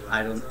Maybe. match it on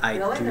I don't. Amazon? I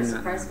Really? do There's a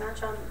not. price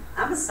match on?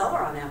 I'm a seller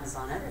on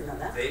Amazon. I didn't know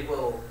that. They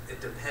will.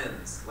 It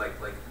depends. Like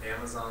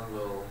Amazon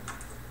will.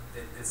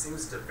 It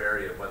seems to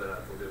vary of whether or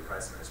not they'll do a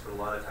price match, but a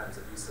lot of times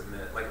if you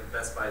submit, like if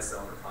Best Buy is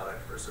selling a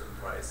product for a certain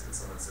price and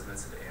someone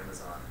submits it to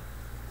Amazon,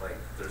 like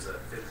there's a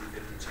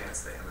 50-50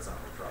 chance that Amazon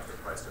will drop their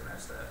price to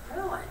match that.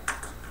 Really?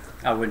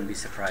 I wouldn't be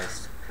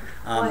surprised.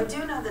 Well, I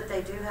do know that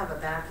they do have a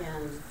back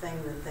end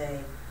thing that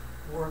they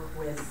work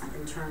with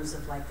in terms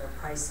of like their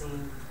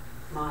pricing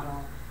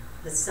model.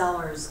 The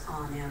sellers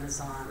on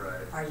Amazon Right.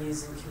 are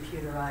using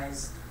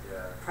computerized Yeah.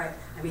 price.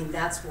 I mean,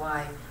 that's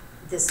why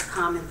this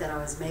comment that I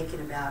was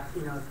making about,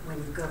 you know, when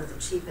you go to the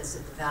cheapest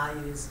at the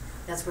values,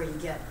 that's where you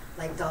get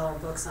like dollar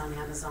books on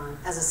Amazon.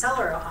 As a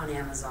seller on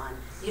Amazon,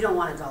 you don't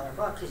want a dollar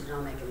book because you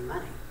don't make any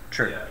money.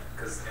 True. Yeah,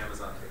 because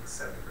Amazon takes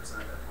 70%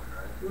 at that point,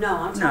 right? No,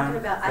 I'm talking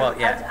about, Well,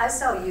 yeah. I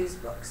sell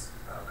used books.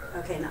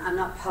 Okay. Okay, I'm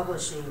not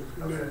publishing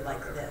new Okay,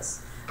 like okay.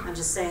 this. I'm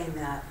just saying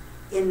that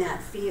in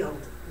that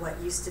field, what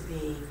used to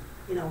be,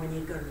 you know, when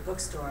you go to the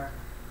bookstore,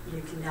 you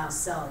can now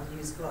sell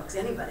used books.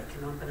 Anybody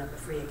can open up a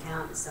free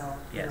account and sell,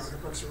 you know, Yes. the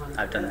books you want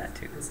to I've get rid done of.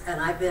 that too.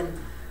 And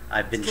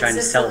I've been trying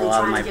to sell a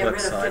lot of my consistently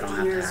books, so I trying don't to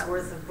have get to rid of 50 years have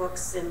worth them. of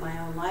books in my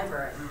own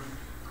library.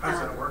 How's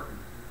that working?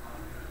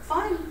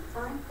 Fine.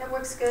 It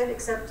works good,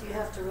 except you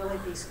have to really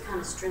be kind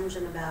of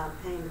stringent about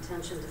paying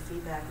attention to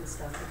feedback and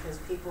stuff because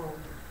people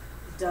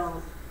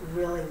don't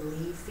really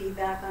leave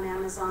feedback on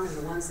Amazon, and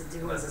the ones that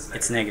do, Unless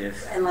It's negative.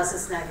 unless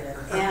it's negative,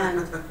 and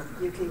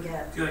you can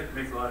get. Do you like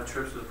make a lot of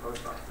trips to the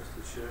post office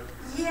to ship?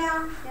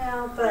 Yeah,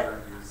 but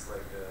Use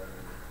like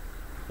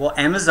Well,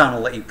 Amazon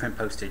will let you print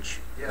postage,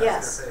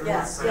 yes.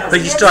 but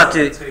you still have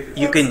to.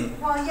 You can.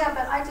 Well, yeah,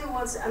 but I do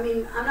once. I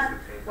mean, I'm not.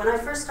 When I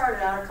first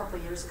started out a couple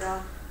of years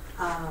ago,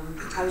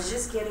 I was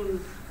just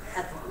getting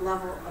at the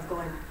level of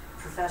going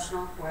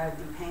professional, where I'd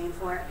be paying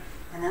for it,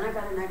 and then I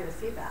got a negative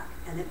feedback,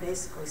 and it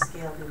basically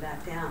scaled me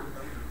back down.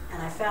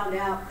 And I found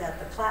out that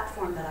the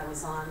platform that I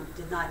was on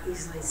did not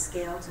easily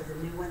scale to the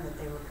new one that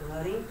they were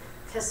promoting.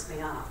 Pissed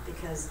me off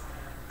because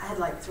I had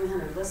like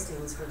 300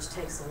 listings, which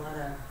takes a lot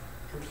of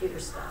computer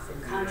stuff.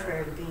 And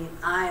contrary to being,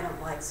 I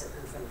don't like sitting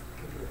in front of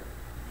a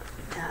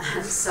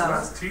computer. So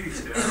That's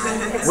tedious.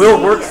 it's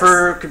We'll work tedious.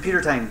 for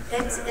computer time.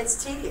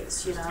 It's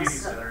tedious, you know.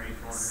 Tedious so- underneath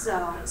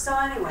one. so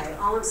anyway,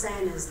 all I'm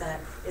saying is that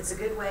it's a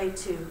good way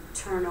to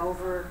turn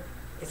over,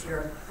 if you're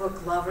a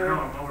book lover, I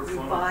know, I'm you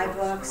overflowing buy with books.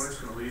 My books.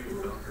 wife's gonna leave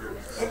me down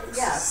here.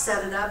 Yeah,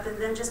 set it up and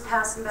then just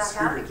pass them back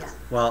out again.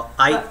 Well,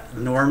 I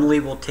normally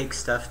will take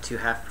stuff to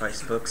half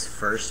price books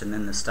first, and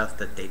then the stuff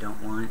that they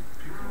don't want,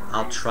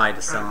 I'll try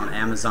to sell on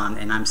Amazon.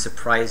 And I'm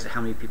surprised at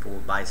how many people will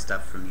buy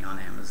stuff from me on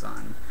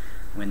Amazon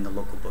when the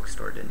local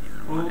bookstore didn't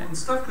even Well, want when it.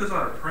 stuff goes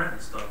out of print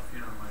and stuff, you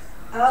know, like.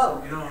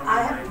 Oh, you know what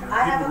I mean? have, Like,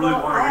 I have a people really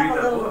little, wanna I read have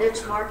a that little book, niche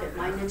you know? market.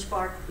 My niche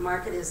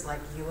market is like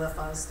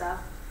UFO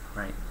stuff.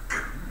 Right.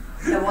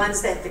 The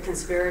ones that the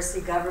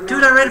conspiracy government.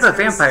 Dude, I read about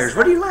conspiracy vampires. stuff.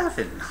 What are you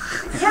laughing?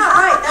 Yeah,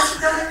 right. That's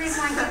the only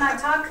reason why he and I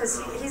talk,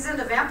 because he's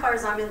into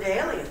vampires, I'm into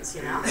aliens,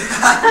 you know?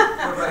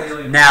 What about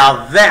Alien?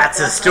 Now that's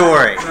a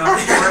story. Now,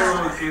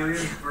 parallel with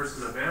aliens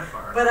versus a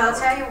vampire. But I'll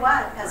tell you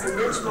what, as a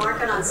niche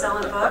market on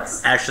selling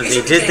books, Actually,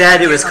 they did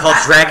that. It was called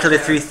Dracula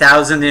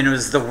 3000, and it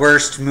was the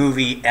worst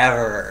movie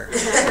ever.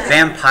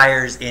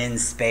 Vampires in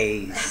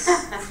space.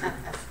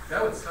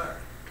 That would suck.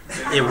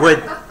 It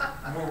would.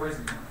 More ways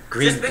than one.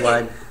 Green Just make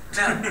blood. it-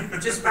 No,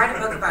 just write a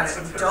book about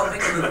it. Don't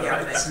make a movie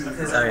out of it,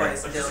 because Oh, yeah.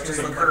 otherwise they'll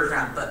just look over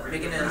crap. But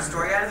making a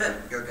story out of it,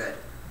 you're good.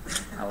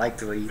 I like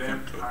the way you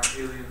think. Kate. Vampire,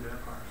 alien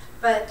vampires.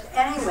 but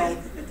anyway,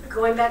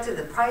 going back to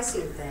the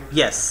pricing thing,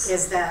 Yes.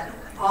 is that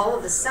all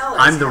of the sellers.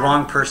 I'm the have-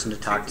 wrong person to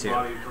talk Take the to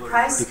body of Hillary.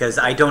 Price- because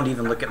I don't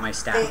even look at my They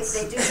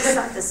stats.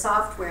 do the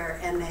software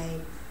and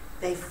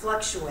they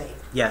fluctuate.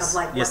 Yes, Of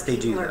like yes, what they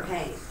do, people are though.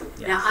 paying.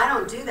 Yes. Now, I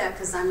don't do that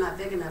because I'm not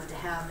big enough to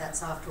have that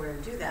software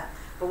and do that.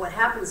 But what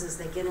happens is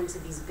they get into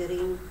these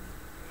bidding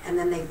and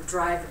then they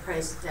drive the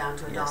price down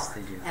to $1. Yes,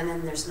 they do. And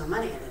then there's no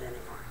money in it anymore.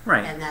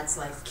 Right. And that's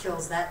like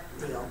kills that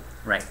deal.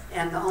 Right.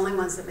 And the only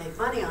ones that make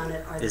money on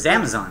it Is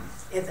Amazon.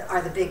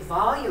 Are the big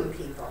volume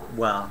people.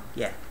 Well,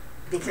 yeah.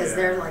 Because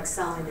they're like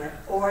selling it,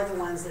 or the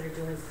ones that are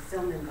doing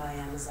fulfillment by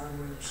Amazon,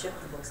 where you ship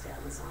the books to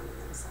Amazon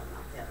and then sell them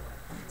out the other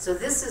way. So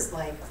this is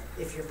like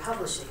if you're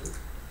publishing,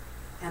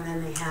 and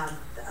then they have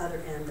the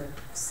other end of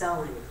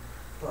selling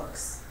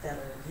books that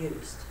are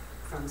used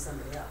from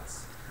somebody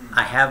else.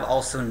 I have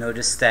also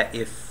noticed that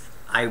if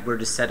I were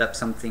to set up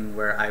something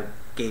where I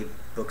gave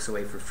books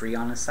away for free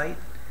on a site,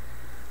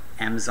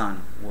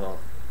 Amazon will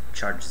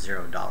charge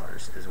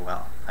 $0 as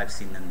well. I've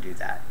seen them do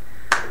that.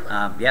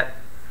 Yep.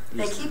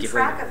 They keep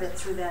track of it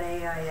through that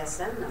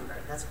AISN number.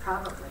 That's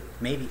probably.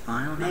 Maybe,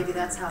 I don't know. Maybe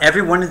that's how.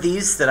 Every one of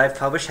these that I've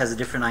published has a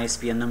different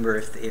ISBN number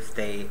if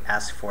they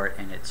ask for it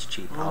and it's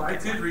cheap. Well, I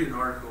get did one. read an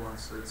article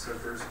once that said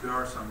there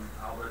are some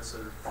outlets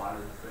that have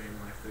plotted the thing,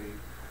 like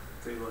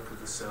they look at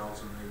the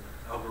sales and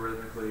they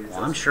algorithmically.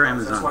 Well, I'm sure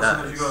Amazon That's why does.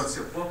 sometimes you go and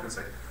see a book and it's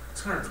like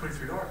it's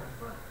 $223,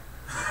 but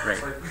Right.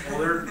 it's like, well,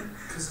 they're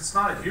because it's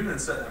not a human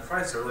setting that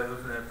price. They're like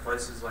looking at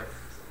prices like,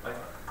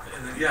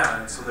 and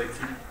then, and so they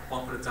keep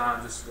bumping it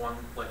down just one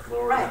like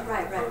lower than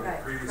the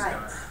previous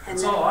guy. And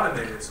it's all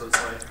automated, so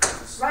it's like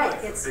just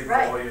it's big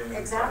right, volume.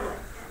 exactly.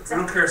 We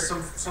don't care if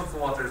some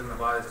fool out there's going to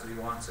buy it because he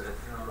wants it.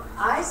 You know.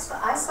 I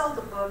sold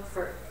a book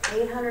for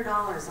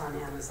 $800 on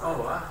Amazon.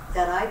 Oh wow!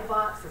 That I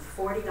bought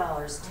for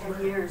 $40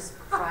 10 years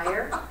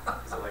prior.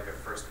 Is it like a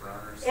first run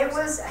or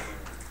something?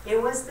 It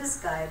was this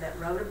guy that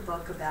wrote a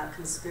book about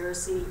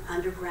conspiracy,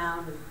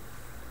 underground,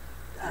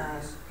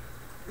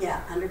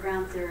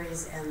 underground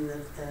theories, and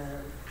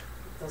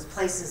those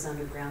places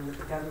underground that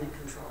the government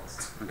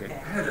controls. Okay. I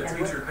had a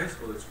teacher in high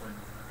school that explained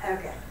that.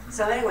 Okay.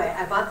 So anyway,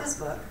 I bought this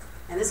book,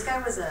 and this guy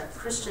was a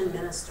Christian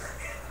minister,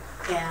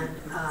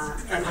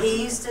 and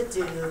he used to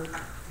do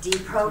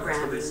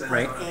deprogramming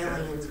Right. of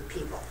alien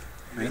people.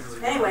 Right.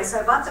 Anyway, so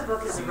I bought the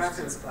book as a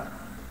reference book,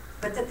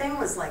 but the thing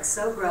was like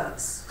so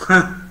gross.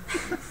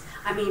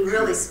 I mean,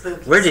 really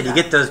spooky. Where did stuff.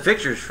 you get those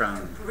pictures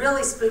from?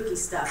 Really spooky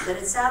stuff that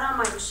had sat on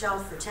my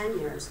shelf for 10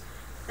 years.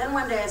 Then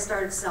one day I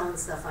started selling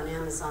stuff on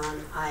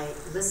Amazon. I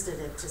listed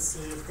it to see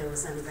if there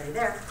was anybody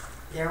there.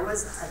 There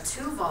was a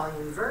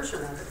 2-volume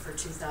version of it for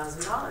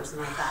 $2,000,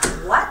 and I thought,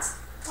 what?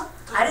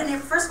 I didn't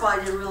even, first of all,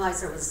 I didn't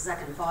realize there was a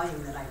second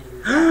volume that I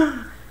didn't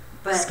get.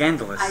 But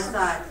Scandalous. I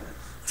thought,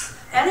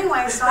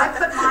 anyway, so I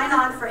put mine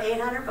on for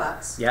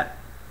 $800. Yeah.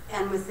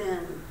 And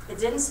it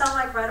didn't sell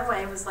like right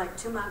away, it was like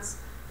 2 months.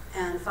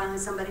 And finally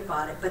somebody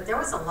bought it. But there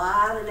was a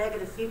lot of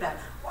negative feedback.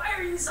 Why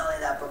are you selling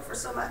that book for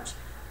so much?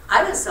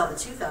 I didn't sell the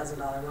 $2,000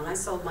 one. I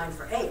sold mine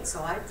for $8,000,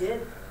 so I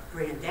did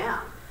bring it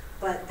down.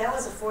 But that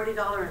was a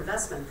 $40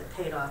 investment that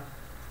paid off.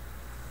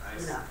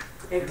 Nice. You know,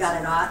 it got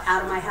it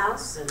out of my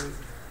house and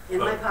in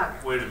my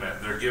pocket. Wait a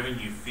minute, they're giving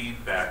you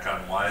feedback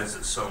on why is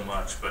it so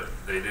much, but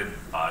they didn't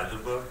buy the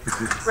book?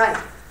 Right.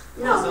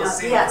 No,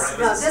 yes,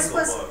 no, this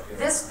book,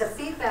 the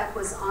feedback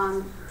was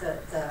on the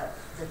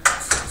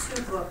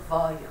 2-book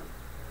volume.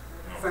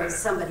 For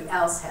somebody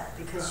else had,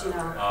 because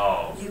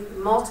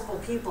multiple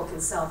people can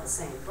sell the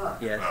same book.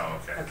 Yes. Oh,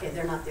 okay. Okay,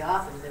 they're not the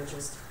author, they're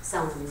just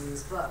selling the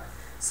used book.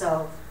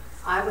 So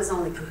I was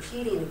only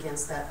competing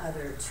against that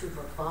other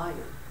 2-book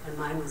volume, and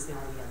mine was the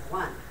only other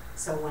one.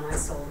 So when I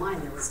sold mine,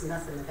 there was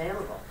nothing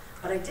available.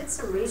 But I did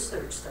some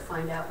research to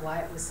find out why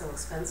it was so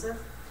expensive,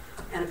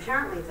 and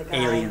apparently the guy...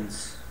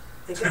 Aliens.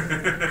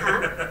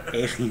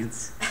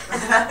 Aliens.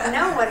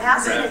 No, what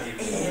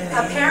happened?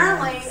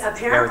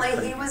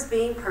 Apparently, he was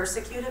being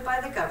persecuted by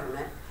the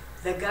government.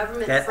 The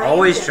government That framed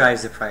always him.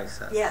 drives the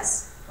price up.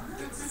 Yes,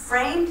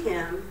 framed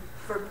him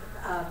for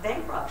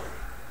bank robbery.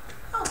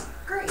 Oh,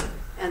 great.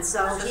 And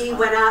so he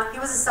went out. He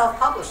was a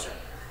self-publisher,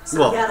 so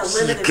Well, he had a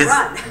limited because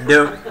run.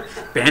 no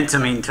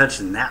Bantam ain't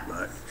touching that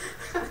book.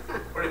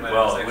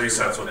 Well, at least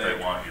that's what they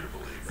want you to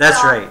believe.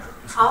 That's Well, right.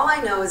 All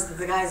I know is that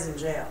the guy's in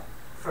jail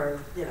for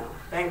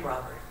bank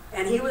robbery,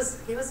 and he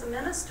was a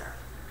minister.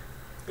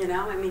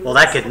 I mean. Well,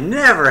 that could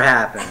never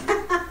happen.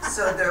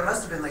 So there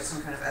must have been like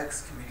some kind of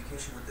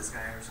excommunication with this guy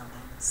or something.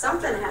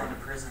 Something After going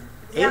happened. to prison.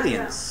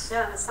 Aliens.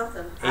 Yeah,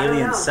 something. I don't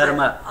Aliens know, set 'em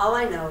but up. All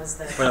I know is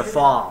that For the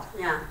fall.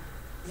 Yeah.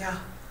 Yeah.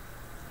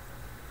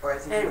 Or I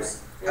think Anyway,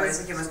 I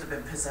think he must have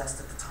been possessed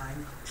at the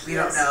time. We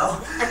Yes. don't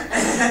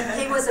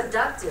know. He was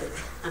abducted.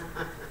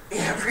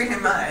 Yeah, pretty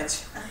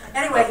much.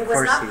 Anyway, he Of was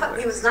course not.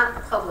 he He was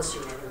not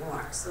publishing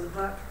anymore, so the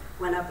book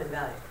went up in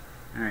value.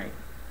 All right.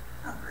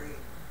 Oh, great.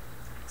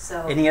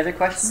 So. Any other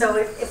questions? So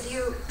if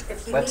you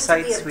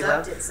Websites need to be we love?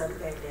 abducted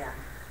someday, yeah.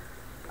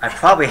 I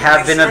probably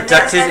have been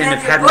abducted and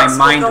have had my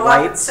mind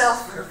wiped.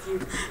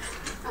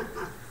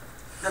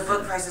 The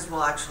book prices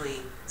will actually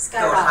go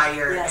Skyrocket,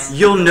 higher. yes. And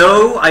You'll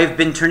know I've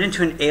been turned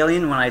into an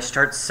alien when I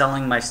start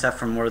selling my stuff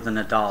for more than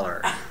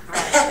 $1.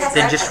 Right,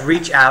 Then just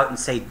reach out and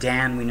say,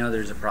 Dan, we know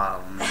there's a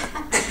problem.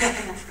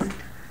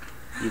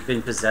 You've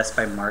been possessed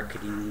by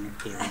marketing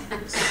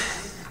aliens.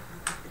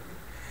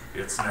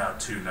 It's now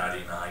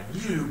 $2.99.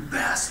 You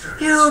bastards!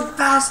 You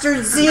bastard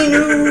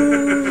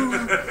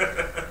Xenu!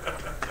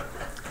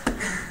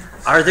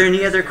 Are there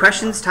any other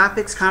questions,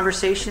 topics,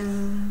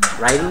 conversation,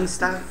 writing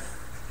stuff?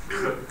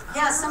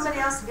 Yeah, somebody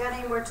else got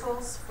any more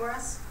tools for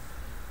us?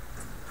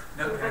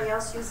 Anybody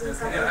else using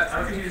something?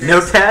 I could use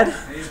Notepad?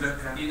 I use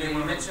Notepad.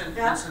 You mentioned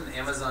Yeah.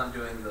 Amazon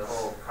doing the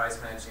whole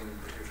price matching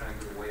if you're trying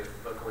to give away a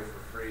book away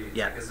for free.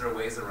 Yeah. Like, is there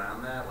ways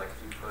around that? Like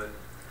if you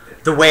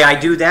put The way I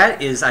do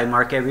that is I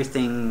mark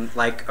everything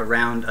like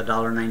around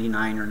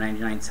 $1.99 or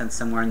 99 cents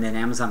somewhere, and then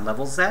Amazon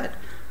levels that.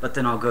 But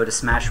then I'll go to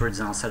Smashwords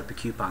and I'll set up a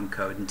coupon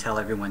code and tell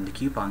everyone the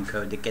coupon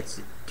code that gets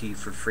it to you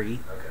for free.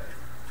 okay.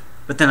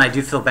 But then I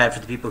do feel bad for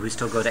the people who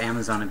still go to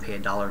Amazon and pay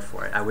 $1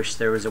 for it. I wish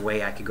there was a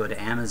way I could go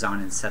to Amazon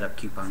and set up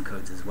coupon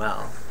codes as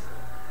well.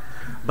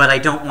 But I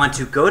don't want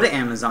to go to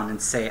Amazon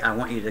and say, I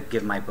want you to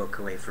give my book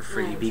away for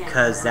free, No, you can't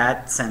because do that.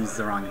 that sends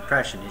the wrong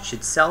impression. It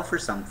should sell for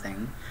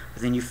something,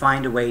 but then you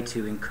find a way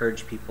to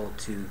encourage people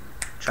to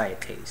try a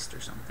taste or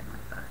something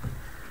like that.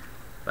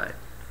 But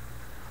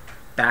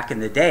back in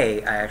the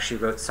day, I actually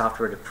wrote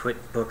software to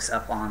put books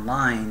up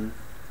online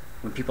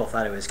when people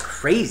thought it was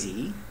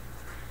crazy.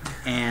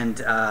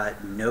 And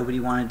nobody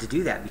wanted to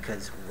do that,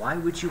 because why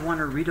would you want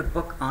to read a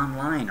book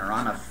online or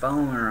on a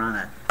phone or on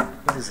a,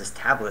 what is this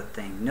tablet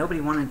thing? Nobody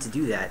wanted to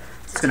do that.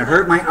 It's going to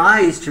hurt my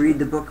eyes to read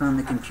the book on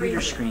the computer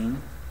screen.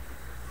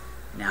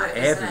 Now But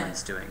isn't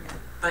everyone's doing it.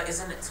 But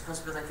isn't it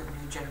supposed to be like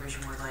a new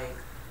generation where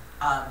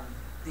like,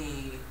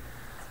 the,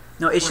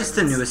 No, it's just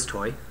the newest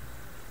toy.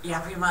 yeah,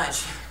 pretty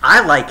much.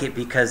 I like it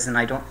because then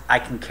I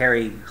can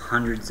carry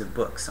hundreds of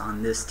books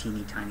on this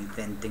teeny tiny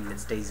thin thing that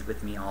stays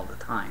with me all the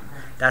time.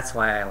 That's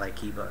why I like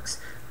ebooks.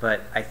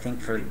 But I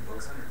think for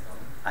Books on your phone?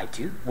 I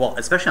do. Well,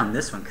 especially on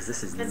this one, because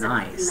this is It's a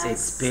nice. nice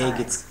It's big, size.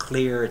 it's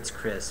clear, it's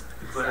crisp.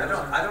 But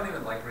I don't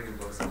even like reading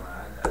books on my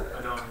iPad.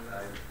 I don't.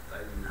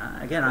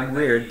 Again, I'm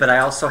weird, but I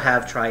also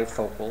have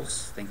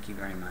trifocals. Thank you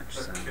very much.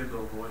 A So.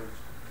 Kindle Voice.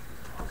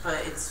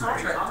 But it's,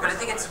 I but I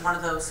think it's one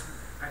of those,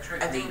 I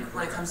I think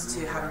when it comes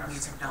to having new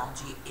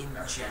technology in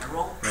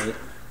general, Right?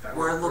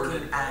 we're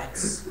looking at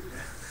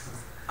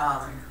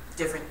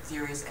different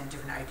theories and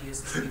different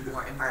ideas to be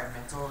more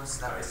environmental,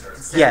 so that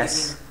instead Yes. of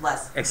using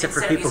less, Except for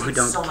instead of people who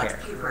using don't so care.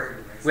 much paper,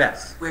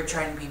 Yes. we're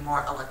trying to be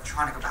more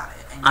electronic about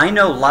it. And I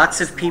know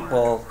lots of more-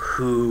 people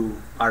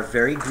who are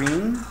very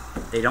green.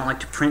 They don't like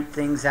to print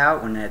things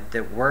out. When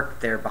at work,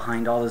 they're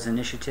behind all those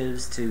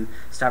initiatives to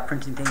stop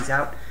printing things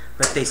out.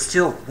 But they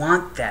still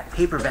want that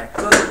paperback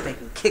book that they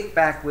can kick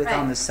back with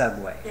on Right. the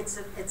subway. It's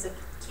a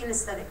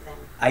kinesthetic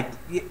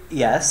thing.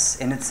 Yes,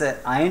 and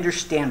I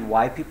understand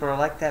why people are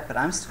like that, but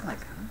I'm still like,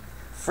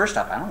 first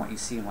off, I don't want you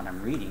seeing what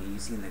I'm reading. You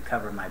seeing the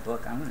cover of my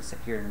book. I'm going to sit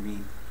here and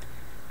read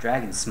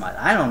Dragon Smut.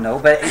 I don't know,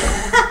 but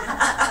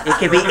it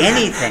can be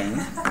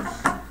anything.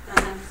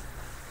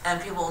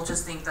 And people will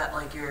just think that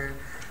like you're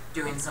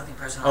doing something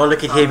personal. Oh,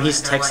 look at him. He's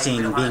and they're like, we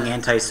texting, don't being wanna-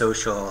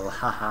 antisocial.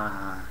 Ha ha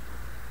ha.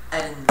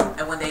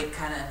 And when they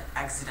kind of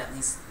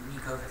accidentally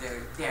sneak over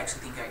there, they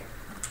actually think that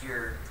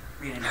you're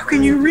reading. How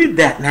can you read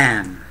that,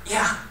 man?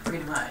 Yeah,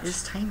 pretty much.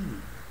 It's tiny.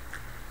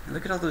 And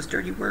look at all those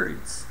dirty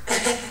words.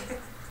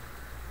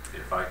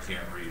 If I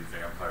can't read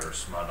Vampire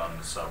Smut on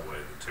the subway,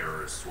 the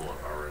terrorists will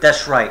have already.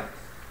 That's right.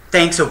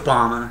 Thanks,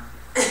 Obama.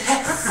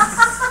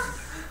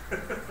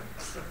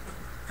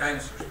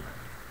 Dinosaurs.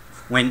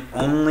 When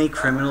only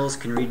criminals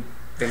can read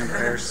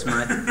Vampire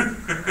Smut. He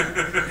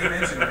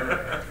mentioned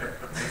earlier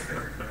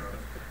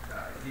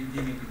that he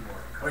needed more.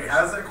 Wait,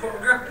 how does that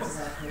quote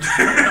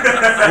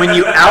go? When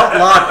you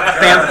outlaw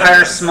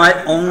Vampire Smut,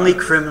 only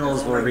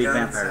criminals will read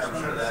Guns Vampire have-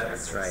 Smut.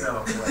 That's right.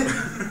 No,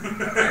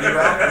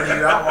 when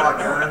you outlaw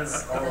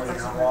guns, only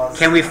outlaws.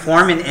 Can we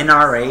form an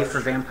NRA for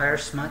Vampire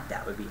Smut?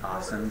 That would be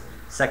awesome.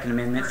 Second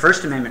Amendment,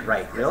 First Amendment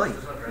right, really?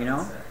 You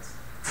know?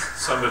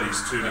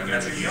 Somebody's tuning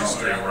into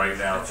Ustream right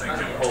now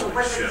thinking,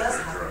 holy shit,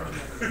 they're drunk.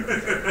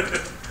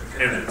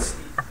 And it's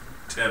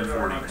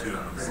 10:42 in the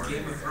It's morning.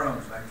 Game of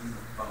Thrones, not Game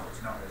of Bones.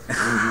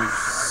 No.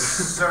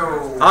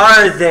 So.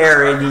 Are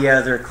there any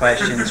other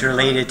questions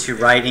related to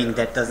writing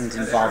that doesn't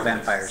involve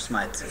Vampire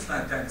Smut? It's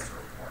not dinosaur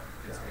porn.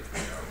 It's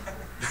HBO.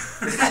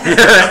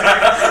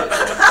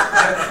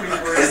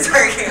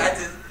 Sorry, I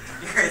did.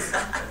 You heard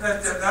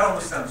that. That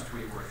almost sounds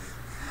tweet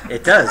worthy.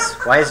 It does.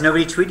 Why has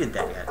nobody tweeted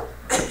that yet?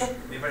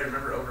 Anybody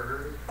remember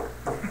Overheard?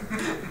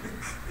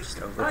 Just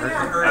Oh,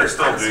 overheard. I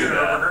still do that.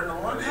 Overheard in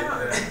a long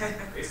time.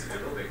 They used to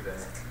do a real big thing.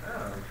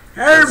 Oh.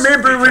 I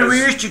remember when we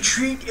used to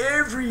treat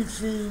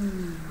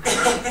everything.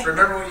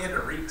 Remember when you had to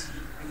retweet?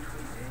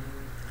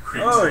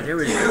 Oh, there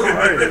was no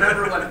hard.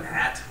 Remember when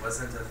 @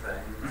 wasn't a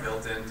thing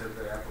built into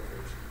the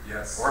application?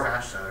 Yes. Or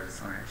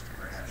hashtags. Or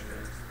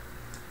hashtags.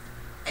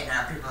 And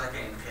now people are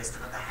getting pissed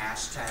about the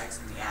hashtags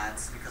and the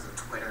ads because of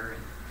Twitter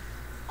and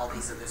all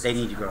these other. They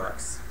need to grow up.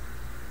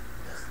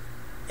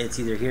 It's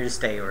either here to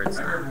stay or it's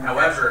not.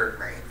 However,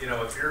 Right. you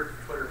know, if your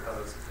Twitter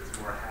post is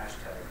more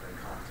hashtag than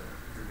content,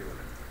 you're doing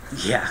it.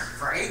 Yeah.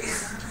 Right?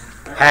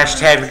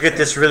 Hashtag, we get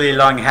this really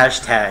long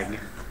hashtag.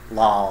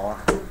 Lol.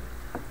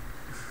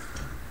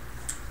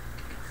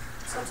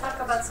 So talk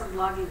about some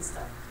blogging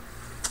stuff.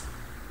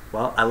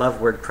 Well, I love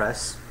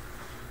WordPress.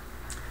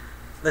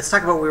 let's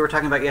talk about what we were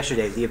talking about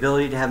yesterday, the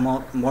ability to have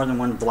more than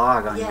one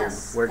blog on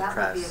Yes, your that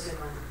WordPress. would be a good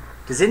one.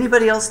 Does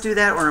anybody else do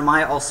that, or am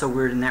I also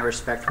weird in that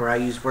respect where I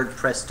use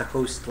WordPress to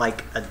host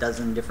like a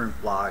dozen different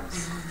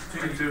blogs? You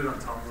can do it on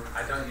Tumblr.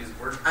 I don't use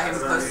WordPress. I am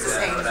close to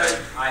saying but that.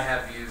 I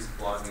have used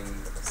blogging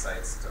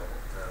sites to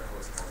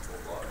host multiple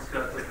blogs. I've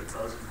got like a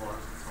dozen blogs on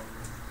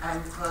Tumblr.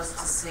 I'm close to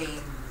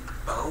saying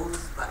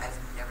both, but I've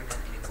never done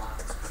any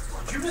blogs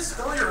with Did you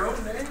misspell your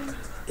own name?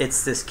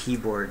 It's this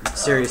keyboard.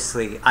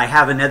 Seriously, I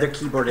have another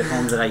keyboard at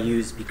home that I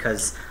use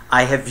because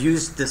I have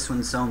used this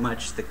one so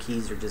much the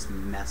keys are just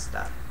messed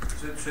up.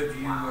 So do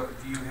you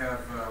have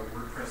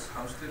WordPress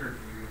hosted, or do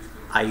you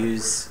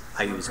use the?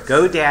 I use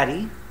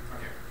GoDaddy,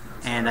 Okay.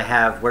 and I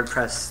have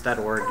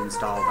WordPress.org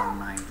installed on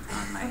my.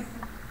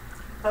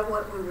 But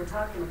what we were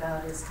talking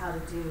about is how to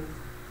do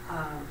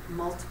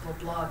multiple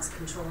blogs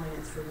controlling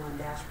it through one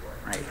dashboard.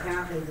 Right.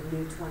 Apparently the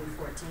new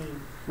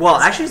 2014. Well,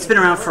 actually, it's been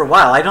around for a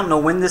while. I don't know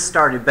when this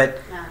started, but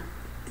Yeah.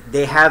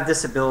 they have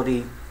this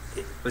ability.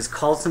 It was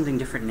called something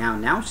different now.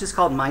 Now it's just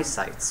called My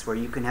Sites, where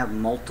you can have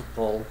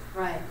multiple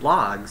Right.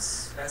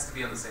 blogs. It has to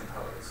be on the same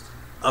host.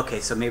 Okay,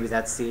 so maybe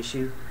that's the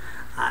issue.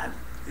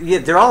 Yeah,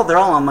 they're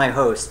all on my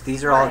host.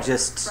 These are all Right,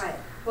 just. Right.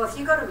 Well, if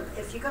you go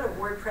to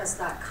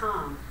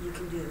WordPress.com, you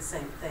can do the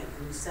same thing,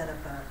 and you set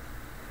up a.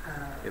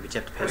 Maybe you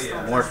have to pay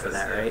Personal more for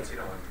that, right? You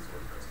don't want to use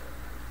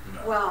WordPress.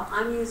 No. Well,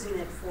 I'm using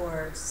it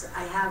for.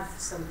 I have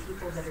some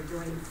people that are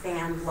doing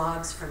fan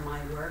blogs for my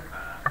work,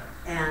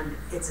 and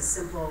it's a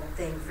simple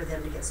thing for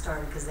them to get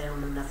started because they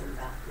don't know nothing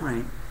about it.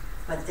 Right.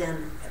 But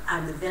then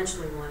I'm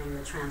eventually wanting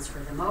to transfer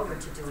them over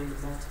to doing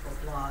a multiple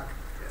blog.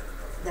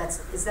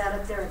 Is that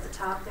up there at the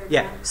top there?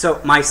 Yeah. Dan?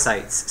 So My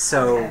Sites.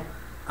 So Okay.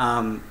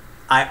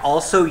 I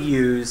also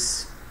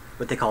use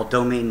what they call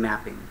domain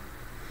mapping,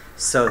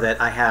 so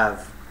that I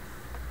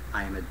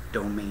am a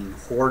domain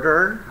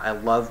hoarder. I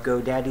love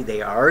GoDaddy.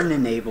 They are an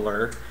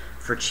enabler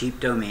for cheap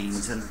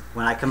domains. And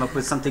when I come up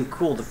with something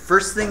cool, the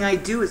first thing I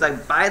do is I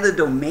buy the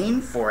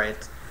domain for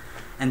it.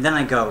 And then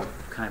I go,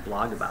 can I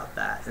blog about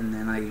that? And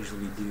then I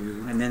usually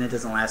do. And then it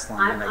doesn't last long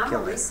and I I'm a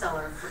kill it.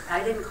 reseller.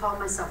 I didn't call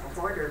myself a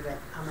hoarder, but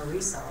I'm a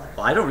reseller.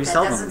 Well, I don't That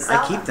resell them. doesn't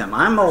sell I keep them.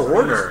 I'm a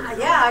hoarder.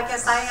 Yeah, I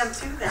guess I am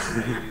too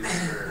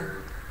then.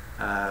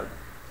 Uh,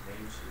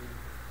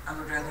 I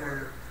would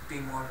rather be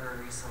more of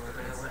a reseller,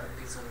 but I wouldn't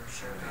be so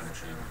sure about the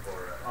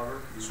channel.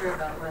 Sure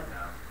about what?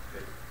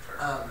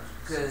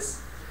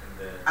 Because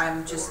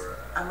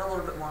I'm a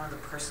little bit more on the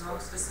personal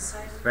business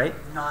side. right?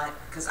 Not,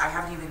 because I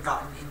haven't even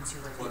gotten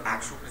into like the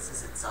actual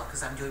business itself,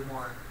 because I'm doing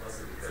more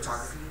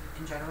photography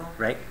in general.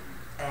 Right?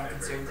 And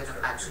considering that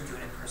I'm actually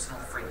doing it personal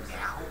for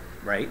now,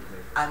 Right?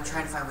 I'm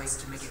trying to find ways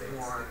to make it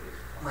more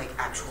like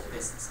actual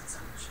business and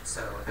such.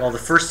 So Well, the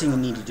first thing you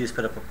need to do is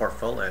put up a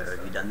portfolio.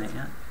 Have you done that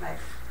yet? Right.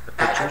 The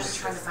I've been pictures?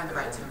 trying to find the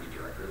right time to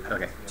do it.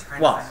 Okay.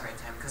 Trying Well- to find the right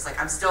time, because like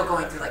I'm still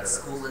going through like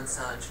school and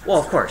such. Well,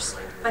 of course.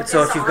 But So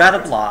there's if you've got a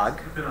all- blog,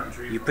 I've been on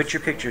Dream. you put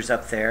your pictures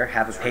up there,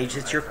 have a page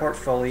that's your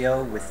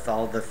portfolio with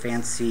all the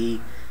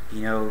fancy,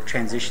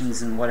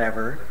 transitions and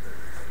whatever.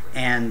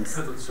 And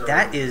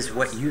that is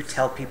what you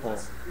tell people.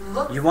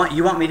 Look, You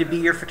want me to be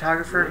your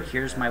photographer?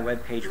 Here's my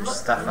webpage with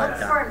stuff look I've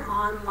for done. an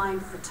online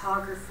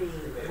photography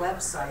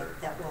website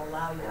that will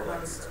allow you to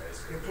host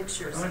your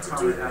pictures The only to time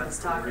do I what had he's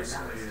talking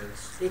recently about.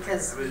 is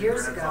Because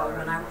years ago,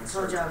 when I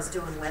told you I was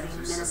doing wedding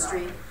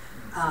ministry,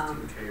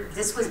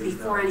 this was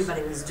before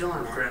anybody was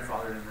doing it.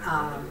 grandfather in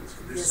there.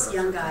 This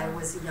young guy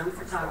was a young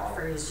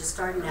photographer. He was just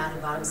starting out. He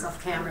bought himself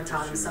a camera,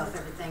 taught himself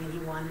everything, and he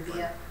wanted to be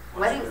a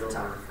wedding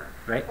photographer.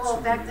 Right? Well,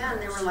 back then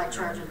they were like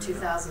charging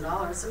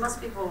 $2,000. So most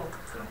people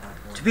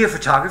To be a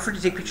photographer to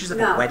take pictures of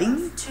a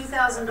wedding?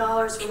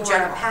 $2,000 In for a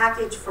general.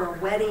 package for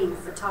wedding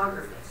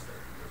photography.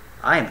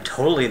 I am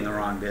totally in the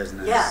wrong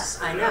business. Yes,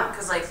 I know.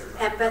 Because like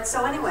But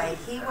so anyway,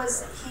 he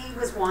was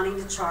wanting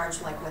to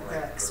charge like what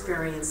the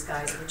experienced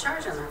guys were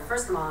charging. And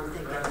first of all, I'm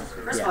thinking,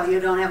 first of all, you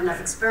don't have enough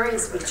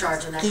experience to be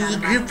charging that kind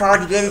of money. all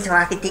together so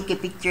I can take a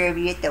picture of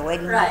you at the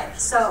wedding? Right.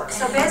 So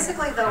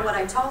basically, though, what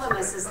I told him,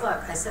 I says,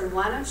 look, I said,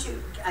 why don't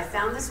you? I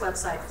found this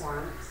website for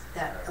him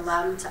that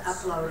allowed him to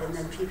upload, and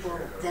then people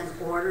then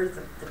order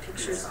the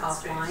pictures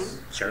offline.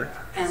 Sure.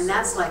 And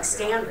that's like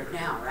standard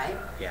now, right?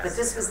 Yes. But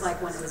this was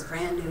like when it was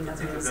brand new,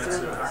 nobody was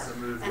doing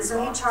it. And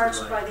so he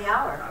charged by the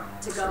hour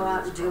to go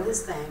out and do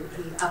his thing.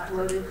 He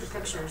uploaded the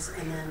pictures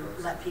and then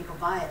let people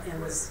buy it, and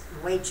it was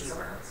way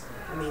cheaper.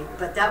 I mean,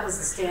 but that was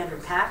the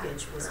standard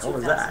package, was What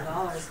was that?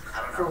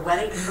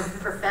 $2,000 for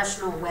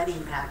professional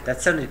wedding package.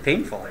 That sounded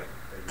painful.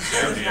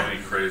 Can't be any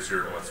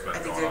crazier than what's been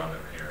going on in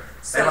here.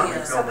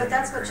 But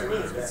that's what you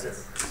need, is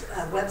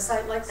a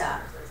website like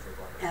that,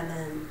 and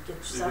then get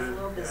yourself a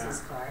little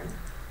business card,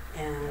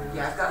 and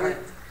yeah, I've got you're-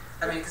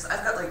 like because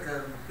I've got like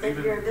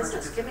if you're in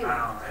business, give me I one.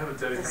 don't know, I have a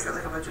dedicated It's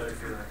like a bunch of company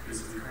for that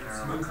piece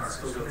of Moon cards.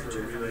 Still go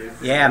through a relay.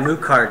 Yeah, Moo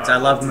cards. I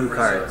love Moo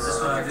cards.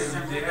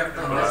 They have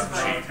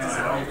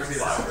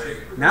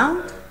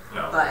No?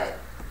 No. But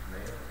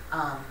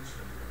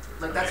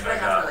like that's what I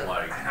have for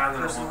like I have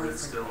them personally on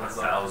still. for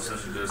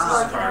 1,000 business Oh,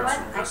 you know cards what?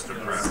 from I Vista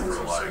can Print use for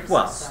some like shirts.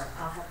 Well- Sorry,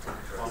 I'll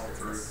have to.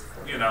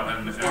 you know,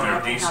 and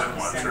they're decent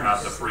ones, they're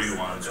not the free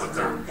ones with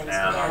their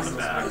ad on the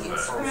back,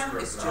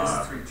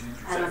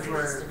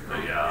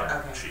 but,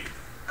 yeah, cheap.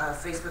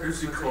 Facebook.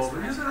 Here's the cold.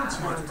 Isn't it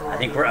too much? I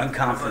think we're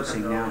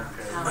unconferencing now.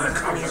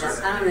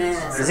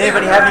 Does Does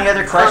anybody have any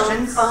other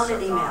questions? Phone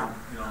and email.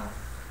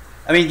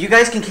 I mean, you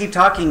guys can keep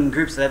talking in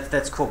groups.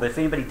 That's cool. But if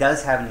anybody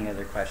does have any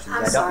other questions,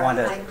 I'm I don't want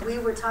to. We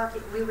were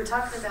talking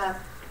about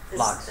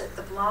this,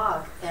 the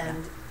blog,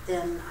 and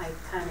then I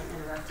kind of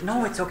interrupted.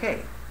 No, it's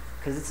okay,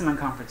 because it's an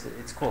unconference.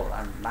 It's cool.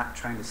 I'm not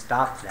trying to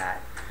stop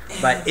that.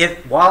 But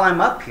while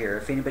I'm up here,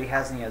 if anybody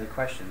has any other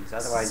questions,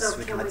 otherwise so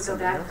we can let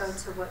somebody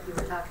else. So can we go back to what you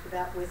were talking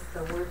about with the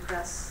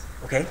WordPress?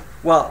 Okay.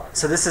 Well,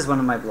 so this is one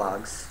of my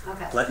blogs.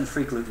 Okay. Glutton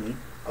Free Gluteny.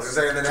 I was gonna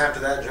say, and then after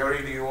that,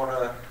 Jody, do you want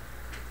to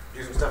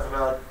do some stuff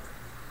about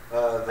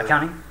the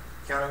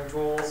Accounting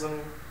tools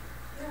and?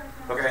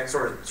 Okay,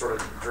 sort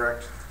of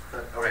direct.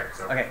 Okay.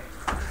 So. Okay.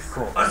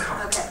 Cool.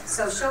 Okay.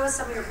 So show us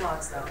some of your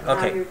blogs though.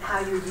 Okay.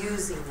 How you're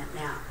using it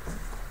now.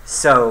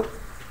 So,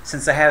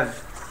 since I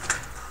have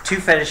two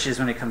fetishes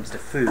when it comes to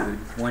food,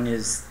 one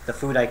is the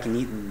food I can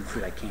eat and the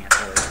food I can't,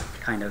 really,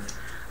 kind of.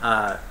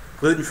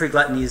 Gluten-free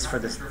gluttony is for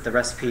the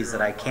recipes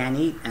that I can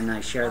eat, and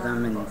I share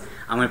them, and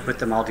I'm going to put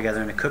them all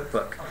together in a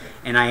cookbook.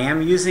 And I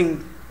am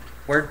using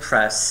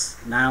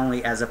WordPress not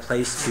only as a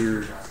place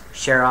to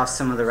share off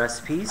some of the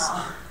recipes,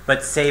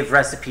 but save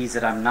recipes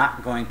that I'm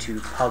not going to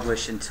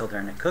publish until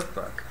they're in a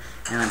cookbook.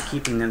 And I'm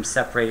keeping them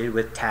separated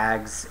with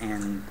tags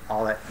and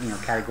all that,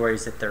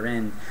 categories that they're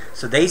in.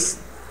 So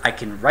I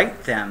can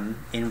write them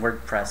in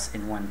WordPress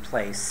in one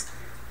place,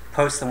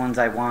 post the ones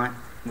I want,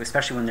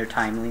 especially when they're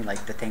timely,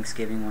 like the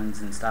Thanksgiving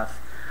ones and stuff.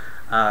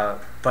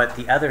 But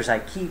the others I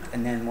keep,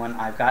 and then when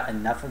I've got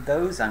enough of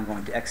those, I'm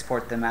going to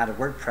export them out of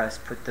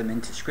WordPress, put them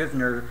into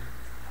Scrivener,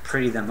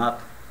 pretty them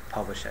up,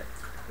 publish it.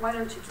 Why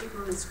don't you keep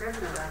them in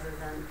Scrivener rather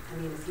than,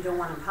 if you don't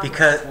want them published?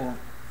 Because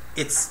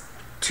it's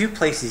two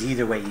places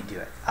either way you do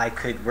it. I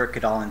could work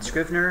it all in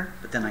Scrivener,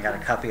 but then I got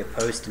to copy a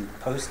post and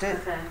post it.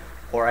 Okay.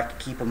 Or I could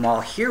keep them all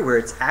here where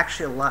it's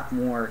actually a lot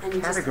more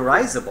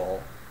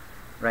categorizable,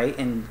 right?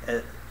 And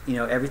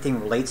everything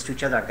relates to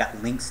each other. I've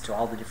got links to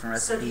all the different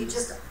recipes. So do you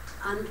just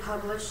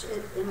unpublish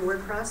it in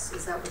WordPress?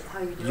 Is that how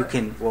you do it? You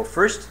can, well,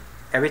 first,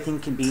 everything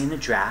can be in a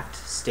draft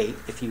state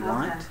if you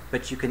want,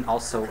 but you can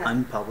also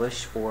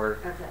unpublish or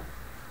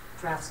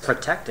draft state.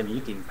 protect them.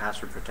 You can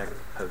password protect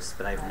posts,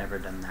 but I've never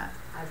done that.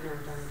 I've never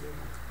done it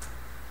either.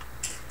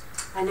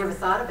 I never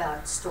thought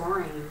about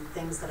storing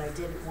things that I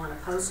didn't want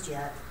to post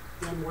yet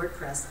in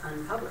WordPress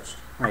unpublished.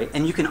 Right,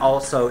 and you can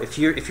also, if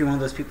you're one of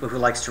those people who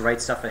likes to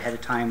write stuff ahead of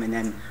time and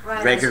then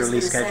regularly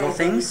schedule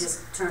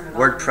things,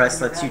 WordPress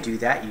lets you do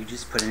that. You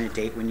just put in a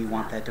date when you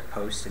want that to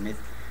post, and it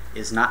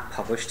is not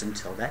published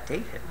until that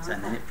date hits,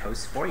 and then it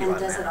posts for you. And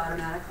does it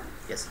automatically?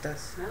 Yes, it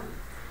does. No.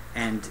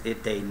 And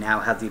they now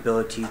have the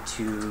ability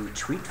to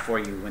tweet for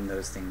you when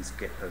those things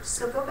get posted.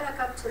 So go back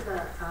up to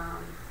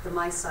the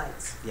My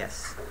Sites.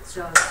 Yes.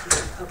 So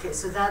okay,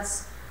 so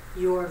that's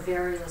your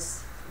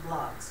various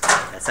blogs.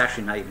 That's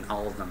actually not even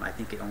all of them. I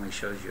think it only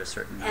shows you a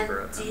certain number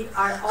of them.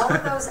 Are all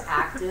of those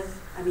active?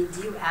 Do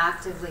you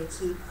actively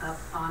keep up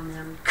on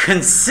them?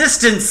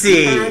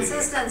 Consistency!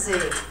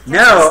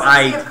 No,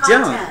 I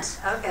don't.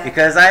 Okay.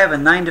 Because I have a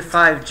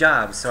 9-to-5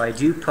 job, so I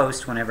do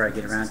post whenever I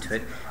get around to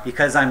it,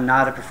 because I'm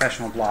not a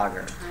professional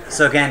blogger. Okay.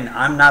 So again,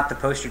 I'm not the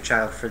poster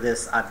child for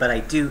this, but I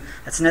do.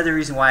 That's another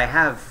reason why I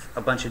have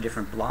a bunch of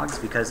different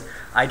blogs, because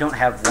I don't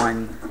have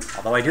one,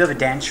 although I do have a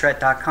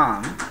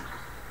danshaurette.com.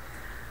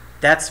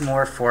 That's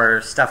more for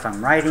stuff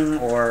I'm writing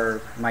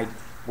or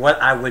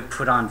what I would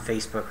put on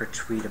Facebook or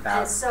tweet about.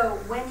 And so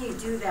when you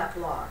do that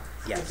blog,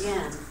 yes.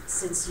 Again,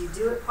 since you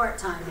do it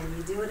part-time and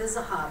you do it as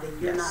a hobby,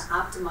 you're yes.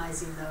 not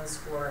optimizing those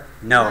for...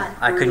 No,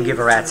 I couldn't give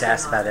a rat's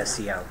ass about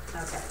SEO.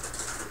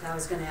 Okay. I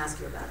was going to ask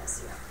you about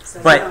SEO.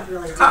 So but, you don't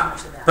really do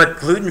much of that. But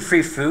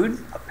gluten-free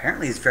food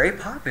apparently is very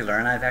popular,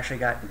 and I've actually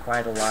gotten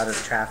quite a lot of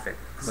traffic.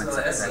 So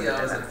the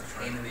SEO is a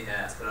pain in the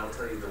ass, but I'll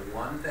tell you the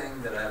one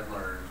thing that I've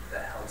learned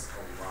that helps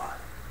a lot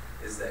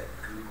is that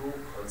Google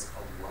puts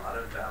a lot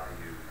of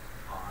value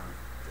on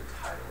the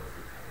title of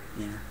your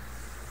page. Yeah.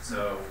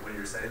 So when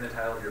you're setting the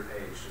title of your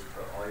page, just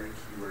put all your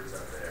keywords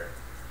up there.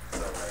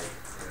 So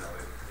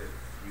if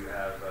you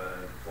have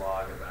a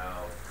blog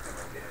about,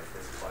 Dan, if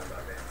there's a blog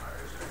about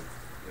vampires,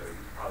 you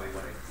probably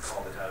want to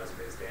call the title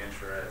space Dan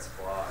Shaurette's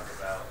blog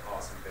about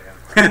awesome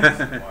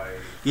vampires.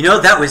 Why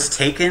that was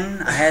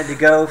taken. I had to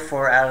go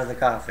for Out of the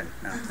Coffin.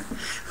 No.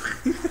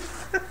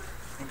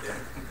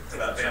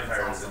 About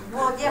vampires and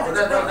well, yeah, but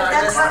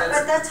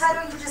that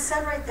title you just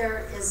said right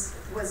there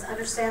was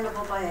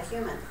understandable by a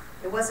human.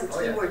 It wasn't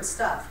keyword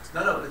stuffed.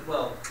 No,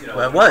 well,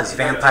 Well, it was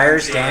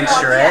vampires. Dan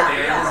Shaurette.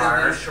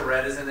 Dan is in there.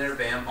 Shaurette is in there.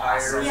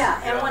 Vampires.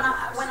 Yeah, and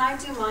when I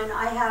do mine,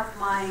 I have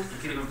my. You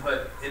can even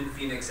put in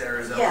Phoenix,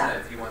 Arizona,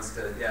 if he wants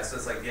to. Yeah, so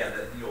it's like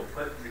that you'll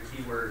put your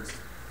keywords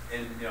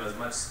in. As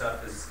much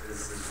stuff as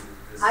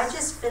I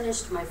just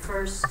finished my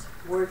first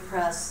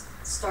WordPress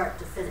start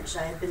to finish.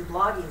 I had been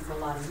blogging for a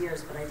lot of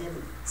years, but I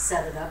didn't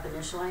set it up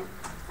initially.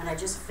 And I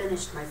just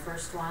finished my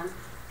first one,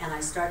 and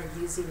I started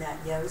using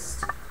that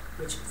Yoast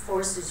which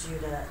forces you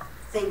to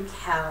think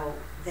how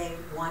they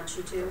want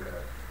you to.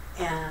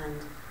 And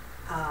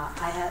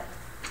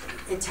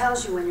it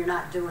tells you when you're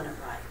not doing it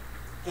right.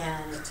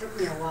 And it took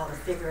me a while to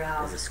figure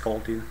out. Does it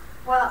scold you?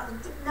 Well,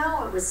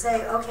 no, it would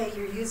say, okay,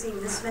 you're using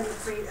this many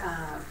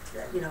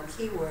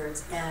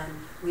keywords, and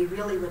we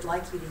really would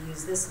like you to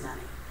use this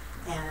many.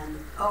 And,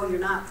 oh, you're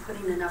not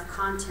putting enough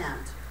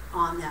content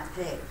on that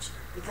page.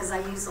 Because I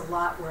use a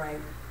lot where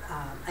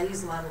I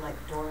use a lot of like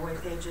doorway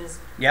pages.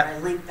 Yep. Where I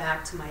link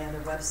back to my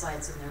other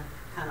websites, and they're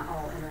kind of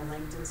all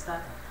interlinked and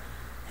stuff.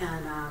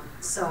 And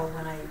so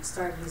when I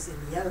started using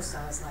Yoast,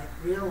 I was like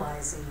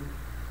realizing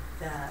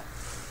that,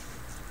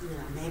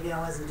 maybe I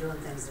wasn't doing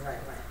things the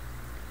right way.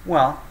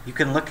 Well, you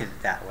can look at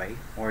it that way,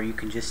 or you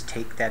can just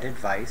take that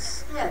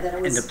advice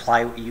and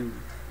apply what you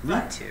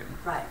need to.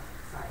 Right.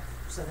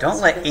 So don't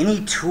let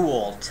any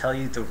tool tell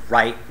you the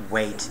right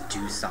way to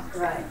do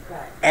something. Right.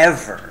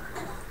 Ever.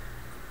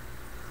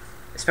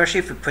 Especially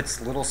if it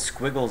puts little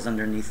squiggles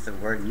underneath the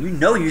word, and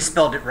you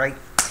spelled it right.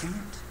 Damn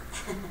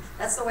it.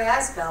 That's the way I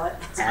spell it.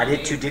 Add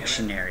it to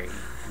dictionary,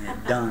 and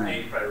it's done.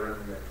 I probably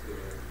run that too.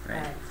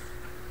 Right.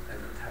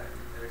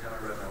 Every time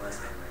I run my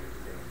last name, I get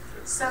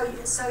the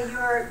name. So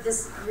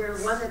you're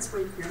one that's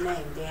with your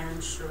name, Dan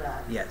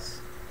Shaurette.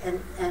 Yes. And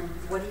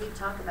what do you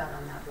talk about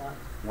on that blog?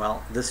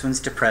 Well, this one's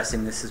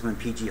depressing. This is when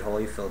P.G.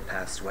 Holyfield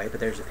passed away, but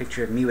there's a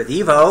picture of me with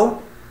Evo.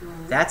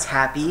 Mm-hmm. That's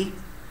happy.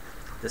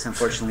 This,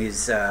 unfortunately,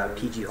 is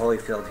P.G.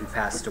 Holyfield, who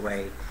passed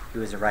away. He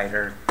was a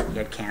writer. He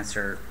had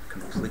cancer,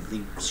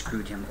 completely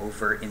screwed him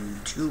over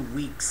in 2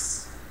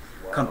 weeks.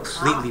 Wow.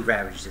 Completely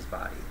ravaged his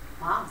body.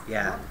 Wow.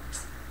 Yeah.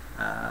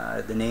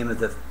 The name of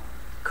the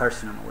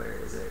carcinoma, where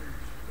is it?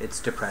 It's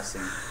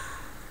depressing.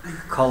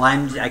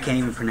 I can't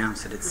even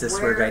pronounce it. It's this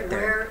word right there.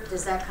 Where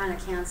does that kind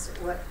of cancer?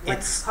 What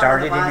it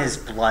started in his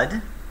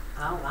blood.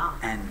 Oh, wow.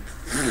 And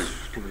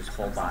through his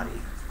whole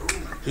body.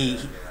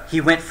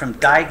 He went from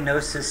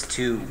diagnosis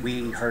to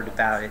we heard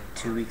about it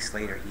 2 weeks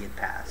later he had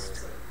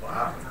passed.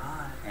 Wow.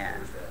 Yeah.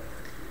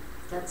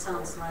 That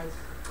sounds like...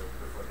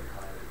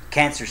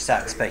 Cancer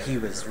sucks, but he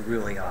was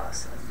really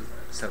awesome.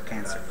 So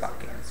cancer, fuck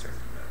cancer.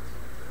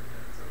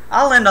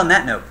 I'll end on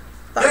that note.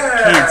 Fuck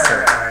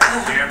cancer.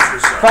 Cancer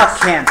sucks. Fuck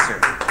cancer.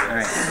 All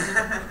right.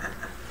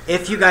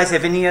 If you guys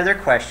have any other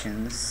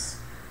questions,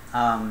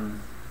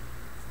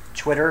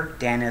 Twitter,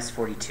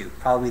 DanS42.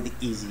 Probably the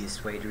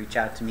easiest way to reach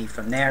out to me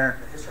from there.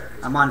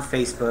 I'm on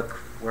Facebook,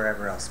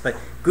 wherever else. But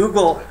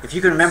Google, if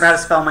you can remember how to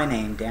spell my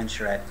name, Dan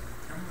Shaurette,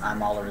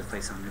 I'm all over the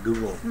place on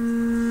Google.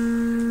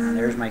 And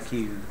there's my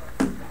cue.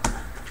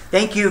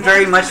 Thank you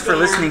very much for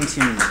listening to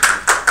me.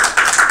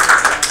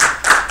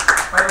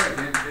 By the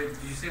way, did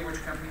you say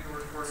which company you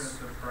work for as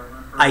a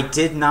partner? I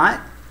did not.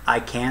 I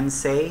can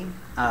say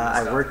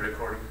I work.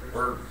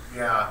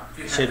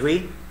 Should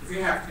we? If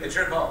you have to. It's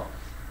your call.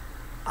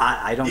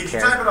 I don't care. If you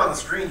type it on the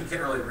screen, you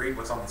can't really read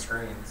what's on the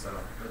screen. So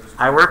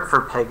I work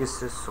for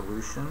Pegasus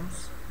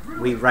Solutions.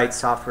 Really? We write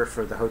software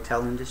for the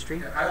hotel industry.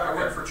 Yeah, I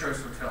work for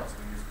Choice Hotels.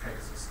 We use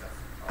Pegasus stuff.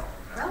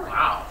 Really?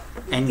 Wow.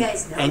 And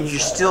you're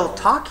still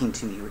talking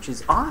to me, which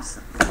is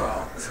awesome.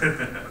 Well,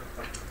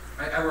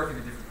 I work in a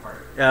different part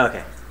of it.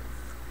 Okay.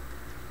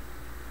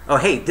 Oh,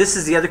 hey, this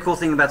is the other cool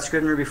thing about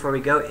Scrivener before we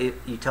go.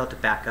 You tell it to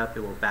back up.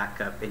 It will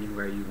back up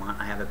anywhere you want.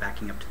 I have it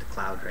backing up to the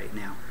cloud right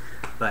now.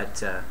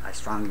 But I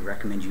strongly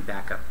recommend you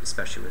back up,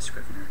 especially with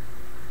Scrivener.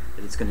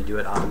 But it's going to do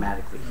it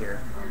automatically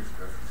here.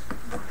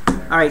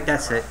 All right,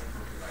 that's it.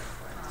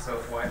 So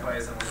if Wi-Fi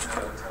isn't working at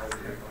a hotel,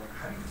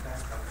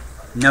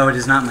 No, it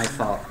is not my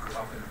fault.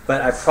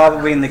 But I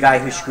probably am the guy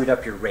who screwed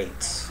up your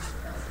rates.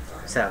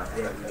 So,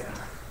 there we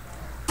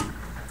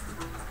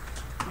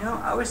go.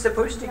 I was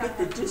supposed to get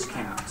the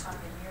discount.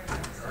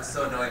 I was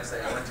so annoyed because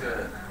I went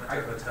to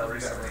a hotel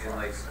recently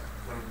and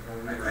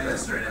when we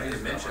registered, I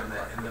didn't mention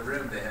that in the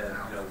room they had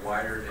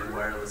wired and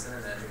wireless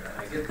internet. And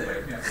I get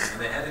there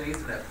and they had an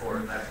Ethernet port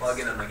and I plug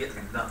in and I get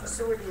nothing.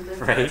 So where do you live?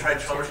 Right. I tried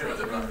troubleshooting with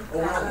them. Oh,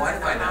 we're on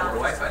Wi-Fi now. We're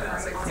Wi-Fi now.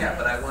 It's like, yeah,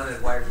 but I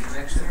wanted wired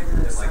connection.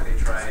 And they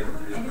tried.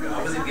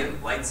 I wasn't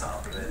getting lights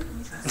off of it.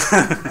 It's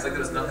like there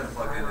was nothing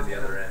plugged into the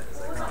other end. It's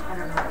like, I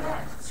don't know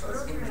that.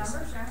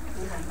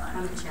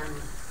 On the channel.